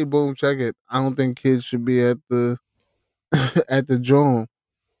to say, boom, check it. I don't think kids should be at the at the joint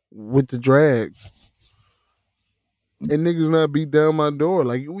with the drags, and niggas not beat down my door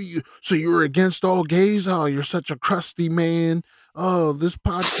like, so you're against all gays? Oh, you're such a crusty man. Oh, this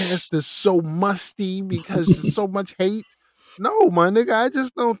podcast is so musty because there's so much hate. No, my nigga, I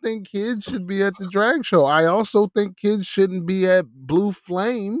just don't think kids should be at the drag show. I also think kids shouldn't be at Blue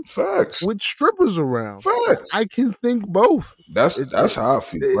Flame Facts. with strippers around. Facts. I can think both. That's how I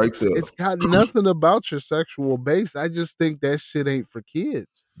feel right there. It's got nothing about your sexual base. I just think that shit ain't for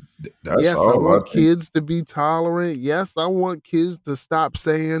kids. That's yes, I all want think. kids to be tolerant. Yes, I want kids to stop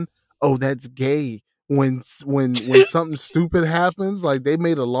saying, "Oh, that's gay." When something stupid happens, like they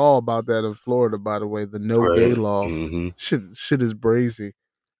made a law about that in Florida, by the way, the no gay law. Mm-hmm. Shit is brazy.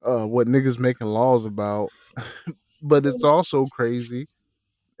 What niggas making laws about, but it's also crazy.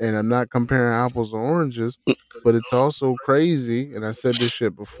 And I'm not comparing apples to oranges, but it's also crazy. And I said this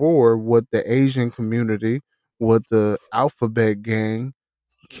shit before. What the Asian community, what the alphabet gang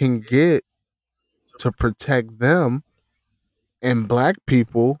can get to protect them, and black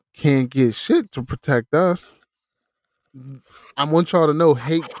people can't get shit to protect us. I want y'all to know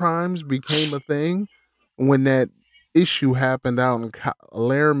hate crimes became a thing when that issue happened out in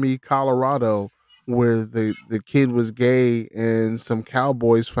Laramie, Colorado, where the kid was gay and some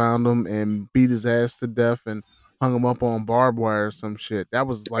cowboys found him and beat his ass to death and hung him up on barbed wire or some shit. That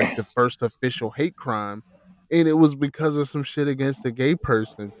was like the first official hate crime. And it was because of some shit against a gay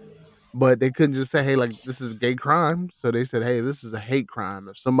person. But they couldn't just say, hey, like, this is gay crime. So they said, hey, this is a hate crime.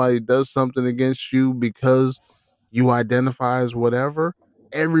 If somebody does something against you because you identify as whatever,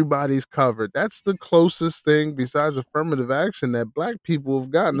 everybody's covered. That's the closest thing besides affirmative action that black people have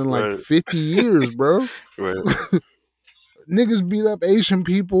gotten in like Right. 50 years, bro. Right. Niggas beat up Asian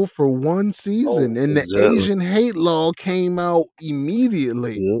people for one season, and the exactly. Asian hate law came out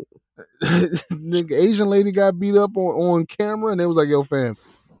immediately. Yep. Nigga, Asian lady got beat up on camera, and it was like, yo, fam,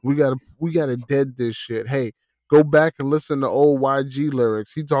 we gotta dead this shit. Hey, go back and listen to old YG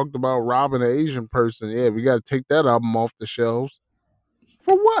lyrics. He talked about robbing an Asian person. Yeah, we gotta take that album off the shelves.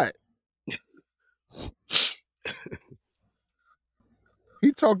 For what?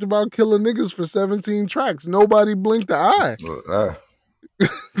 He talked about killing niggas for 17 tracks. Nobody blinked the eye.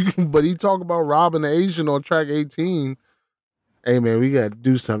 But he talked about robbing an Asian on track 18. Hey man, we gotta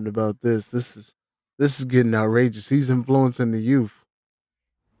do something about this. This is getting outrageous. He's influencing the youth.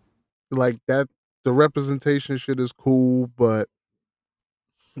 Like that, the representation shit is cool, but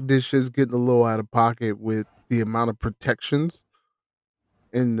this shit's getting a little out of pocket with the amount of protections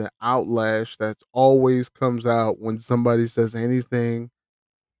and the outlash that's always comes out when somebody says anything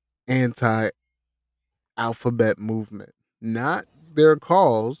anti alphabet movement. Not their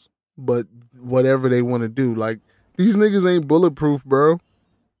cause, but whatever they want to do. Like, these niggas ain't bulletproof, bro.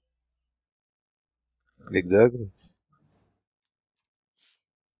 Exactly.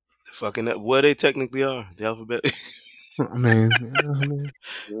 Fucking what they technically are, the alphabet. I mean,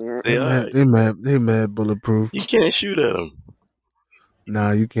 They are. they mad bulletproof. You can't shoot at them.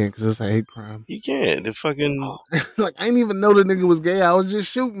 Nah, you can't, because it's a hate crime. You can't. They're fucking. Like, I didn't even know the nigga was gay. I was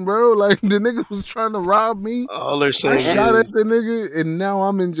just shooting, bro. Like, the nigga was trying to rob me. All they're I saying shot at is the nigga, and now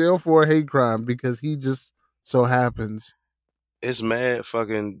I'm in jail for a hate crime because he just so happens. it's mad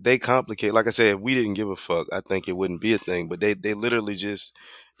fucking. They complicate. Like I said, if we didn't give a fuck, I think it wouldn't be a thing. But they literally just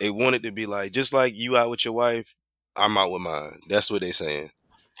they want it to be like, just like you out with your wife, I'm out with mine. That's what they saying.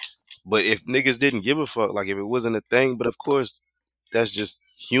 But if niggas didn't give a fuck, like if it wasn't a thing, but of course, that's just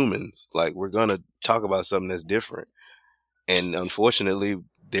humans. Like, we're gonna talk about something that's different, and unfortunately,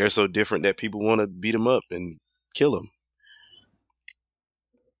 they're so different that people want to beat them up and kill them.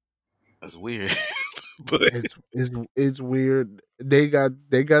 That's weird. But It's weird. They got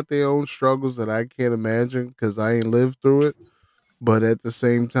their own struggles that I can't imagine because I ain't lived through it. But at the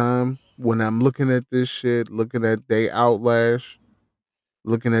same time, when I'm looking at this shit, looking at they outlash,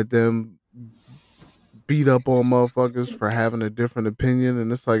 looking at them beat up on motherfuckers for having a different opinion,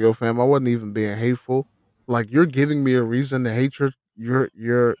 and it's like, yo, fam, I wasn't even being hateful. Like you're giving me a reason to hate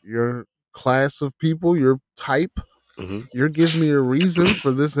your class of people, your type. mhm. You're giving me a reason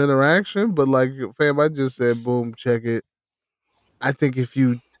for this interaction, but like, fam, I just said, boom, check it. I think if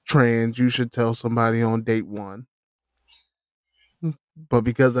you trans, you should tell somebody on date one. But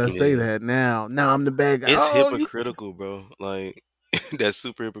because I say Yeah, that now I'm the bad guy. it's Oh, you hypocritical, bro. Like that's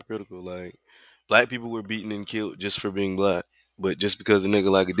super hypocritical. Like black people were beaten and killed just for being black, but just because a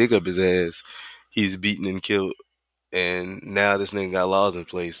nigga like a dick up his ass, he's beaten and killed. And now this nigga got laws in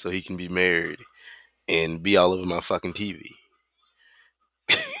place so he can be married and be all over my fucking TV.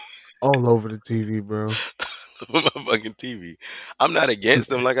 all over the TV, bro. My fucking TV. I'm not against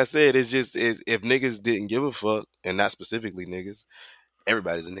them. Like I said, it's just if niggas didn't give a fuck, and not specifically niggas,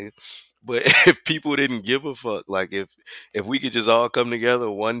 everybody's a nigga. But if people didn't give a fuck, like if we could just all come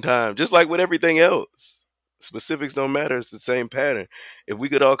together one time, just like with everything else, specifics don't matter. It's the same pattern. If we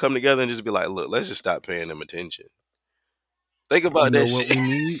could all come together and just be like, look, let's just stop paying them attention. Think You about know that what shit. we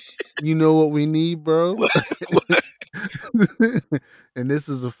need? You know what we need, bro? What- what- And this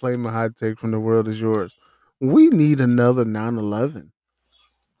is a flaming hot take from the world is yours. We need another 9/11.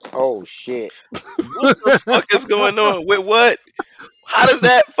 Oh shit. What the fuck is going on? With what? How does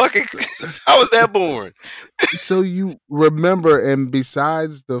that fucking? How was that born? So you remember, and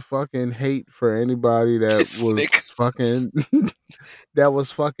besides the fucking hate for anybody that This was nigga. fucking that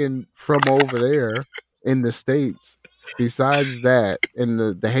was fucking from over there in the States, besides that and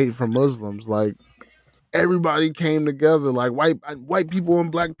the hate for Muslims, like everybody came together, like white people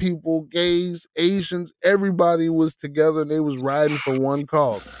and black people, gays, Asians, everybody was together and they was riding for one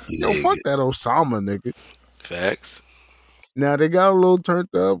cause. Yo, fuck Nigga. that Osama nigga. Facts. Now they got a little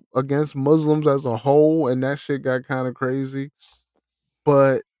turned up against Muslims as a whole, and that shit got kind of crazy.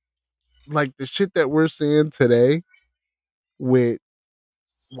 But like the shit that we're seeing today with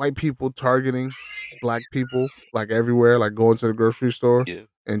white people targeting black people like everywhere, like going to the grocery store Yeah.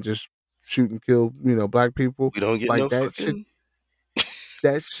 and just shoot and kill, black people. We don't get Like no fucking.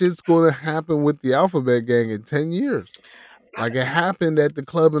 that shit's gonna happen with the Alphabet Gang in 10 years. Like it happened at the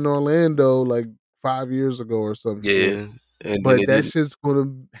club in Orlando like 5 years ago or some shit. Yeah. And then But it that didn't. shit's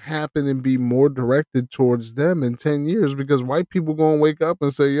gonna happen and be more directed towards them in 10 years because white people gonna wake up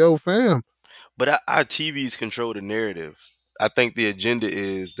and say, yo, fam. But our TVs control the narrative. I think the agenda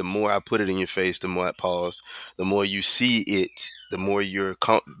is the more I put it in your face, the more I pause, the more you see it, the more you're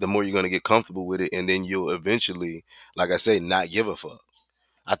gonna get comfortable with it, and then you'll eventually, like I say, not give a fuck.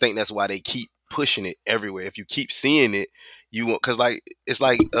 I think that's why they keep pushing it everywhere. If you keep seeing it, you won't, cause like it's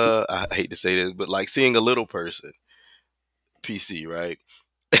like I hate to say this, but like seeing a little person, PC, right?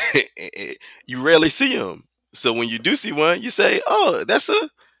 You rarely see them. So when you do see one, you say, "Oh, that's a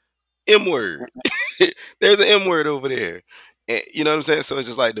M word." There's an M word over there. And, you know what I'm saying? So it's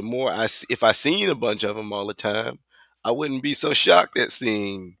just like the more if I seen a bunch of them all the time, I wouldn't be so shocked at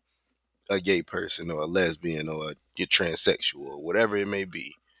seeing a gay person or a lesbian or a transsexual or whatever it may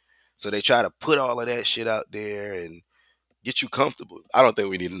be. So they try to put all of that shit out there and get you comfortable. I don't think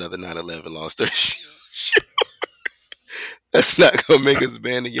we need another 9/11. Long story short. That's not gonna make us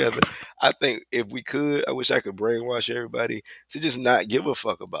band together. I think if we could, I wish I could brainwash everybody to just not give a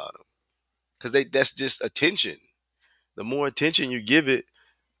fuck about them, because that's just attention. The more attention you give it,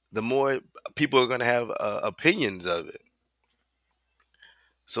 the more people are gonna have opinions of it.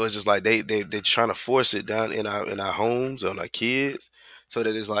 So it's just like they're trying to force it down in our homes on our kids, so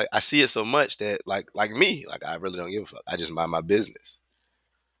that it's like I see it so much that like me, like I really don't give a fuck. I just mind my business.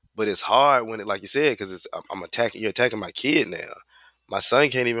 But it's hard when it, like you said, because you're attacking my kid now. My son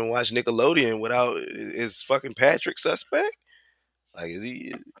can't even watch Nickelodeon without his fucking Patrick suspect. Like is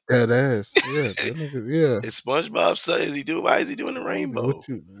he? That ass. Yeah, that nigga, yeah. Is SpongeBob son? Is he doing? Why is he doing the rainbow?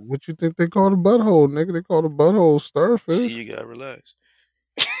 What you think they call the butthole, nigga? They call the butthole See, starfish. you gotta relax.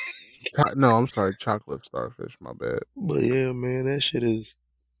 No, I'm sorry, chocolate starfish. My bad. But yeah, man, that shit is.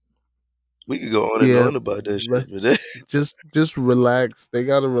 We could go on and Yeah, on about that le- shit, but that, just relax. They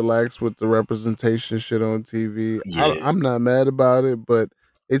gotta relax with the representation shit on TV. yeah, I'm not mad about it, but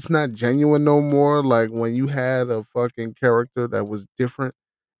it's not genuine no more. Like when you had a fucking character that was different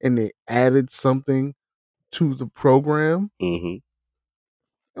and they added something to the program, hmm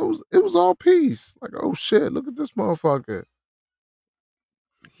it was all peace. Like, oh shit, look at this motherfucker.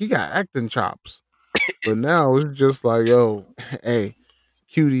 He got acting chops. But now it's just like, yo, hey,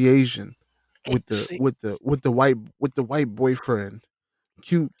 cutie Asian. with the See, white boyfriend.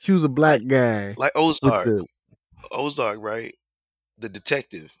 Cue the black like guy like with Ozark, the. Ozark, right? The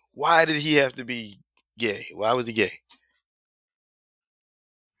detective. Why did he have to be gay? Why was he gay?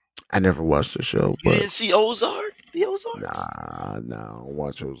 I never watched the show, You but didn't see Ozark? The Ozarks? nah, I don't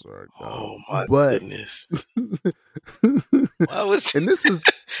watch Ozark, dog. Oh my But goodness. and Why was this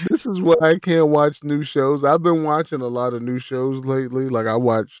is why I can't watch new shows. I've been watching a lot of new shows lately. Like I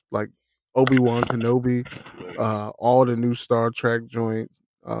watched like Obi-Wan Kenobi, all the new Star Trek joints.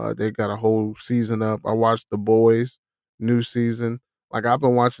 They got a whole season up. I watched The Boys, new season. Like I've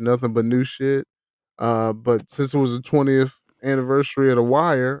been watching nothing but new shit. But since it was the 20th anniversary of The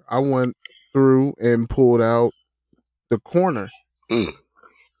Wire, I went through and pulled out The Corner, Mm,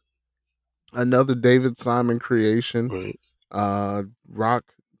 another David Simon creation. right. Rock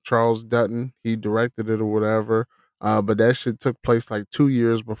Charles Dutton, he directed it or whatever. But that shit took place like 2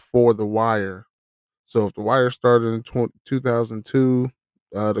 years before The Wire. So if The Wire started in 2002,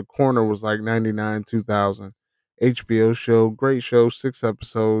 The Corner was like 99, 2000. HBO show, great show, 6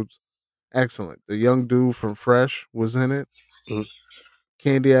 episodes, excellent. The young dude from Fresh was in it. Mm.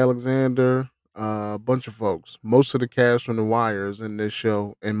 Candy Alexander, a bunch of folks. Most of the cast from The Wire is in this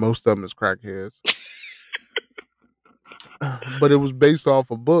show, and most of them is crackheads. But it was based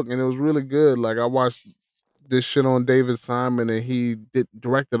off a book, and it was really good. Like I watched this shit on David Simon, and he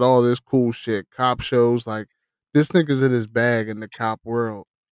directed all this cool shit, cop shows. Like this nigga's in his bag in the cop world.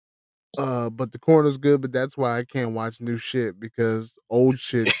 But The Corner's good, but that's why I can't watch new shit because old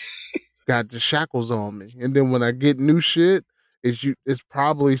shit got the shackles on me. And then when I get new shit, it's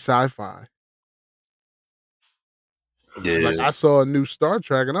probably sci-fi. Like Yeah. I saw a new Star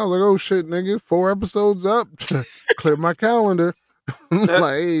Trek and I was like, oh shit, nigga, 4 episodes up. Clear my calendar. Like,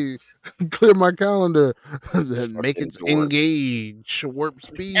 hey, clear my calendar. Make Fucking it dork. engage, warp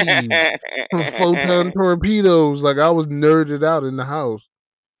speed, photon torpedoes. Like I was nerded out in the house.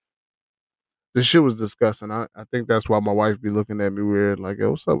 The shit was disgusting. I think that's why my wife be looking at me weird. Like, yo,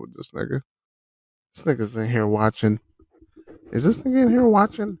 what's up with this nigga? This nigga's in here watching. Is this nigga in here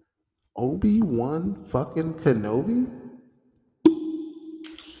watching Obi-Wan fucking Kenobi?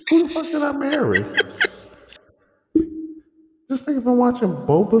 Who the fuck did I marry? This nigga been watching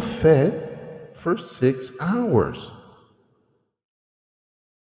Boba Fett for 6 hours.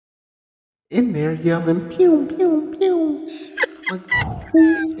 In there yelling pew pew pew. Like,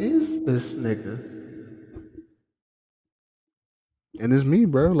 who is this nigga? And it's me,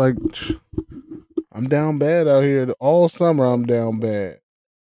 bro. Like, I'm down bad out here. All summer I'm down bad.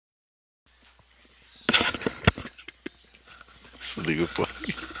 This nigga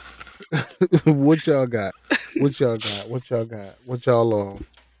funny. What y'all got? What y'all got? What y'all got? What y'all on?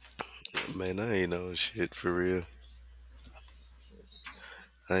 Man, I ain't know shit for real.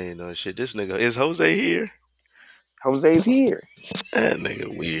 I ain't know shit. This nigga is Jose here? Jose's here. That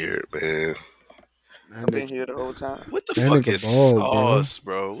nigga weird, man. That I've been nigga, here the whole time. What the that fuck nigga is bald, bro. sauce,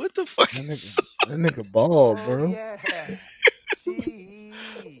 bro? What the fuck That is nigga, sauce? that nigga bald, Oh, bro. yeah. Cheese.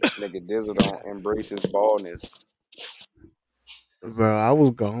 Nigga Dizzle don't embrace his baldness. Bro, I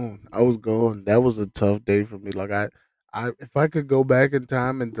was gone. I was gone. That was a tough day for me. Like if I could go back in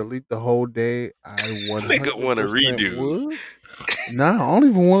time and delete the whole day, I Nigga want to 100% redo. would. Nah, I don't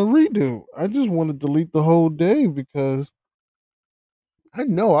even want to redo. I just want to delete the whole day because I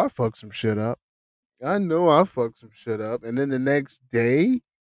know I fucked some shit up. I know I fucked some shit up. And then the next day,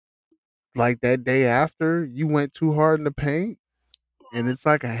 like that day after, you went too hard in the paint and it's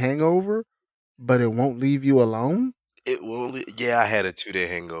like a hangover, but it won't leave you alone. It won't. Yeah, I had a 2-day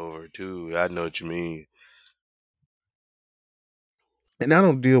hangover too. I know what you mean. And I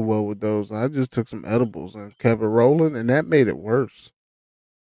don't deal well with those. I just took some edibles and kept it rolling, and that made it worse.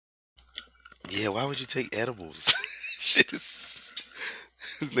 Yeah, why would you take edibles? Shit is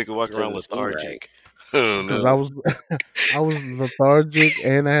this nigga walking around Doesn't seem right. lethargic. I don't Because know. I was lethargic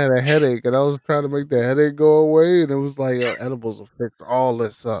and I had a headache, and I was trying to make the headache go away, and it was like edibles will fix all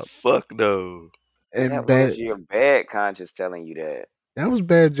this up. Fuck no. And That bad, was your bad conscience telling you that. that was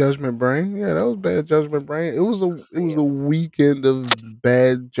bad judgment brain. Yeah, that was bad judgment brain. It was a weekend of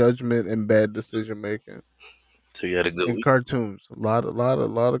bad judgment and bad decision making. So you had a good And week. cartoons, a lot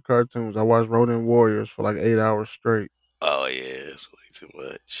of cartoons. I watched Ronin Warriors for like 8 hours straight. Oh yeah, it's way too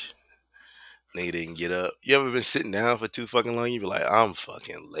much. Nigga didn't get up. You ever been sitting down for too fucking long? You be like, I'm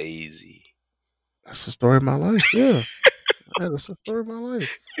fucking lazy. That's the story of my life. Yeah. That's the story of my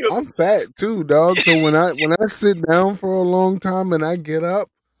life. You ever- I'm fat too, dog. So when I sit down for a long time and I get up,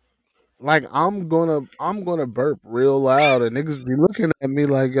 like I'm gonna burp real loud, and niggas be looking at me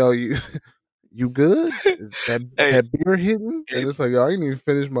like, yo, You good? That Hey. that beer hitting? And it's like, yo, I ain't even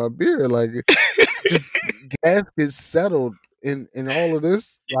finished my beer. Like, just gas gets settled in all of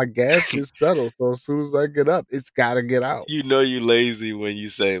this. Like, gas gets settled. So as soon as I get up, it's got to get out. You know you lazy when you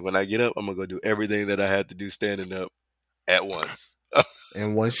say, when I get up, I'm gonna go do everything that I had to do standing up at once.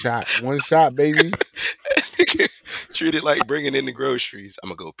 And one shot, baby. Treat it like bringing in the groceries. I'm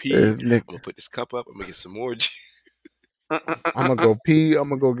gonna go pee. I'm gonna put this cup up. I'm gonna get some more juice. I'm gonna go pee. I'm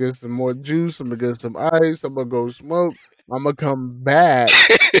gonna go get some more juice. I'm gonna get some ice. I'm gonna go smoke. I'm gonna come back.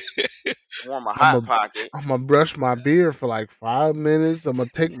 Warm a hot pocket. I'm gonna brush my beard for like 5 minutes. I'm gonna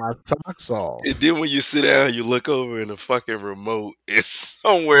take my socks off. And then when you sit down, you look over and the fucking remote is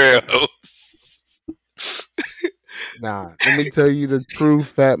somewhere else. Nah, let me tell you the true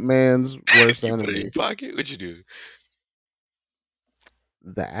fat man's worst You put it in enemy. your pocket? What you do?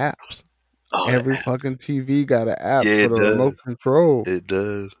 The apps. Oh, Every fucking TV got an app Yeah, for it the remote does. control. It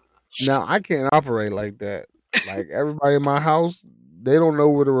does. Now I can't operate like that. Like everybody in my house, they don't know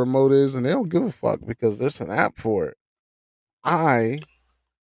where the remote is and they don't give a fuck because there's an app for it. I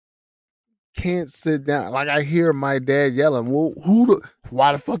can't sit down. Like I hear my dad yelling, "Well,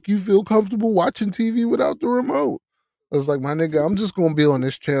 why the fuck you feel comfortable watching TV without the remote?" I was like, "My nigga, I'm just gonna be on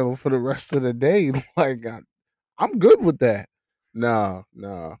this channel for the rest of the day. Like I'm good with that." No.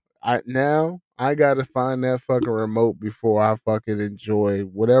 I gotta find that fucking remote before I fucking enjoy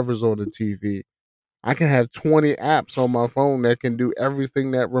whatever's on the TV. I can have 20 apps on my phone that can do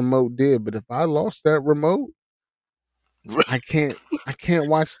everything that remote did, but if I lost that remote, I can't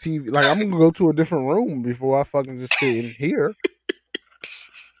watch TV. Like I'm gonna go to a different room before I fucking just sit in here.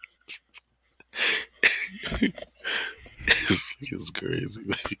 It's crazy,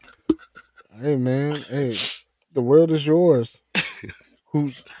 baby. Hey man, hey, the world is yours.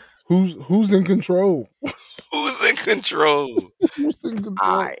 Who's in control? Who's in control? Who's in control?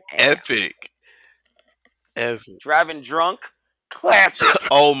 I am. Epic. Driving drunk. Classic.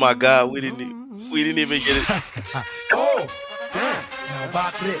 Oh my God, we didn't even get it. Oh, damn. Now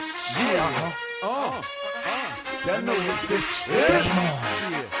about this. Yeah. Y'all know what this is.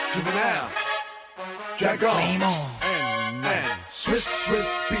 Yeah. Juvenile. Dragon. And Swiss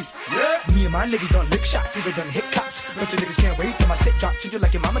beats. Yeah. Me and my niggas done lick shots, even done hit cops. But your niggas can't wait till my shit drop. Treat you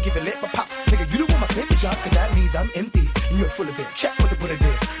like your mama, give it lit but pop. Nigga, you don't want my clip to drop, cause that means I'm empty. And you're full of it. Check what the Buddha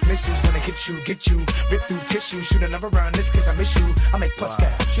did. Missiles gonna hit you, get you. Rip through tissue, shoot another round. This case I miss you. I make plus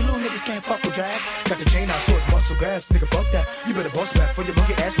cash. You little niggas can't fuck with drag. Got the chain out, so it's muscle grabs. Nigga, fuck that. You better boss back for your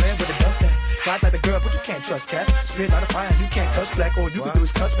monkey ass land with the dust at. God like the girl, but you can't trust cats. Spit out of fire, you can't touch black. All you can do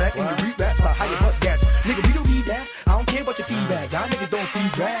is cuss back and you read raps about how you bust gas. Nigga, we don't need that. I don't care about your feedback. Y'all niggas don't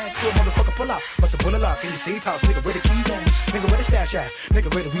feed drag. So a motherfucker pull out. Bust a bullet lock in your safe house. Nigga, where the keys at? Nigga, where the stash at? Nigga,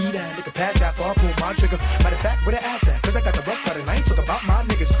 where the weed at? Nigga, pass that for I pull my trigger. Matter of fact, where the ass at? Cause I got the rough cut and I ain't talk about my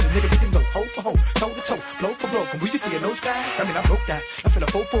niggas. The nigga, we can go hoe for hoe, toe to toe, blow for blow. And we just feel no sky. I mean, I broke that. I feel a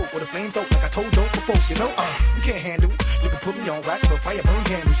fofo with a flame throat like I told Joe before. You know, you can't handle. You can put me on rack for fire burn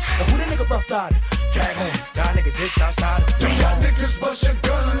candles. Now who the nigga rough got it? Drag home. Y'all niggas is outside. Do y'all niggas bust your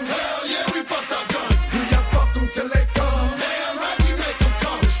guns? Hell yeah, we bust our guns. Do y'all fuck them till they come? Damn right, we make them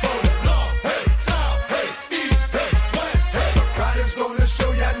come. It's for the north, hey, south, hey, east, hey, west, hey. The riders gonna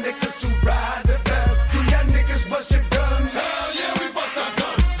show y'all niggas to ride the best. Do y'all niggas bust your guns? Hell yeah, we bust our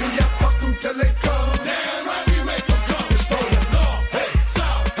guns. Do y'all fuck them till they come? Damn right, we make them come. It's for the north, hey,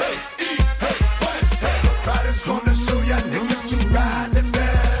 south, hey, east, hey, west, hey. The riders gonna show y'all niggas to ride the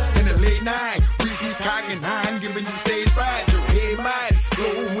best. In the late night, we be cocking nine, giving you stage fright. Your head might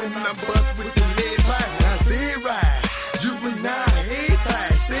explode when I bust with the lead pipe. I say it right, juvenile, head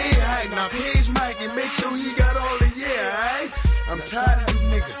tight, stay high. Now page Mike and make sure he got all the alright? I'm tired of you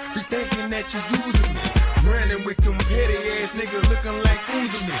niggas, be thinking that you using me. Running with them petty ass niggas looking like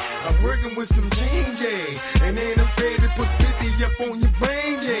fools me. I'm working with some change, yeah, and ain't afraid to put 50 up on your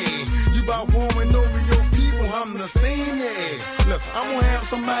brain, yeah. You about warming over your people, I'm the same, yeah. Look, I'm gonna have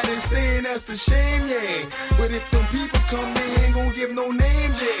somebody saying that's the shame, yeah. But if them people come, they ain't gonna give no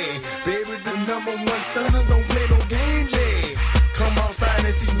names, yeah. Baby, the number one stunner don't play no games, yeah. Come outside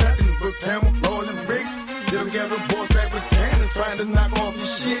and see nothing but camel, rolls and bricks. Get together, boys back with cannons, trying to knock off your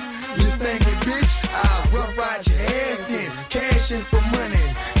shit. You stanky bitch, I'll rough ride your ass then. Cash in for money,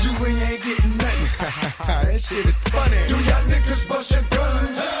 you ain't getting nothing. That shit is funny. Do y'all niggas bust your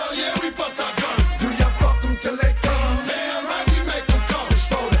guns? Hell yeah, we bust our guns. Do y'all fuck them till they come? Damn right, we make them come. It's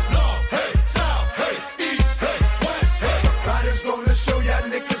for the north, hey, south, hey, east, hey, west, hey. The riders gonna show y'all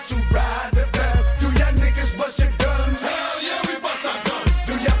niggas to ride the best. Do y'all niggas bust your guns? Hell yeah, we bust our guns.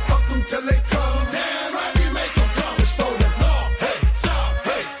 Do y'all fuck them till they come? Damn right, we make them come. It's for the north, hey, south,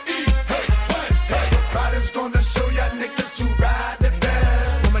 hey, east, hey, west, hey. The riders gonna show y'all niggas to ride the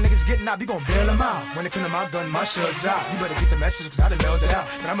best. When my niggas getting out we gon' bail them out. When it come to my gun, my shirt's out. You better get the message, cause I done mailed it out.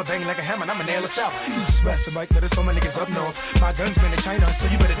 But I'ma bang like a hammer, and I'ma nail us out. This is West, so Mike, let us for my niggas up north. My gun's been in China, so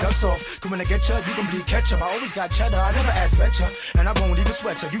you better dust off. Cause when I get ya, you gon' bleed ketchup. I always got cheddar, I never ask betcha. And I won't even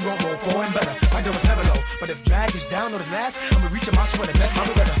sweat ya, you want more for and better. My door is never low, but if drag is down or is last, I'ma reach in my sweater, let my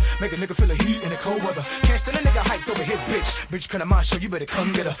weather. Make a nigga feel the heat in the cold weather. Can't stand a nigga hyped over his bitch. Bitch, kinda mind show, you better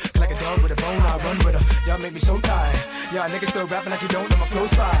come get her. Cause like a dog with a bone, I run with her. Y'all make me so tired. Y'all niggas still rapping like you don't know my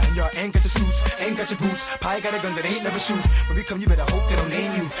flow's fire. And y'all ain't got the suits, ain't got your boots. Pie got a gun that ain't never shoot. When we come, you better hope they don't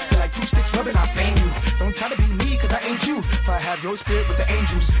name you. You're like 2 sticks rubbing, I fame you. Don't try to be me, cause I ain't you. If I have your spirit with the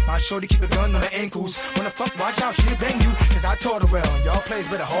angels, my shorty keep a gun on the ankles. When the fuck, watch out, she'll bang you. Cause I taught her well, and y'all plays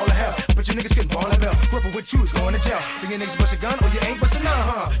better haul of hell. But you niggas getting ball and bell. Gripping with you is going to jail. Think your niggas bust a gun, or you ain't busting none,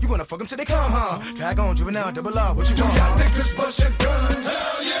 huh? You wanna fuck them till they come, huh? Drag on, juvenile, double R, what you want? Y'all niggas bust your guns.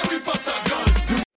 Hell yeah, we bust our guns.